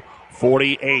 Doniphan-Trumbull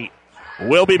 48.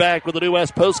 We'll be back with the New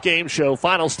West postgame show,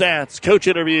 final stats, coach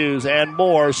interviews, and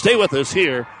more. Stay with us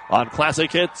here on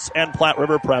Classic Hits and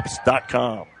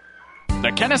PlatteRiverPreps.com. The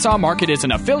Kenesaw Market is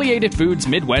an affiliated Foods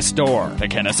Midwest store. The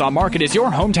Kenesaw Market is your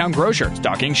hometown grocer,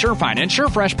 stocking Surefine and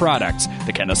Surefresh products.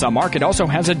 The Kenesaw Market also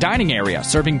has a dining area,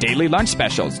 serving daily lunch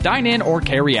specials, dine-in or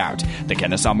carry-out. The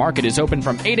Kenesaw Market is open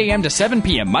from 8 a.m. to 7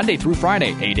 p.m. Monday through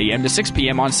Friday, 8 a.m. to 6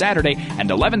 p.m. on Saturday,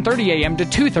 and 11:30 a.m. to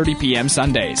 2:30 p.m.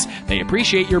 Sundays. They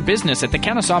appreciate your business at the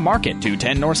Kenesaw Market,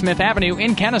 210 North Smith Avenue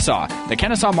in Kenesaw. The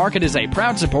Kenesaw Market is a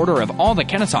proud supporter of all the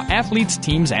Kenesaw athletes,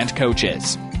 teams, and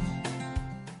coaches.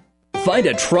 Find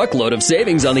a truckload of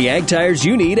savings on the ag tires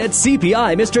you need at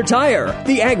CPI Mr. Tire.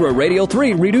 The Agro Radial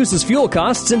 3 reduces fuel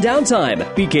costs and downtime.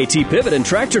 BKT Pivot and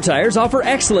Tractor tires offer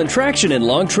excellent traction and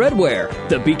long tread wear.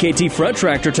 The BKT Front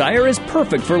Tractor tire is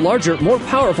perfect for larger, more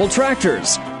powerful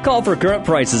tractors. Call for current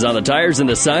prices on the tires in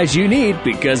the size you need,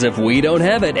 because if we don't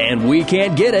have it and we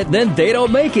can't get it, then they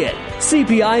don't make it.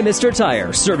 CPI Mr.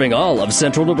 Tire, serving all of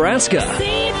central Nebraska.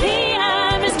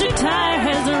 CPI Mr. Tire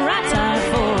has the right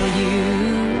tire for you.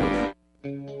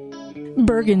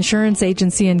 Berg Insurance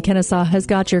Agency in Kenesaw has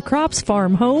got your crops,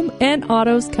 farm, home, and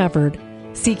autos covered.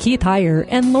 See Keith Heyer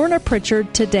and Lorna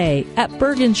Pritchard today at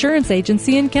Berg Insurance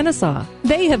Agency in Kenesaw.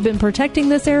 They have been protecting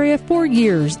this area for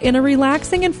years in a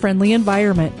relaxing and friendly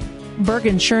environment. Berg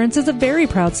Insurance is a very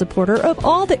proud supporter of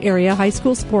all the area high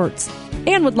school sports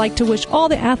and would like to wish all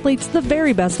the athletes the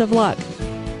very best of luck.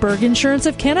 Berg Insurance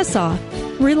of Kenesaw,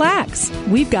 Relax.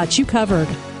 We've got you covered.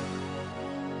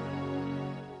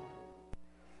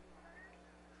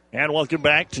 And welcome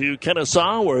back to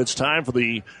Kenesaw, where it's time for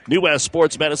the New West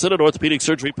Sports Medicine and Orthopedic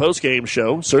Surgery postgame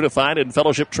show. Certified and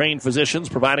fellowship-trained physicians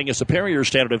providing a superior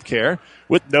standard of care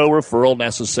with no referral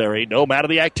necessary. No matter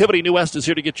the activity, New West is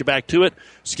here to get you back to it.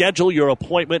 Schedule your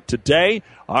appointment today.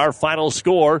 Our final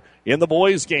score in the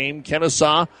boys' game,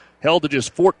 Kenesaw held to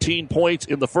just 14 points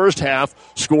in the first half,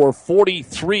 score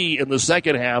 43 in the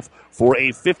second half for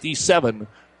a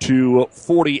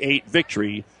 57-48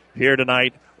 victory here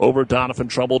tonight over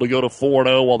Doniphan-Trumbull to go to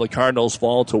 4-0, while the Cardinals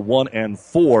fall to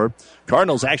 1-4.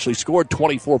 Cardinals actually scored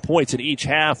 24 points in each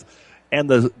half, and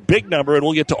the big number, and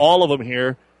we'll get to all of them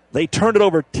here, they turned it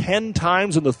over 10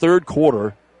 times in the third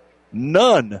quarter,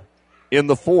 none in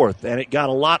the fourth, and it got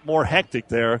a lot more hectic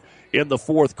there in the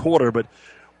fourth quarter, but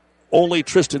only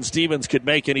Tristan Stevens could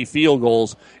make any field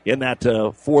goals in that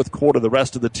fourth quarter. The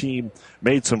rest of the team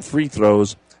made some free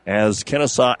throws as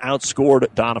Kenesaw outscored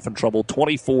Doniphan-Trumbull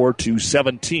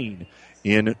 24-17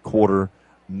 in quarter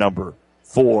number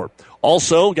 4.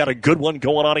 Also, got a good one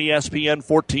going on ESPN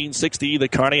 1460. The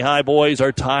Kearney High boys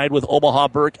are tied with Omaha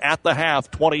Burke at the half,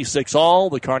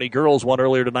 26-all. The Kearney girls won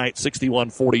earlier tonight,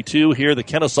 61-42. Here, the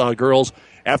Kenesaw girls,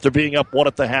 after being up 1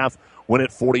 at the half, win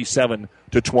it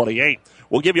 47-28.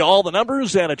 We'll give you all the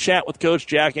numbers and a chat with Coach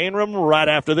Jack Ainram right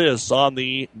after this on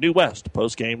the New West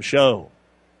postgame show.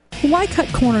 Why cut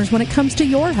corners when it comes to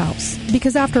your house?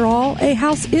 Because after all, a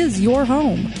house is your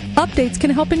home. Updates can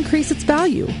help increase its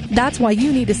value. That's why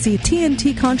you need to see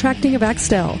TNT Contracting of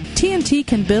Axtell. TNT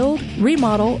can build,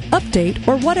 remodel, update,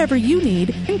 or whatever you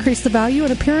need, increase the value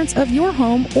and appearance of your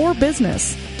home or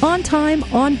business. On time,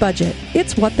 on budget.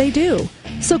 It's what they do.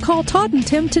 So call Todd and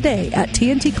Tim today at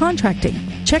TNT Contracting.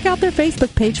 Check out their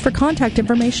Facebook page for contact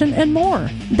information and more.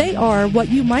 They are what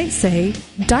you might say,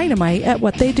 dynamite at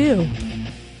what they do.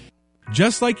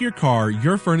 Just like your car,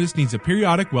 your furnace needs a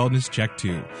periodic wellness check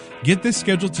too. Get this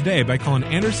scheduled today by calling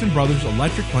Anderson Brothers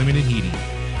Electric Plumbing and Heating.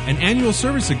 An annual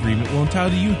service agreement will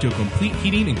entitle you to a complete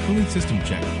heating and cooling system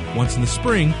check, once in the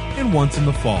spring and once in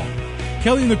the fall.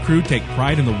 Kelly and the crew take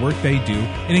pride in the work they do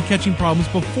and in catching problems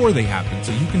before they happen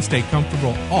so you can stay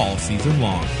comfortable all season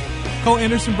long. Call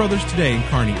Anderson Brothers today in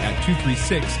Kearney at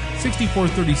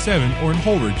 236-6437 or in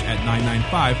Holdridge at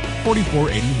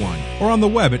 995-4481 or on the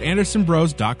web at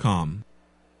andersonbros.com.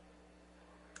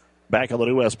 Back on the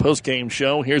New West postgame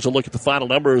show, here's a look at the final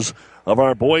numbers of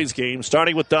our boys' game,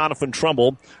 starting with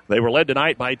Doniphan-Trumbull. They were led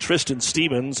tonight by Tristan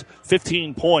Stevens,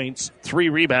 15 points, 3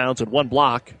 rebounds, and 1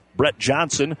 block. Brett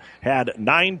Johnson had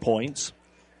 9 points.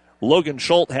 Logan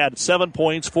Schultz had 7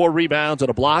 points, 4 rebounds, and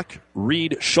a block.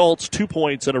 Reed Schultz, 2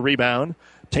 points and a rebound.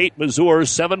 Tate Mazur,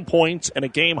 7 points and a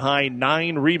game-high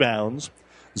 9 rebounds.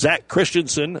 Zach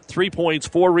Christensen, 3 points,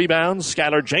 4 rebounds.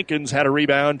 Skylar Jenkins had a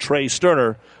rebound. Trey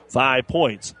Sterner, 5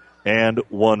 points and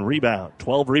 1 rebound.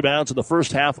 12 rebounds in the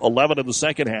first half, 11 in the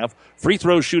second half. Free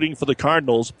throw shooting for the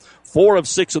Cardinals, 4 of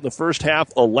 6 in the first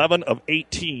half, 11 of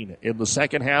 18 in the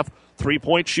second half.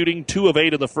 3-point shooting, 2 of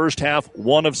 8 in the first half,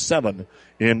 1 of 7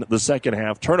 in the second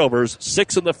half. Turnovers,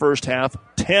 6 in the first half,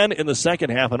 10 in the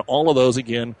second half, and all of those,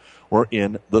 again, were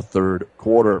in the third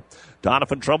quarter.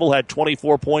 Doniphan-Trumbull had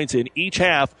 24 points in each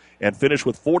half and finished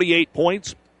with 48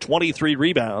 points, 23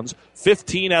 rebounds,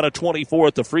 15 out of 24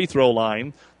 at the free throw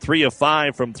line, 3 of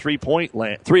 5 from 3-point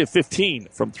land, 3 of 15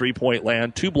 from 3-point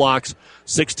land, 2 blocks,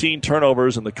 16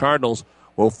 turnovers, and the Cardinals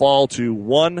will fall to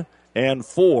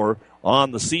 1-4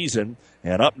 on the season.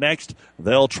 And up next,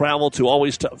 they'll travel to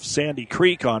Always Tough Sandy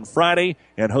Creek on Friday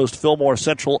and host Fillmore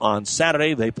Central on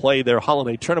Saturday. They play their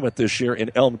holiday tournament this year in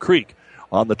Elm Creek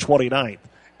on the 29th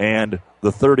and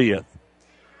the 30th.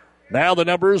 Now the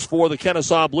numbers for the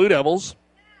Kenesaw Blue Devils.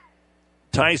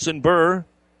 Tyson Burr,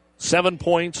 7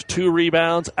 points, 2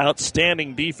 rebounds.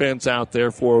 Outstanding defense out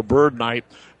there for Bird Night.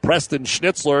 Preston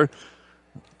Schnitzler,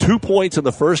 2 points in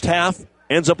the first half.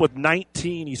 Ends up with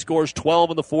 19. He scores 12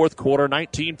 in the fourth quarter,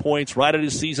 19 points, right at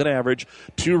his season average,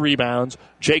 2 rebounds.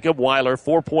 Jacob Weiler,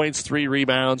 4 points, 3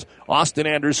 rebounds. Austin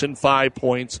Anderson, 5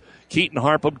 points. Keaton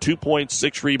Harpham, 2 points,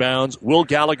 6 rebounds. Will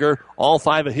Gallagher, all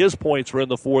 5 of his points were in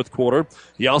the fourth quarter.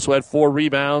 He also had 4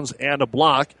 rebounds and a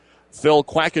block. Phil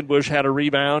Quackenbush had a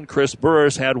rebound. Chris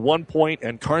Burris had 1 point,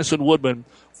 and Carson Woodman,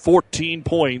 14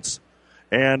 points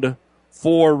and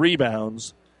 4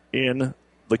 rebounds in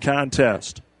the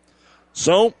contest.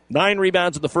 So, 9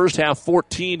 rebounds in the first half,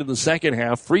 14 in the second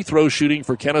half. Free throw shooting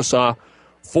for Kenesaw,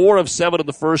 4 of 7 in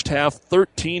the first half,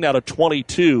 13 out of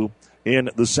 22 in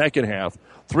the second half.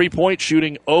 3-point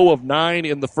shooting, 0 of 9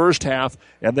 in the first half,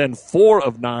 and then 4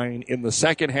 of 9 in the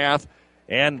second half.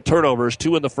 And turnovers,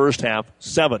 2 in the first half,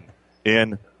 7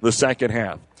 in the second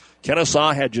half.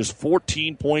 Kenesaw had just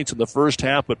 14 points in the first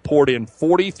half, but poured in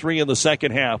 43 in the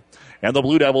second half. And the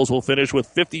Blue Devils will finish with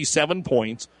 57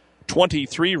 points,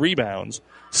 23 rebounds,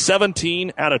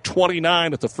 17 out of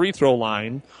 29 at the free throw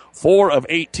line, 4 of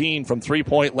 18 from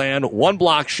three-point land, 1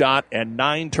 block shot, and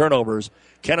 9 turnovers.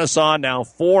 Kenesaw now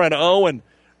 4-0, and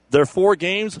their 4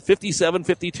 games, 57,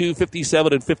 52,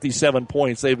 57, and 57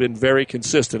 points. They've been very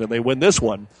consistent, and they win this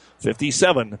one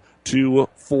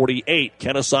 57-48.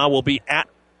 Kenesaw will be at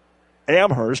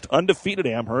Amherst, undefeated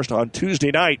Amherst, on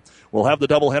Tuesday night. We'll have the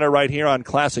doubleheader right here on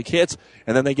Classic Hits,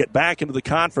 and then they get back into the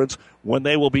conference when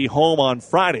they will be home on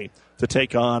Friday to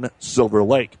take on Silver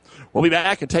Lake. We'll be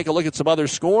back and take a look at some other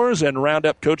scores and round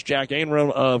up Coach Jack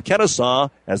Ainram of Kenesaw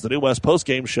as the New West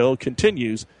postgame show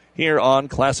continues here on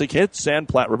Classic Hits and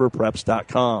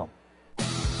PlatteRiverPreps.com.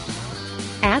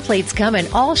 Athletes come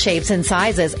in all shapes and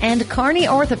sizes, and Kearney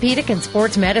Orthopedic and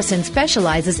Sports Medicine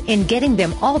specializes in getting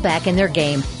them all back in their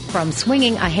game. From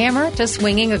swinging a hammer to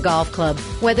swinging a golf club,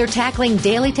 whether tackling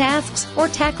daily tasks or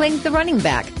tackling the running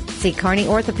back. See Kearney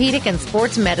Orthopedic and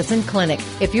Sports Medicine Clinic.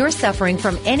 If you're suffering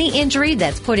from any injury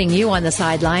that's putting you on the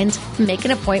sidelines, make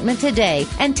an appointment today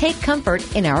and take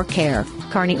comfort in our care.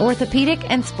 Kearney Orthopedic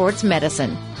and Sports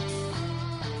Medicine.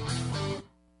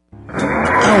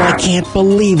 Oh, I can't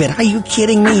believe it. Are you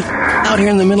kidding me? Out here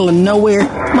in the middle of nowhere,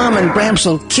 Mom and Gramps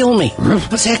will kill me.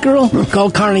 What's that, girl? Call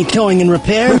Kearney Towing and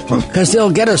Repair? Because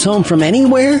they'll get us home from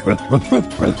anywhere?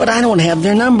 But I don't have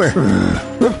their number.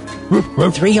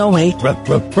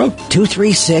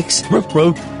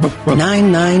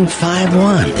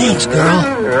 308-236-9951. Thanks,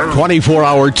 girl.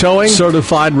 24-hour towing,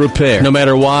 certified repair. No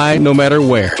matter why, no matter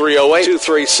where.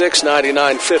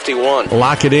 308-236-9951.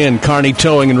 Lock it in, Kearney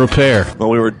Towing and Repair. Well,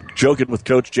 we were joking with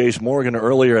Coach Jace Morgan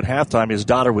earlier at halftime. His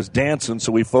daughter was dancing,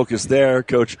 so we focused there.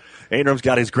 Coach Ainram's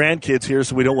got his grandkids here,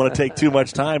 so we don't want to take too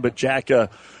much time. But, Jack,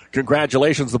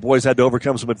 congratulations. The boys had to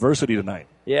overcome some adversity tonight.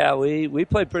 Yeah, we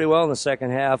played pretty well in the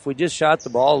second half. We just shot the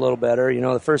ball a little better. You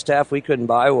know, the first half we couldn't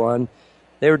buy one.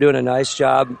 They were doing a nice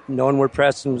job knowing where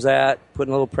Preston was at,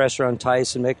 putting a little pressure on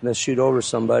Tyson, making us shoot over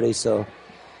somebody. So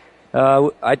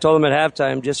I told them at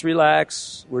halftime, just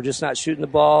relax. We're just not shooting the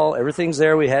ball. Everything's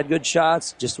there. We had good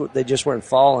shots. They just weren't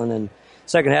falling. And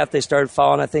second half they started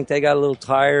falling. I think they got a little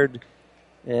tired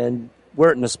and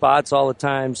weren't in the spots all the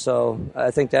time. So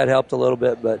I think that helped a little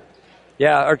bit. But,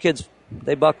 yeah, our kids,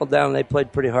 they buckled down and they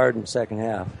played pretty hard in the second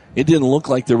half. It didn't look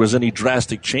like there was any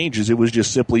drastic changes. It was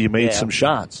just simply you made some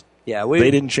shots. Yeah, they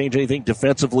didn't change anything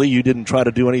defensively. You didn't try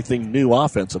to do anything new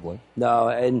offensively. No,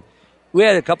 and we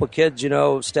had a couple kids,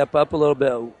 step up a little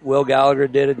bit. Will Gallagher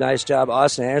did a nice job.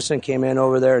 Austin Anderson came in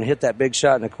over there and hit that big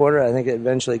shot in the corner. I think it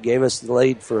eventually gave us the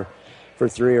lead for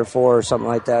 3 or 4 or something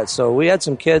like that. So we had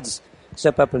some kids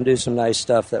step up and do some nice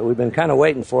stuff that we've been kind of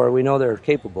waiting for. We know they're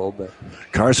capable. But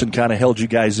Carson kind of held you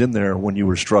guys in there when you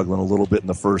were struggling a little bit in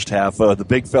the first half. The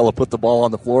big fella put the ball on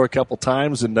the floor a couple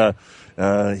times, and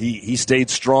he stayed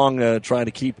strong trying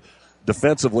to keep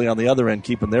defensively on the other end,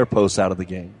 keeping their posts out of the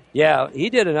game. Yeah, he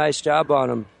did a nice job on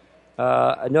him.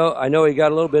 I know he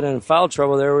got a little bit in foul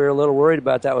trouble there. We were a little worried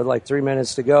about that with like 3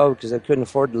 minutes to go because they couldn't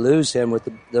afford to lose him with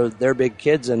their big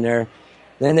kids in there.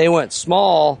 Then they went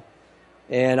small,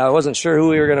 and I wasn't sure who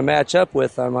we were going to match up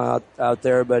with out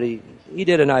there, but he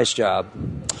did a nice job.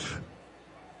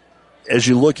 As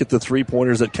you look at the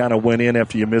three-pointers that kind of went in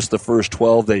after you missed the first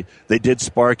 12, they did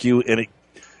spark you, and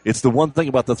it's the one thing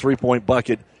about the three-point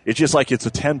bucket. It's just like it's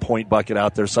a 10-point bucket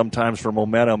out there sometimes for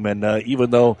momentum, and even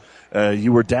though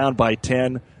you were down by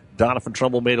 10,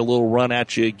 Doniphan-Trumbull made a little run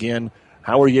at you again.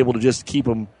 How were you able to just keep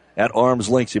them at arm's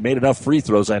length? You made enough free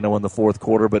throws, I know, in the fourth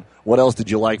quarter, but what else did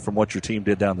you like from what your team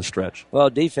did down the stretch? Well,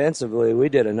 defensively, we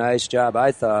did a nice job,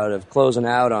 I thought, of closing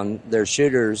out on their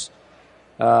shooters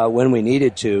when we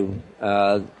needed to.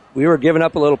 We were giving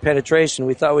up a little penetration.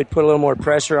 We thought we'd put a little more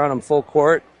pressure on them full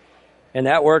court, and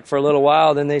that worked for a little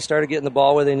while. Then they started getting the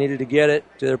ball where they needed to get it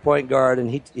to their point guard, and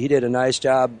he did a nice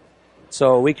job.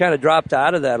 So we kind of dropped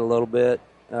out of that a little bit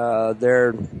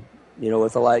there,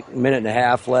 with a minute and a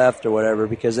half left or whatever,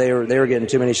 because they were getting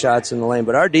too many shots in the lane.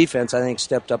 But our defense, I think,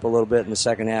 stepped up a little bit in the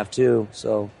second half too.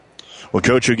 So. Well,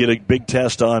 Coach, you'll get a big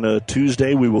test on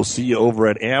Tuesday. We will see you over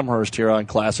at Amherst here on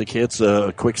Classic Hits.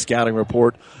 A quick scouting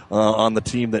report on the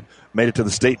team that made it to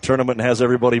the state tournament and has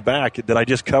everybody back. Did I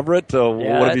just cover it?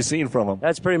 What have you seen from them?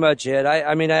 That's pretty much it.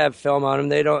 I have film on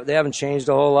them. They haven't changed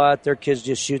a whole lot. Their kids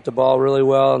just shoot the ball really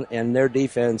well, and their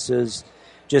defense is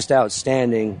just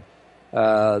outstanding.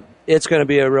 It's going to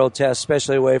be a real test,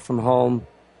 especially away from home.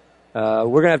 We're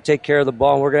going to have to take care of the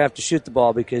ball, and we're going to have to shoot the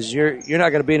ball because you're not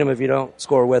going to beat them if you don't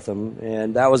score with them.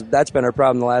 And that's been our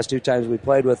problem the last 2 times we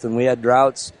played with them. We had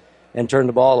droughts and turned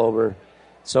the ball over.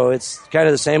 So it's kind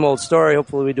of the same old story.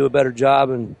 Hopefully we do a better job,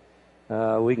 and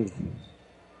we can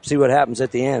see what happens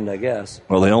at the end, I guess.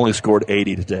 Well, they only scored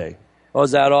 80 today. Oh,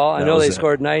 is that all? I know they it.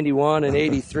 scored 91 and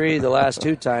 83 the last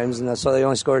 2 times, and that's why they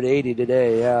only scored 80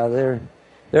 today. Yeah, they're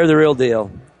the real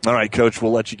deal. All right, Coach,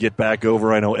 we'll let you get back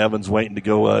over. I know Evan's waiting to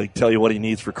go tell you what he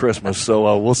needs for Christmas.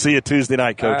 So we'll see you Tuesday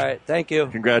night, Coach. All right, thank you.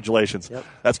 Congratulations. Yep.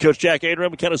 That's Coach Jack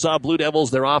Adram, Kenesaw Blue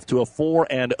Devils. They're off to a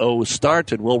 4-0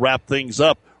 start, and we'll wrap things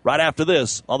up right after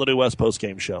this on the New West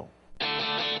Postgame Show.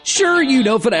 Sure, you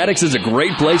know Fanatics is a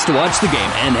great place to watch the game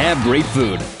and have great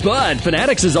food. But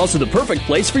Fanatics is also the perfect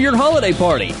place for your holiday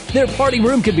party. Their party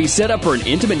room can be set up for an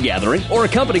intimate gathering or a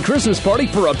company Christmas party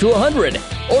for up to 100.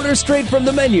 Order straight from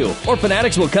the menu, or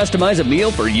Fanatics will customize a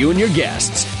meal for you and your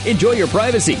guests. Enjoy your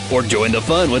privacy or join the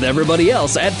fun with everybody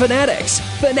else at Fanatics.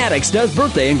 Fanatics does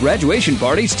birthday and graduation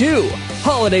parties too.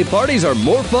 Holiday parties are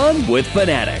more fun with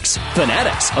Fanatics.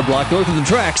 Fanatics, a block north of the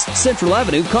tracks, Central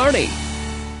Avenue, Kearney.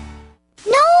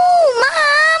 No,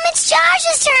 Mom, it's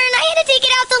Josh's turn. I had to take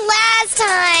it out the last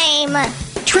time.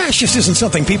 Trash just isn't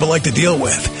something people like to deal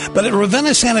with. But at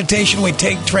Ravenna Sanitation, we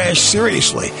take trash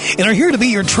seriously and are here to be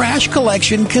your trash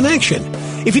collection connection.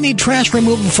 If you need trash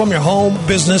removal from your home,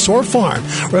 business, or farm,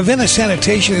 Ravenna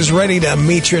Sanitation is ready to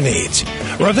meet your needs.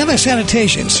 Ravenna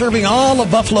Sanitation, serving all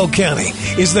of Buffalo County,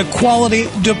 is the quality,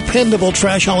 dependable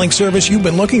trash hauling service you've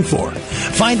been looking for.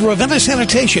 Find Ravenna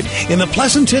Sanitation in the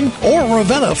Pleasanton or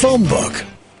Ravenna phone book.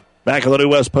 Back on the New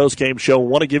West Postgame Show,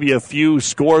 want to give you a few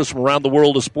scores from around the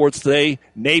world of sports today.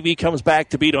 Navy comes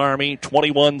back to beat Army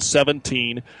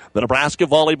 21-17. The Nebraska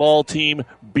volleyball team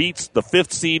beats the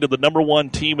 5th seed of the number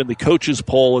 1 team in the coaches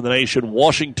poll in the nation,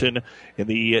 Washington, in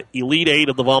the Elite 8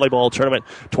 of the volleyball tournament,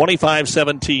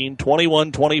 25-17,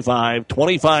 21-25,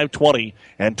 25-20,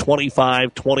 and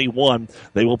 25-21.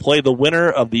 They will play the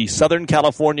winner of the Southern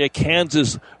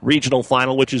California-Kansas regional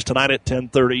final, which is tonight at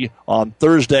 10:30 on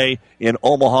Thursday in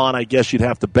Omaha. And I guess you'd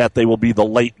have to bet they will be the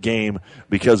late game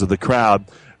because of the crowd.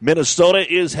 Minnesota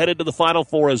is headed to the Final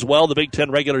Four as well. The Big Ten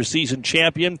regular season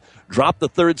champion dropped the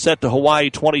 3rd set to Hawaii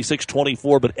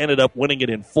 26-24, but ended up winning it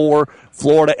in 4.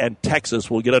 Florida and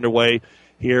Texas will get underway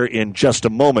here in just a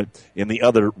moment in the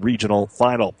other regional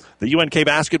final. The UNK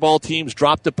basketball teams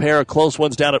dropped a pair of close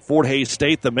ones down at Fort Hays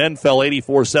State. The men fell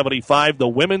 84-75. The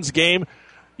women's game,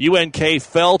 UNK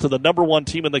fell to the number 1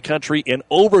 team in the country in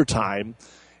overtime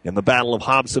in the Battle of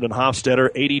Hobson and Hofstetter,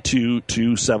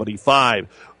 82-75.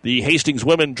 The Hastings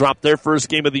women dropped their first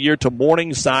game of the year to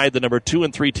Morningside, the number 2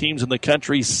 and 3 teams in the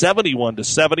country,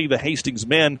 71-70. The Hastings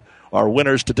men are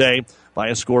winners today by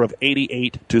a score of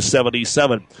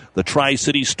 88-77. The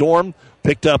Tri-City Storm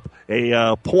picked up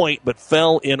a point but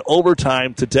fell in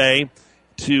overtime today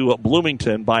to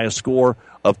Bloomington by a score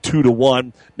of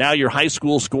 2-1. Now your high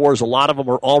school scores, a lot of them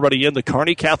are already in. The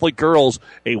Kearney Catholic girls,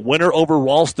 a winner over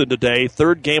Ralston today.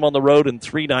 3rd game on the road in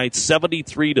 3 nights,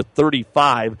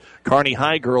 73-35. Kearney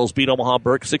High girls beat Omaha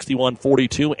Burke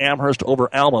 61-42. Amherst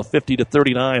over Alma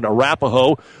 50-39.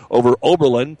 Arapahoe over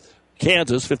Oberlin,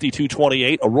 Kansas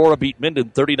 52-28. Aurora beat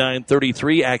Minden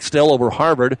 39-33. Axtell over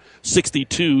Harvard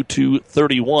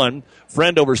 62-31.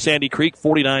 Friend over Sandy Creek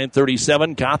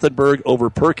 49-37. Gothenburg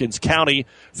over Perkins County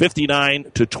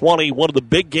 59-20. One of the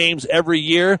big games every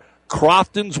year.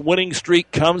 Crofton's winning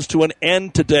streak comes to an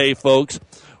end today, folks.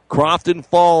 Crofton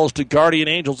falls to Guardian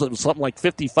Angels. It was something like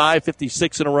 55,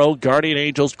 56 in a row. Guardian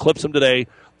Angels clips them today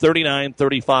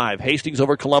 39-35. Hastings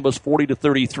over Columbus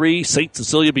 40-33. St.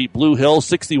 Cecilia beat Blue Hill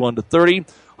 61-30.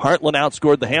 Heartland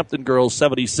outscored the Hampton girls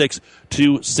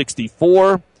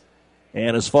 76-64.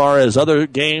 And as far as other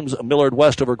games, Millard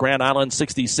West over Grand Island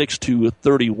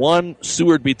 66-31.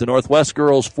 Seward beat the Northwest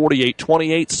girls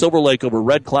 48-28. Silver Lake over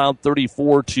Red Cloud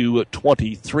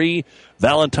 34-23.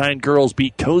 Valentine girls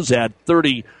beat Cozad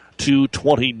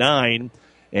 30-29.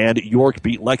 And York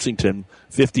beat Lexington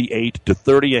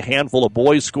 58-30. A handful of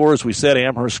boys scores. We said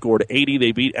Amherst scored 80.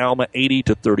 They beat Alma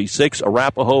 80-36.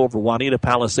 Arapahoe over Juanita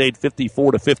Palisade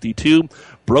 54-52.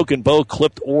 Broken Bow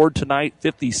clipped Ord tonight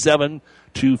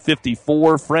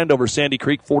 57-54. Friend over Sandy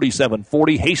Creek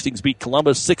 47-40. Hastings beat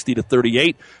Columbus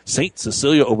 60-38. St.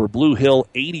 Cecilia over Blue Hill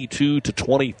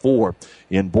 82-24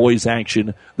 in boys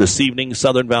action this evening.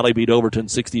 Southern Valley beat Overton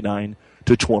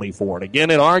 69-24. And again,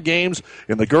 in our games,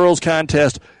 in the girls'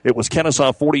 contest, it was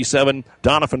Kenesaw 47,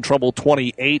 Doniphan-Trumbull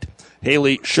 28,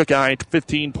 Haley Shookite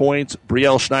 15 points,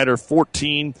 Brielle Schneider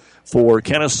 14 for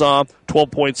Kenesaw,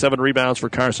 12.7 rebounds for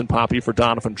Carson Poppy for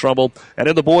Doniphan-Trumbull. And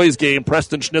in the boys' game,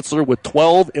 Preston Schnitzler with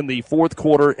 12 in the 4th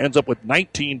quarter ends up with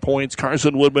 19 points.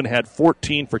 Carson Woodman had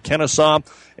 14 for Kenesaw,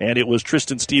 and it was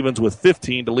Tristan Stevens with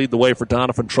 15 to lead the way for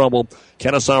Doniphan-Trumbull.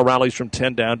 Kenesaw rallies from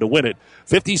 10 down to win it,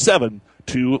 57-54.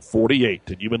 248.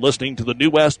 And you've been listening to the New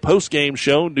West postgame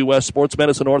show, New West Sports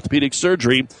Medicine Orthopedic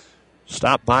Surgery.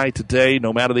 Stop by today.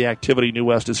 No matter the activity, New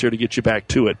West is here to get you back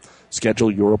to it. Schedule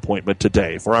your appointment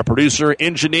today. For our producer,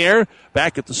 engineer,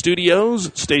 back at the studios,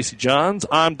 Stacy Johns,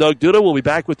 I'm Doug Duda. We'll be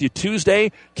back with you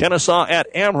Tuesday. Kenesaw at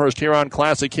Amherst here on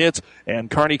Classic Hits, and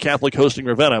Kearney Catholic hosting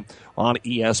Ravenna on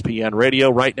ESPN Radio.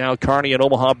 Right now, Kearney and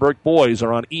Omaha Burke boys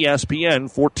are on ESPN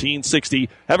 1460.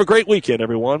 Have a great weekend,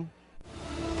 everyone.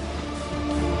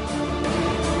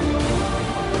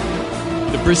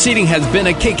 The proceeding has been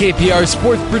a KKPR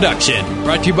sports production,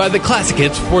 brought to you by the Classic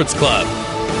Hits Sports Club.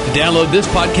 To download this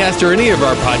podcast or any of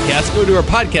our podcasts, go to our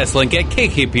podcast link at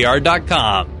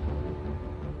kkpr.com.